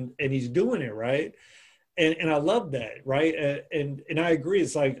 and he's doing it, right? And I love that, right? And I agree.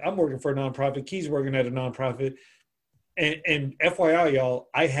 It's like I'm working for a nonprofit. Key's working at a nonprofit. And FYI, y'all,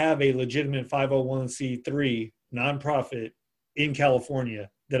 I have a legitimate 501c3 nonprofit in California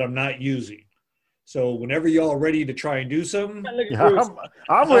that I'm not using. So whenever y'all are ready to try and do something,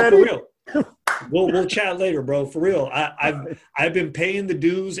 I'm ready. For real. We'll chat later, bro. For real. I've been paying the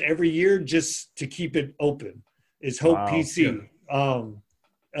dues every year just to keep it open. It's Hope PC.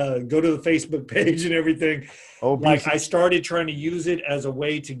 Go to the Facebook page and everything. Like I started trying to use it as a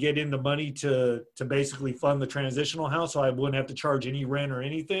way to get in the money to basically fund the transitional house, so I wouldn't have to charge any rent or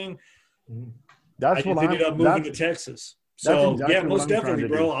anything. That's what I ended up moving to Texas. So exactly most definitely,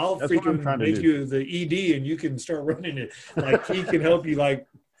 bro. I'll freaking make you the ED and you can start running it. Like he can help you, like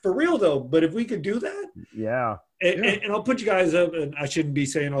for real though. But if we could do that, and I'll put you guys up. And I shouldn't be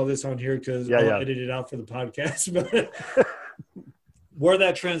saying all this on here because I'll edit it out for the podcast. But where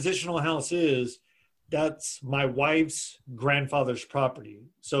that transitional house is, that's my wife's grandfather's property.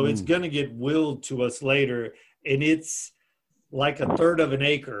 So it's going to get willed to us later. And it's like a third of an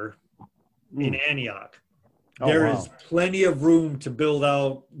acre in Antioch. There is plenty of room to build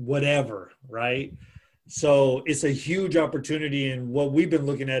out whatever, right? So it's a huge opportunity. And what we've been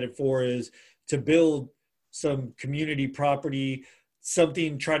looking at it for is to build some community property,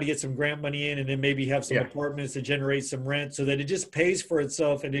 something, try to get some grant money in, and then maybe have some apartments to generate some rent so that it just pays for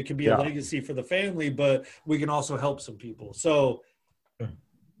itself and it can be a legacy for the family, but we can also help some people. So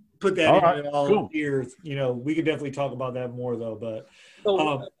put that in all ears. We could definitely talk about that more though, but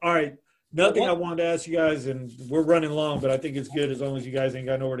all right. Nothing I wanted to ask you guys, and we're running long, but I think it's good as long as you guys ain't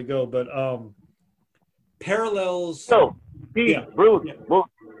got nowhere to go. But parallels. So, Bruce,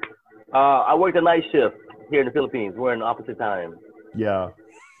 I worked a night shift here in the Philippines. We're in the opposite time. Yeah.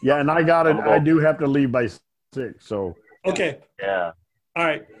 Yeah, and I got it. I do have to leave by 6, so. Okay. Yeah. All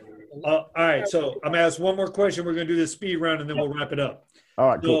right. All right. So I'm gonna ask one more question. We're gonna do this speed round and then we'll wrap it up. All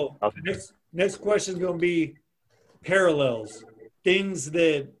right, cool. So next question is gonna be parallels, things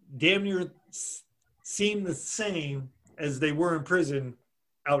that damn near seem the same as they were in prison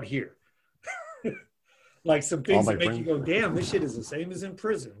out here. Like some things that make you go, damn, this shit is the same as in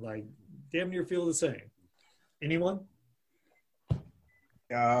prison. Like damn near feel the same. Anyone?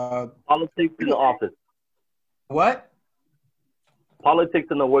 Politics in the office. What? Politics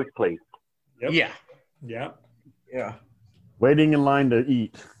in the workplace. Yep. Yeah. Yeah. Yeah. Waiting in line to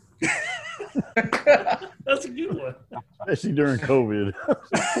eat, That's a good one. especially during COVID.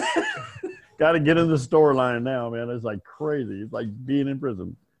 Got to get in the store line now, man. It's like crazy. It's like being in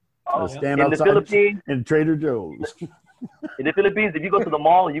prison. Stand In the outside Philippines, in Trader Joe's. in the Philippines, if you go to the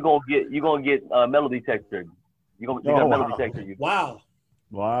mall, you're gonna get metal detector. You got a metal detector. Wow.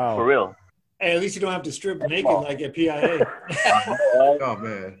 Wow. For real. Hey, at least you don't have to strip naked like at PIA. Oh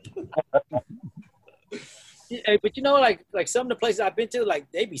man. Hey, but you know, like some of the places I've been to,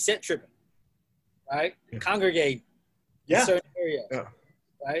 like they be set tripping, right? Congregate in Yeah. certain areas, Yeah.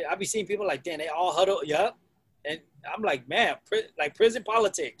 right? I be seeing people like, damn, they all huddle, yup. And I'm like, man, like prison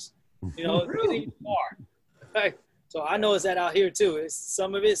politics, you know, Really? it's even more. Right? So I know it's that out here too. It's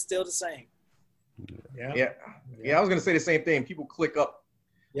some of it's still the same. Yeah. Yeah. Yeah. I was gonna say the same thing. People click up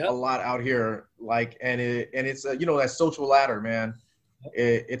Yep. a lot out here, like, and it's you know, that social ladder, man.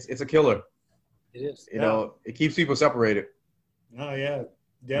 It's a killer. It is. You know, it keeps people separated. Oh yeah,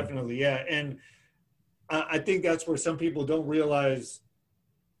 definitely. Yeah. And I think that's where some people don't realize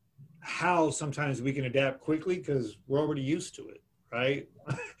how sometimes we can adapt quickly because we're already used to it. Right.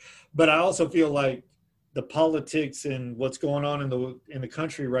 But I also feel like the politics and what's going on in the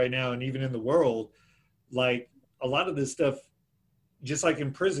country right now, and even in the world, like a lot of this stuff, just like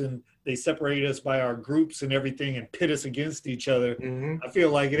in prison, they separate us by our groups and everything and pit us against each other. Mm-hmm. I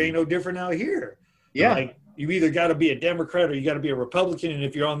feel like it ain't no different out here. Yeah. Like you either got to be a Democrat or you got to be a Republican. And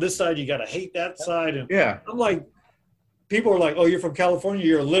if you're on this side, you got to hate that side. And Yeah. I'm like, people are like, oh, you're from California,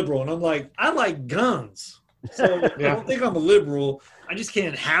 you're a liberal. And I'm like, I like guns. So I don't think I'm a liberal. I just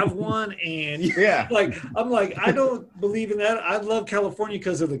can't have one. And Yeah. like, I'm like, I don't believe in that. I love California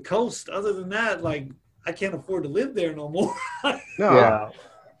because of the coast. Other than that, like, I can't afford to live there no more. No. Yeah.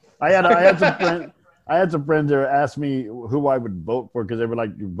 I had some friends that asked me who I would vote for because they were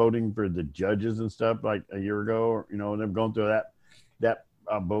like voting for the judges and stuff like a year ago, you know, and they're going through that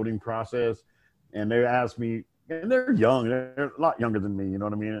voting process. And they asked me, and they're young, they're a lot younger than me, you know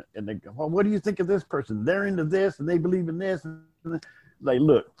what I mean? And they go, well, what do you think of this person? They're into this and they believe in this. And like,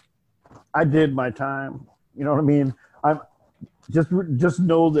 look, I did my time, you know what I mean? I'm just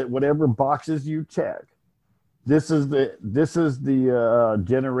know that whatever boxes you check, this is the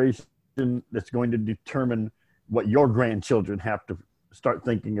generation that's going to determine what your grandchildren have to start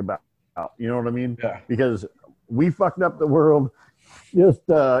thinking about. You know what I mean? Yeah. Because we fucked up the world. Just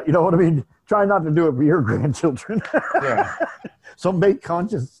you know what I mean? Try not to do it for your grandchildren. Yeah. So make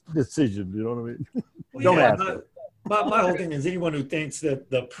conscious decisions. You know what I mean? Well, Don't yeah, ask them. my whole thing is anyone who thinks that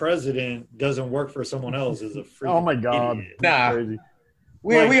the president doesn't work for someone else is a freaking Oh my God. idiot. Nah. Crazy.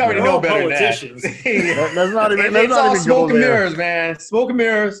 We Like, already we're know all better politicians. than that. Let's not even. Let's It's not all even go smoke and there. mirrors, man. Smoke and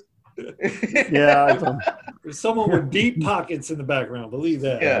mirrors. Yeah. There's someone with deep pockets in the background. Believe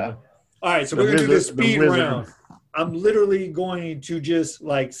that. Yeah. All right, so The we're gonna do this wizard- the speed wizard. round. I'm literally going to just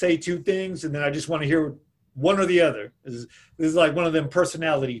like say two things, and then I just want to hear one or the other. This is like one of them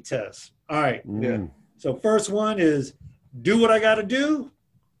personality tests. All right. Mm. So first one is do what I got to do,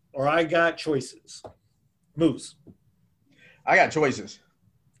 or I got choices. Moose, I got choices.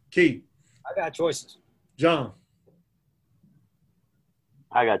 Key, I got choices. John,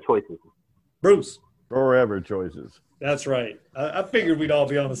 I got choices. Bruce. Forever choices. That's right. I figured we'd all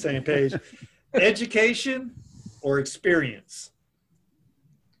be on the same page. Education or experience?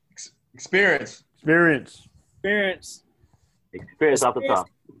 Experience. Experience. Experience. Experience off the top.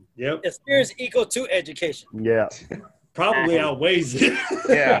 Yep. Experience equal to education. Yeah. Probably outweighs it.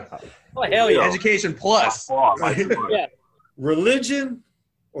 Yeah. Oh, hell yeah. Education plus. Right. Yeah. Religion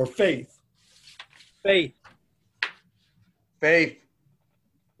or faith? Faith. Faith.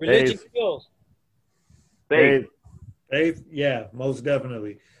 Religion Faith. kills. Faith. Faith, yeah, most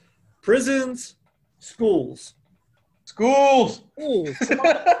definitely. Prisons, schools. Schools. Ooh.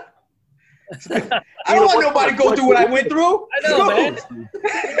 I don't want nobody to go through what I went through. I know, man.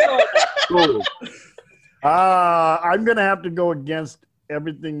 Schools. I'm gonna have to go against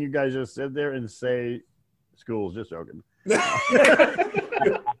everything you guys just said there and say schools. Just joking.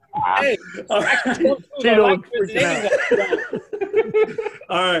 Hey, All right. Tito I like was freaking Resident Evil.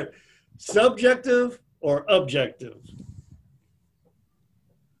 All right. Subjective or objective?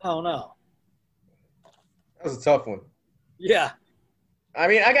 Oh no. That was a tough one. Yeah. I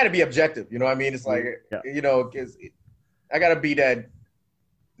mean, I got to be objective. You know what I mean? It's like, Yeah. you know, because I got to be that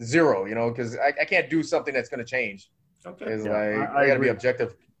zero, you know, because I can't do something that's going to change. Okay. It's Yeah, like, I I got to be agree.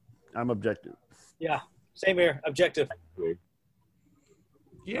 objective. I'm objective. Yeah. Same here. Objective.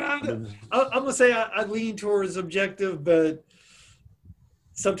 Yeah, I'm gonna say I lean towards objective, but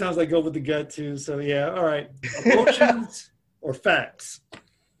sometimes I go with the gut too. So yeah, all right. Emotions or facts?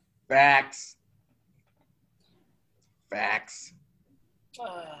 Facts. Facts.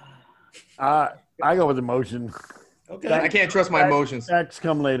 I go with emotion. Okay. I can't trust my emotions. Facts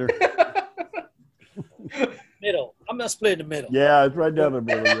come later. Middle. I'm gonna split in the middle. Yeah, it's right down the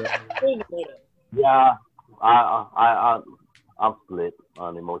middle. Yeah. Split in the middle. Yeah, I'm split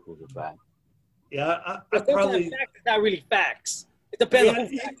on emotions and facts. Yeah, I But sometimes probably facts is not really facts. It depends on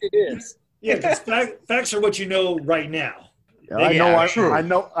who fact it is. yeah, because facts are what you know right now. Yeah, I know. Yeah, true.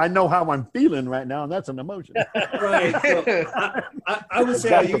 I know how I'm feeling right now, and that's an emotion. Right. So I would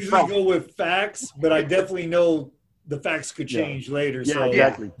say I usually go with facts, but I definitely know the facts could change later. Yeah, So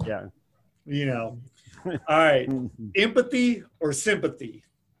exactly. Yeah. you know. All right. Empathy or sympathy?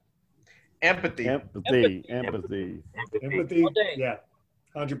 Empathy. Empathy. Empathy. All day. Yeah.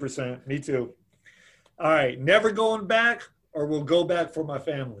 100%. Me too. All right. Never going back or we'll go back for my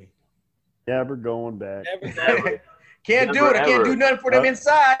family. Never going back. Never. Can't do it. I can't do nothing for them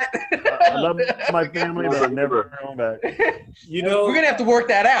inside. I love my family, but I'm never going back. You know, We're gonna have to work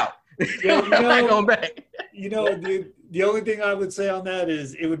that out. Yeah, I'm not going back. you know, the only thing I would say on that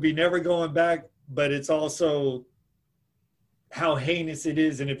is it would be never going back, but it's also how heinous it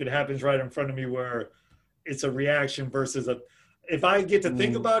is, and if it happens right in front of me, where it's a reaction versus a. If I get to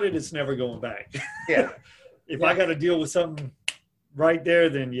think about it, it's never going back. Yeah. If I got to deal with something right there,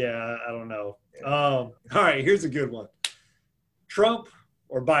 then yeah, I don't know. All right, here's a good one: Trump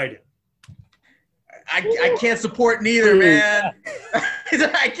or Biden? I can't support neither, man.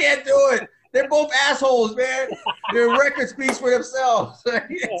 I can't do it. They're both assholes, man. Their record speaks for themselves.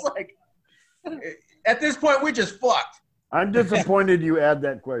 It's like, at this point, we're just fucked. I'm disappointed you add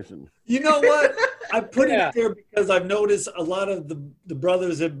that question. You know what? I put Yeah. it there because I've noticed a lot of the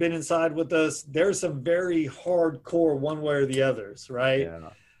brothers that have been inside with us. There's some very hardcore one way or the others, right? Yeah.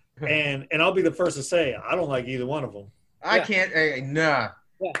 And I'll be the first to say I don't like either one of them. I Yeah. can't. Nah.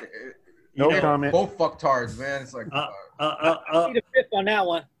 Yeah. No You know, comment. Both fucktards, man. It's like. I'll be the fifth on that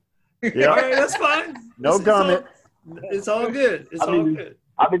one. All Yeah. right, that's fine. No It's comment. It's all good. It's all good.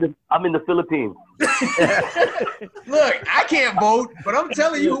 I'm in the Philippines. Look, I can't vote, but I'm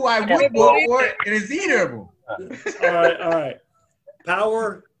telling you who I would vote for, and it's either of them. All right.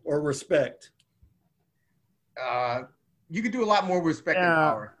 Power or respect? You could do a lot more with respect than Yeah.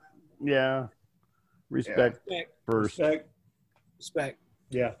 power. Yeah. Respect first. Respect.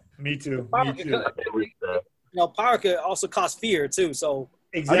 Yeah, me too. Power Me could, too. power could also cause fear too. So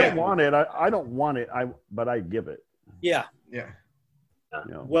Exactly. I don't want it. I don't want it. But I give it. yeah, Yeah.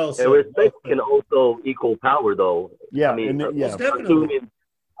 You know? Well And said. respect can also equal power, though. Yeah. I mean, and, yeah. Most definitely.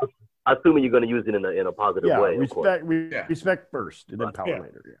 Assuming you're going to use it in a positive Yeah. way. Of course. Respect first, and then power Yeah.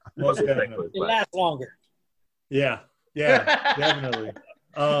 later. Yeah. Most Respect definitely. first, it right. lasts longer. Yeah, definitely.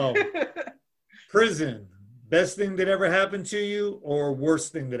 Prison, best thing that ever happened to you or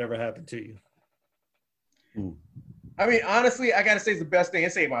worst thing that ever happened to you? I mean, honestly, I gotta say it's the best thing.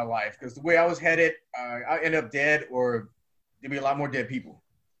 It saved my life because the way I was headed, I end up dead, or there'd be a lot more dead people.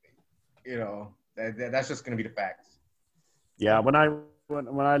 You know, that's just gonna be the facts. Yeah. When I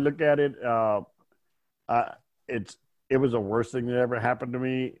look at it, it was the worst thing that ever happened to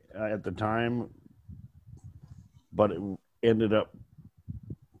me at the time, but it ended up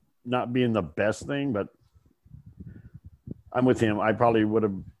not being the best thing. But I'm with him. I probably would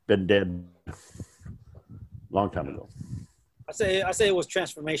have been dead a long time ago. I say it was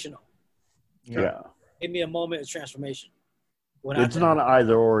transformational. Yeah. Give me a moment of transformation. It's not an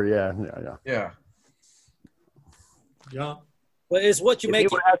either or. Yeah. Yeah. Yeah. But it's what you If make you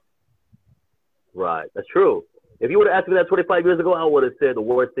it. would've asked- right, that's true. If you would have asked me that 25 years ago, I would have said the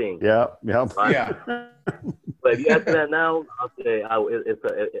worst thing. Yeah. Right? Yeah. But if you ask me that now, I'll say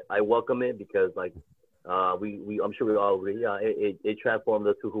I welcome it because I'm sure we all agree. Yeah, it transformed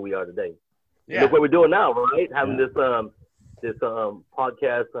us to who we are today. Yeah. Look what we're doing now, right? Having this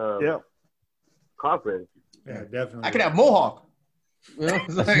podcast Yeah. Yeah, conference. definitely. I could have Mohawk. You know?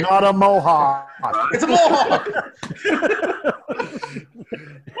 It's, like- Not a mohawk. it's a Mohawk.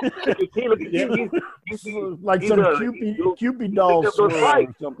 Look at you. Like some Cupid doll swirl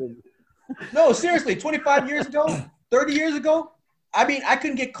or something. No, seriously, 25 years ago, 30 years ago, I mean, I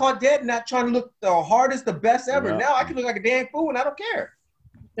couldn't get caught dead not trying to look the hardest, the best ever. Yeah. Now I can look like a damn fool and I don't care.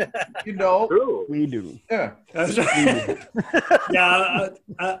 You know? True. We do. Yeah. That's right. Yeah,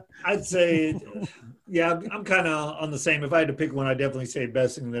 I'd say, yeah, I'm kind of on the same. If I had to pick one, I'd definitely say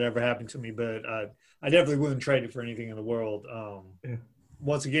best thing that ever happened to me. But I definitely wouldn't trade it for anything in the world.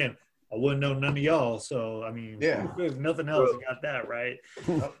 Once again, I wouldn't know none of y'all. So, I mean, if nothing else, I got that, right?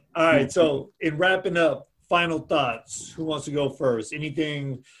 All right. So, in wrapping up, final thoughts. Who wants to go first?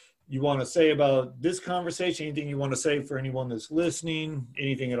 Anything you want to say about this conversation? Anything you want to say for anyone that's listening?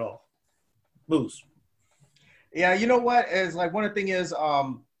 Anything at all? Moose. Yeah, you know what? Is like one of the thing is,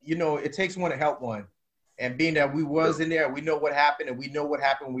 you know, it takes one to help one. And being that we was in there, we know what happened, and we know what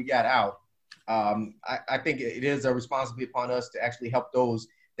happened when we got out. I think it is a responsibility upon us to actually help those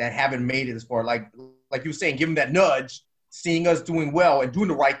that haven't made it as far. Like you were saying, give them that nudge, seeing us doing well and doing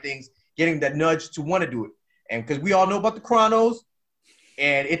the right things, getting that nudge to want to do it. And because we all know about the chronos,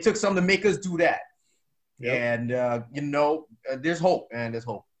 and it took something to make us do that. Yep. And, you know, there's hope, man. There's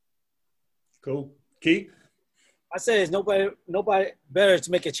hope. Cool. Keith? I say there's nobody better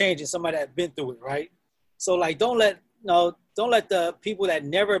to make a change than somebody that's been through it, right? So, like, don't let the people that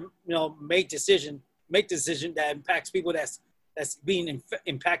never, make decision that impacts people that's being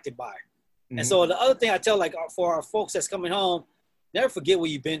impacted by. Mm-hmm. And so the other thing I tell, like, for our folks that's coming home, never forget where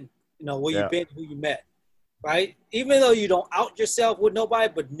you've been, where you've been, who you met, right? Even though you don't out yourself with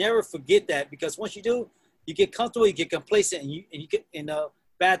nobody, but never forget that, because once you do, you get comfortable, you get complacent, and you get,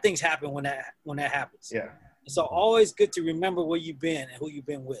 bad things happen when that happens. Yeah. So always good to remember where you've been and who you've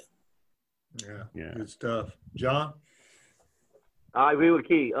been with. Yeah. Good stuff. John? I agree with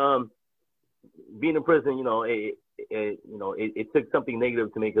Key. Being in prison, it took something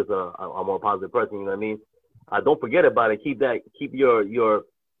negative to make us a more positive person. You know what I mean? Don't forget about it. Keep your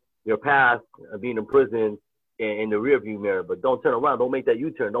past of being in prison in the rearview mirror, but don't turn around. Don't make that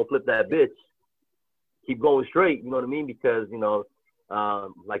U-turn. Don't flip that bitch. Keep going straight. You know what I mean? Because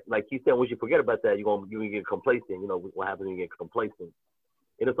like you said, once you forget about that, you're gonna get complacent. You know what happens when you get complacent.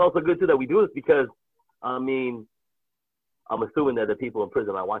 And it's also good too that we do this because, I'm assuming that the people in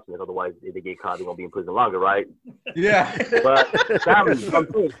prison are watching this. Otherwise, if they get caught, they're gonna be in prison longer, right? Yeah. But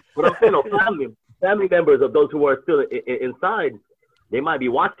family members of those who are still inside, they might be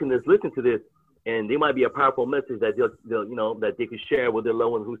watching this, listening to this, and they might be a powerful message that they'll that they could share with their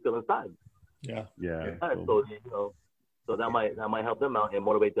loved ones who's still inside. Yeah. Yeah. So that might help them out and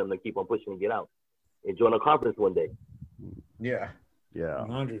motivate them to keep on pushing and get out and join a conference one day. Yeah. Yeah.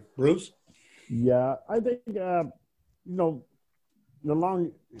 100. Bruce? Yeah, I think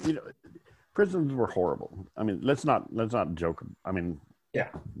prisons were horrible. I mean, let's not joke. I mean,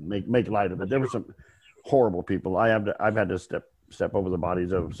 make light of it. There were some horrible people. I've had to step over the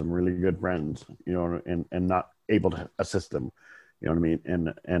bodies of some really good friends, and not able to assist them. You know what I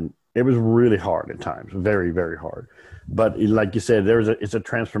mean? And it was really hard at times, very, very hard. But like you said, it's a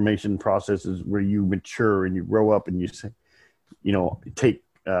transformation process where you mature and you grow up and you say, take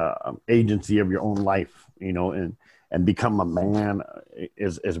agency of your own life, and become a man.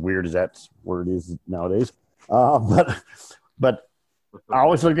 As weird as that word is nowadays. But I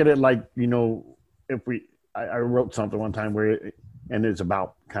always look at it like, I wrote something one time and it's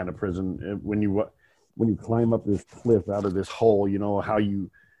about kind of prison. When you climb up this cliff out of this hole, how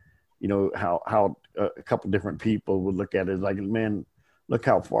a couple different people would look at it like, man, look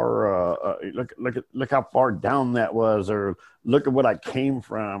how far, look how far down that was, or look at what I came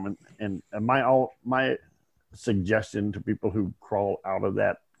from. And my suggestion to people who crawl out of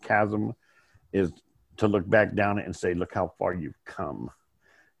that chasm is to look back down it and say, look how far you've come.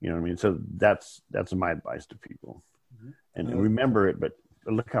 You know what I mean? So that's my advice to people. And remember it, but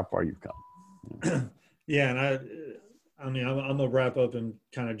look how far you've come. Yeah, and I'm gonna wrap up and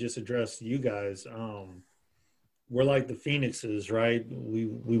kind of just address you guys. We're like the phoenixes, right?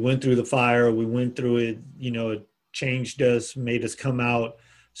 We went through the fire, we went through it. It changed us, made us come out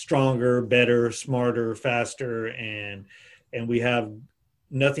stronger, better, smarter, faster, and we have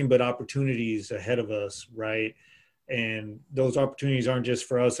nothing but opportunities ahead of us, right? And those opportunities aren't just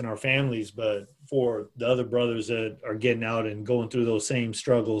for us and our families, but for the other brothers that are getting out and going through those same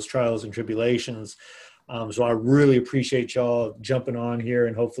struggles, trials, and tribulations. So I really appreciate y'all jumping on here,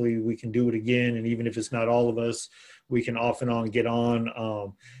 and hopefully we can do it again. And even if it's not all of us, we can off and on get on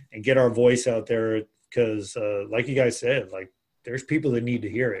and get our voice out there, because like you guys said, like, there's people that need to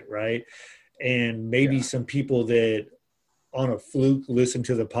hear it, right? And maybe some people that on a fluke listen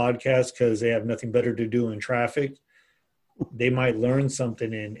to the podcast because they have nothing better to do in traffic. they might learn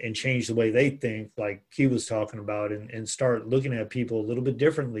something and change the way they think, like he was talking about, and start looking at people a little bit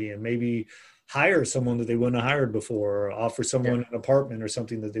differently, and maybe hire someone that they wouldn't have hired before, or offer someone an apartment or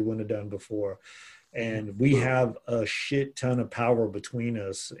something that they wouldn't have done before. And we have a shit ton of power between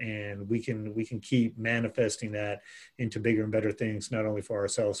us, and we can keep manifesting that into bigger and better things, not only for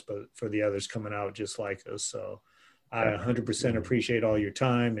ourselves, but for the others coming out just like us. So I 100% appreciate all your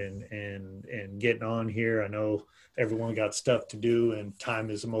time and getting on here. I know everyone got stuff to do, and time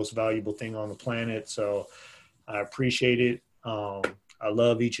is the most valuable thing on the planet. So I appreciate it. I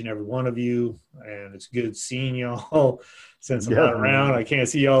love each and every one of you, and it's good seeing y'all. Since I'm not around, I can't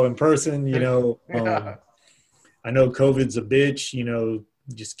see y'all in person. I know COVID's a bitch.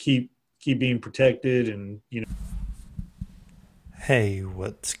 Just keep being protected, and Hey,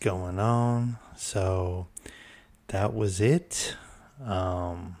 what's going on? So that was it.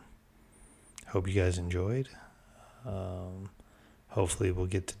 Hope you guys enjoyed. Hopefully we'll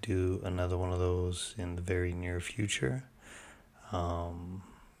get to do another one of those in the very near future.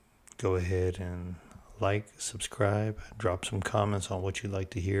 Go ahead and subscribe, drop some comments on what you'd like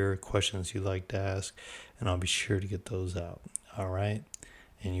to hear, questions you'd like to ask, and I'll be sure to get those out. All right.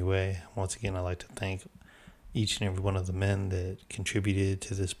 Anyway, once again, I'd like to thank each and every one of the men that contributed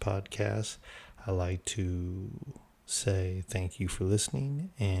to this podcast. I'd like to say thank you for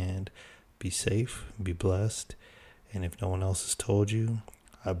listening, and be safe, be blessed. And if no one else has told you,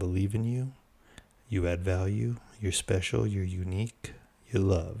 I believe in you. You add value. You're special. You're unique. You're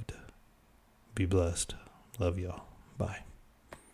loved. Be blessed. Love y'all. Bye.